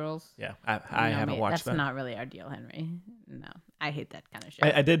Girls. Yeah, I haven't watched that. That's not really our deal, Henry. No, I hate that kind of show.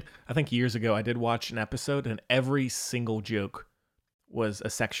 I did, I think years ago, I did watch an episode, and every single joke was a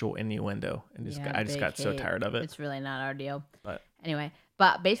sexual innuendo, and I just got so tired of it. It's really not our deal. But anyway,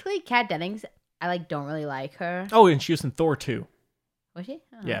 basically, Kat Dennings, I don't really like her. Oh, and she was in Thor 2. Was she?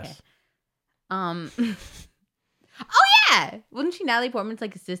 Oh, yes. Okay. Oh yeah, wasn't she Natalie Portman's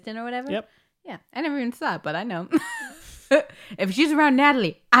like assistant or whatever? Yep. Yeah, I never even saw it, but I know. If she's around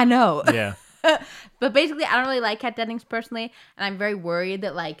Natalie, I know. Yeah. But basically, I don't really like Kat Dennings personally, and I'm very worried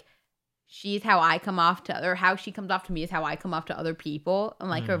that like she's how I come off to, or how she comes off to me is how I come off to other people, and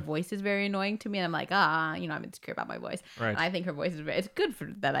like her voice is very annoying to me, and I'm like, I'm insecure about my voice. Right. And I think her voice is it's good for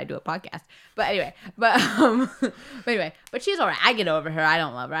that I do a podcast. But anyway, but she's alright. I get over her. I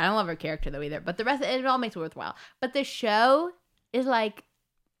don't love her. I don't love her character though either. But the rest of it all makes it worthwhile. But the show is like,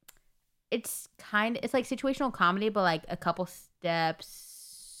 it's like situational comedy, but like a couple steps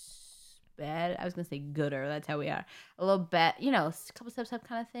bad. I was gonna say gooder. That's how we are. A little bit, a couple steps up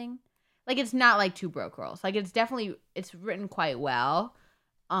kind of thing. Like it's not like Two Broke Girls. Like it's written quite well.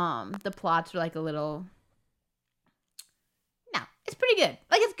 The plots are like a little. No, it's pretty good.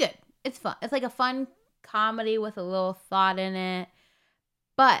 Like it's good. It's fun. It's like a fun comedy with a little thought in it.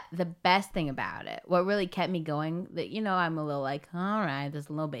 But the best thing about it, what really kept me going, that I'm a little like, all right, this is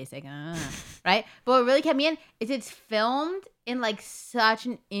a little basic, right? But what really kept me in is it's filmed in like such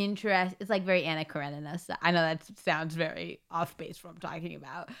an interest. It's like very Anna Karenina. So I know that sounds very off base from what I'm talking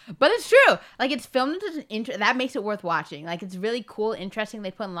about, but it's true. Like it's filmed in such an interest that makes it worth watching. Like it's really cool, interesting.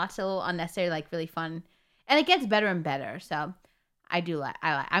 They put in lots of little unnecessary, like really fun, and it gets better and better. So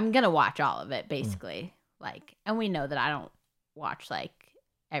I'm gonna watch all of it basically. Like, and we know that I don't watch like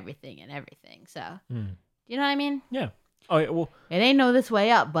everything, so do you know what I mean? Yeah. Oh yeah, well, it ain't no this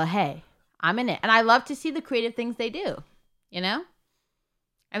way up, but hey, I'm in it, and I love to see the creative things they do, and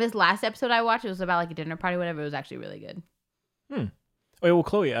this last episode I watched, it was about like a dinner party, whatever. It was actually really good. Okay, well,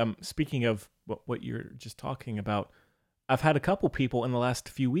 Chloe, speaking of what you're just talking about, I've had a couple people in the last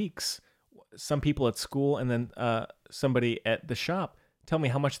few weeks some people at school and then somebody at the shop tell me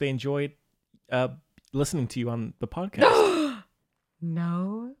how much they enjoyed listening to you on the podcast.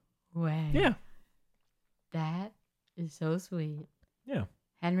 No way. Yeah. That is so sweet. Yeah.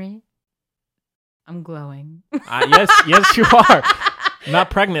 Henry, I'm glowing. Yes, you are. Not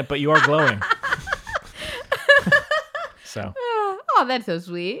pregnant, but you are glowing. So. Oh, that's so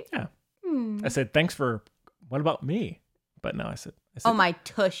sweet. Yeah. I said, thanks for, what about me? But no, I said oh, my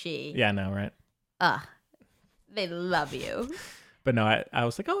tushy. Yeah, no, right? They love you. But no, I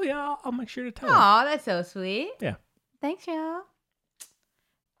was like, oh yeah, I'll make sure to tell Oh, that's so sweet. Yeah. Thanks, y'all.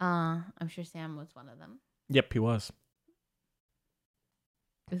 I'm sure Sam was one of them. Yep, he was.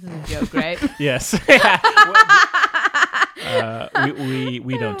 This is a joke, right? Yes.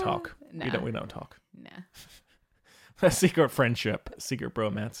 We don't talk. No. We don't talk. No. A secret friendship, secret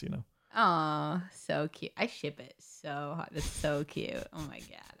bromance, Oh, so cute. I ship it so hard. That's so cute. Oh my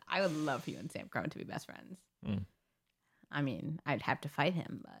god. I would love for you and Sam Crumb to be best friends. Mm. I mean, I'd have to fight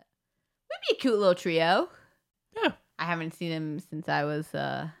him, but we'd be a cute little trio. Yeah. I haven't seen him since I was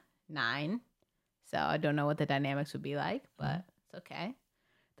 9, so I don't know what the dynamics would be like, but it's okay.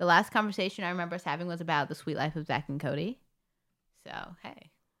 The last conversation I remember us having was about the sweet life of Zach and Cody. So,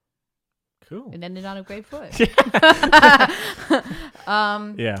 hey. Cool. It ended on a great foot.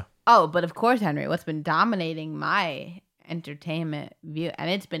 Yeah. Oh, but of course, Henry, what's been dominating my entertainment view, and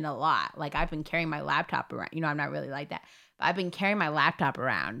it's been a lot. Like, I've been carrying my laptop around. I'm not really like that, but I've been carrying my laptop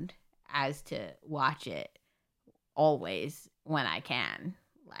around as to watch it always when I can.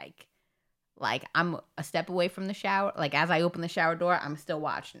 Like I'm a step away from the shower. Like, as I open the shower door, I'm still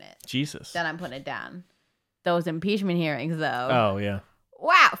watching it. Jesus. Then I'm putting it down. Those impeachment hearings, though. Oh, yeah.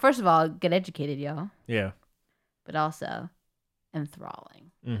 Wow. First of all, get educated, y'all. Yeah. But also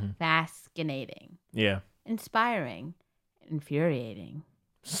enthralling, fascinating, Yeah. inspiring, infuriating,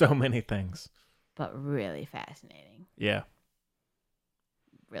 So many things. but really fascinating. Yeah.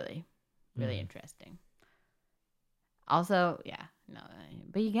 Really interesting. Also, yeah, no,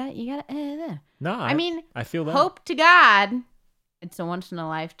 but you got No, I mean, I feel that. hope to God, it's a once in a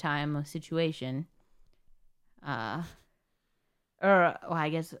lifetime situation. I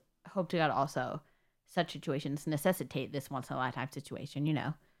guess hope to God also such situations necessitate this once in a lifetime situation.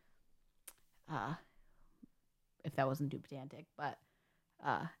 If that wasn't too pedantic, but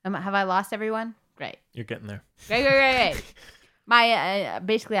have I lost everyone? Great. You're getting there. Great. My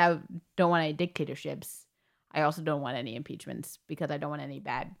basically, I don't want any dictatorships. I also don't want any impeachments because I don't want any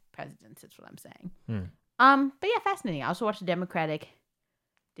bad presidents. That's what I'm saying. But yeah, fascinating. I also watched the Democratic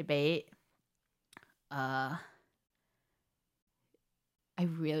debate. I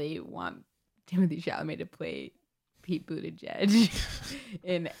really want Timothée Chalamet to play Pete Buttigieg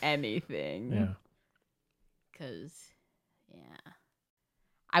in anything. Yeah. Because, yeah.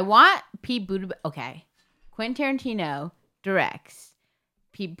 I want Pete Buttigieg. Okay. Quentin Tarantino directs.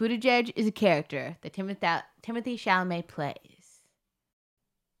 Pete Buttigieg is a character that Timothée Chalamet plays.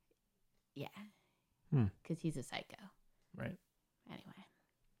 Yeah. Because he's a psycho. Right. Anyway.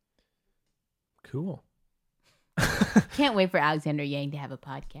 Cool. Can't wait for Alexander Yang to have a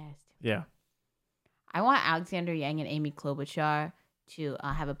podcast. Yeah. I want Alexander Yang and Amy Klobuchar to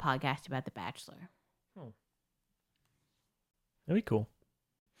have a podcast about The Bachelor. That'd be cool.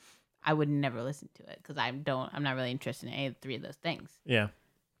 I would never listen to it because I'm not really interested in any of the three of those things. Yeah.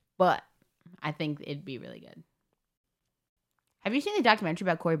 But I think it'd be really good. Have you seen the documentary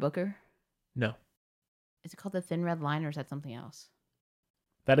about Cory Booker? No. Is it called The Thin Red Line or is that something else?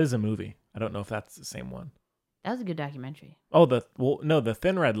 That is a movie. I don't know if that's the same one. That was a good documentary. Oh, the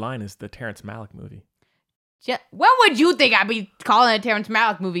Thin Red Line is the Terrence Malick movie. When would you think I'd be calling a Terrence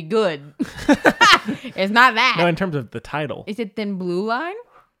Malick movie good? It's not that. No, in terms of the title. Is it Thin Blue Line?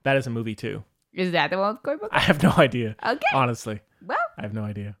 That is a movie too. Is that the one with Cory Booker? I have no idea. Okay. Honestly. Well. I have no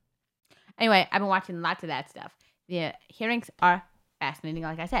idea. Anyway, I've been watching lots of that stuff. The hearings are fascinating,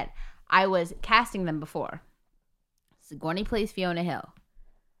 like I said. I was casting them before. Sigourney plays Fiona Hill.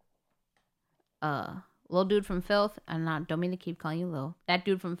 Lil dude from Filth, don't mean to keep calling you Lil. That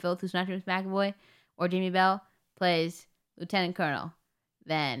dude from Filth who's not James McAvoy or Jamie Bell plays Lieutenant Colonel.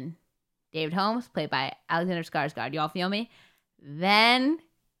 Then David Holmes, played by Alexander Skarsgård. Y'all feel me? Then,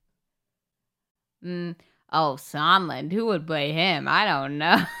 Sondland. Who would play him? I don't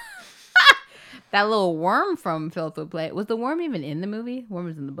know. That little worm from Filth would play. Was the worm even in the movie? Worm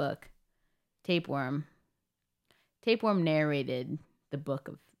was in the book. Tapeworm. Tapeworm narrated the book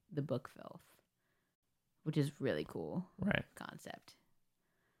Filth, which is really cool. Right. Concept.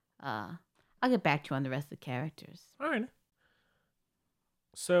 I'll get back to you on the rest of the characters. All right.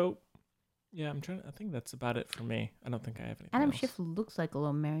 So, yeah, I think that's about it for me. I don't think I have anything Adam else. Schiff looks like a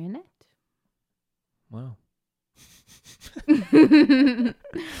little marionette. Wow.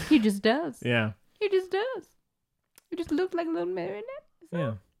 He just does. Yeah. He just does. He just looks like a little marionette.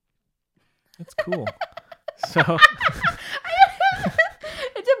 Yeah. That's cool. So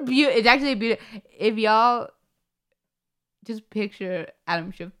It's actually a beauty. If y'all just picture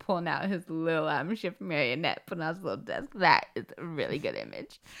Adam Schiff pulling out his little Adam Schiff marionette, putting on his little desk, that is a really good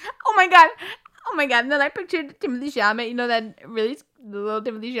image. Oh my god. And then I pictured Timothy Chalamet. You know that really little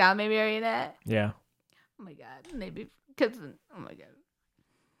Timothy Chalamet marionette. yeah. Oh my god. Maybe because oh my god.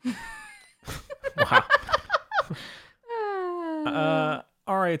 Wow.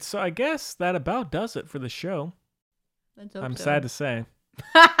 All right. So I guess that about does it for the show. Let's hope I'm so. sad to say.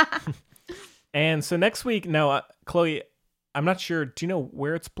 And so next week, now, Chloe, I'm not sure. Do you know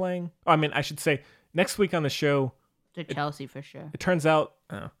where it's playing? Oh, I mean, I should say next week on the show. To Chelsea for sure. It turns out.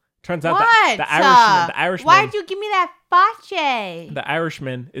 What? The Irishman. Why'd you give me that face? The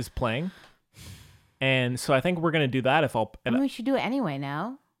Irishman is playing, and so I think we're gonna do that. We should do it anyway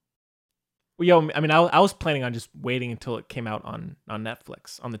now. Well, yo, I mean, I was planning on just waiting until it came out on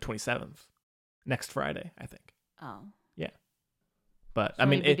Netflix on the 27th, next Friday, I think. Oh. Yeah. But So I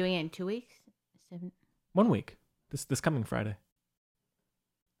mean, we'd be doing it in 2 weeks. 1 week. This coming Friday.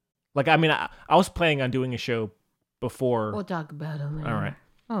 Like, I mean, I was planning on doing a show before. We'll talk about it later. All right.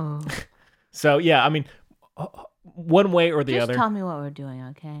 Oh. So yeah, I mean, one way or the Just other. tell me what we're doing,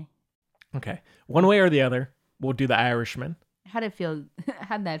 okay? Okay, one way or the other, we'll do The Irishman. How'd it feel?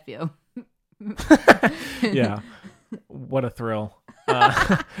 How'd that feel? Yeah, what a thrill.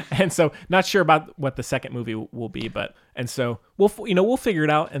 And so, not sure about what the second movie will be, but and so we'll figure it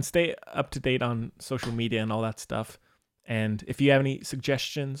out and stay up to date on social media and all that stuff. And if you have any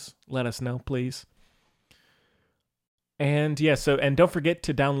suggestions, let us know, please. And yeah, and don't forget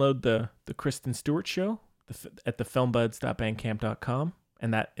to download the Kristen Stewart Show at thefilmbuds.bandcamp.com,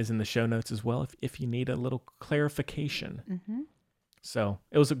 and that is in the show notes as well if you need a little clarification. Mm-hmm. So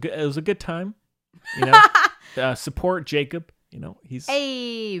it was a good time, you know. Support Jacob, you know, he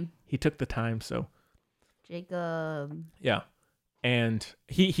took the time, so Jacob. yeah, and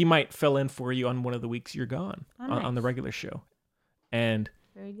he might fill in for you on one of the weeks you're gone on the regular show, and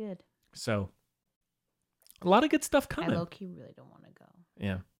very good. So a lot of good stuff coming. I low-key really don't want to go.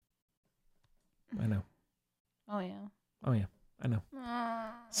 Yeah, I know. Oh yeah, I know.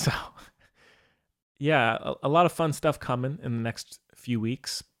 So yeah, a lot of fun stuff coming in the next few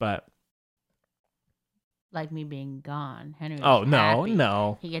weeks, but like me being gone, Henry. Oh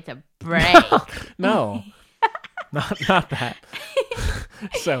no, he gets a break. No, not that.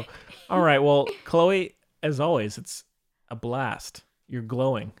 So, all right. Well, Chloe, as always, it's a blast. You're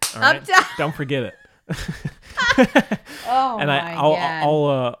glowing. All right, don't forget it. Oh, and my I'll God.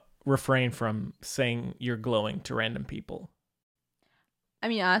 I'll refrain from saying you're glowing to random people. I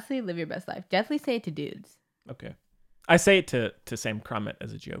mean, honestly, live your best life. Definitely say it to dudes. Okay, I say it to Sam Crummet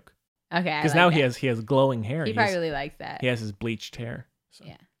as a joke. Okay, because now he has glowing hair. He probably really likes that. He has his bleached hair. So.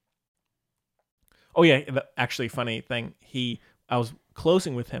 Yeah. Oh yeah, actually, funny thing. I was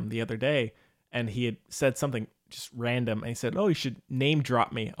closing with him the other day, and he had said something just random, and he said, "Oh, you should name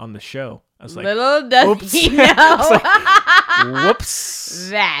drop me on the show." I was like, "Little does he know." I was like, whoops.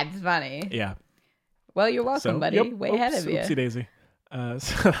 That's funny. Yeah. Well, you're welcome, buddy. Yep, Way ahead of you. Oopsie daisy.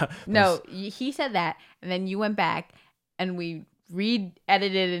 No, he said that, and then you went back, and we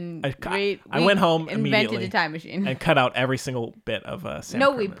re-edited and I went home invented immediately a time machine and cut out every single bit of Sam.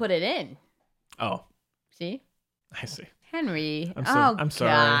 No, Crummet. we put it in. Oh. See? I see. Henry. I'm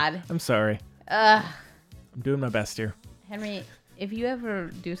sorry. God. I'm sorry. Ugh. I'm doing my best here. Henry, if you ever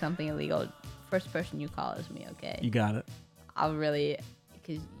do something illegal, first person you call is me, okay? You got it. I'll really,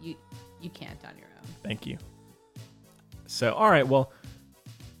 because you can't on your own. Thank you. So, all right, well,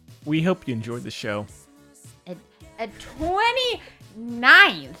 we hope you enjoyed the show. At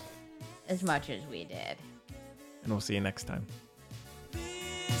 29th, as much as we did. And we'll see you next time.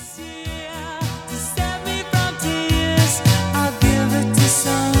 This year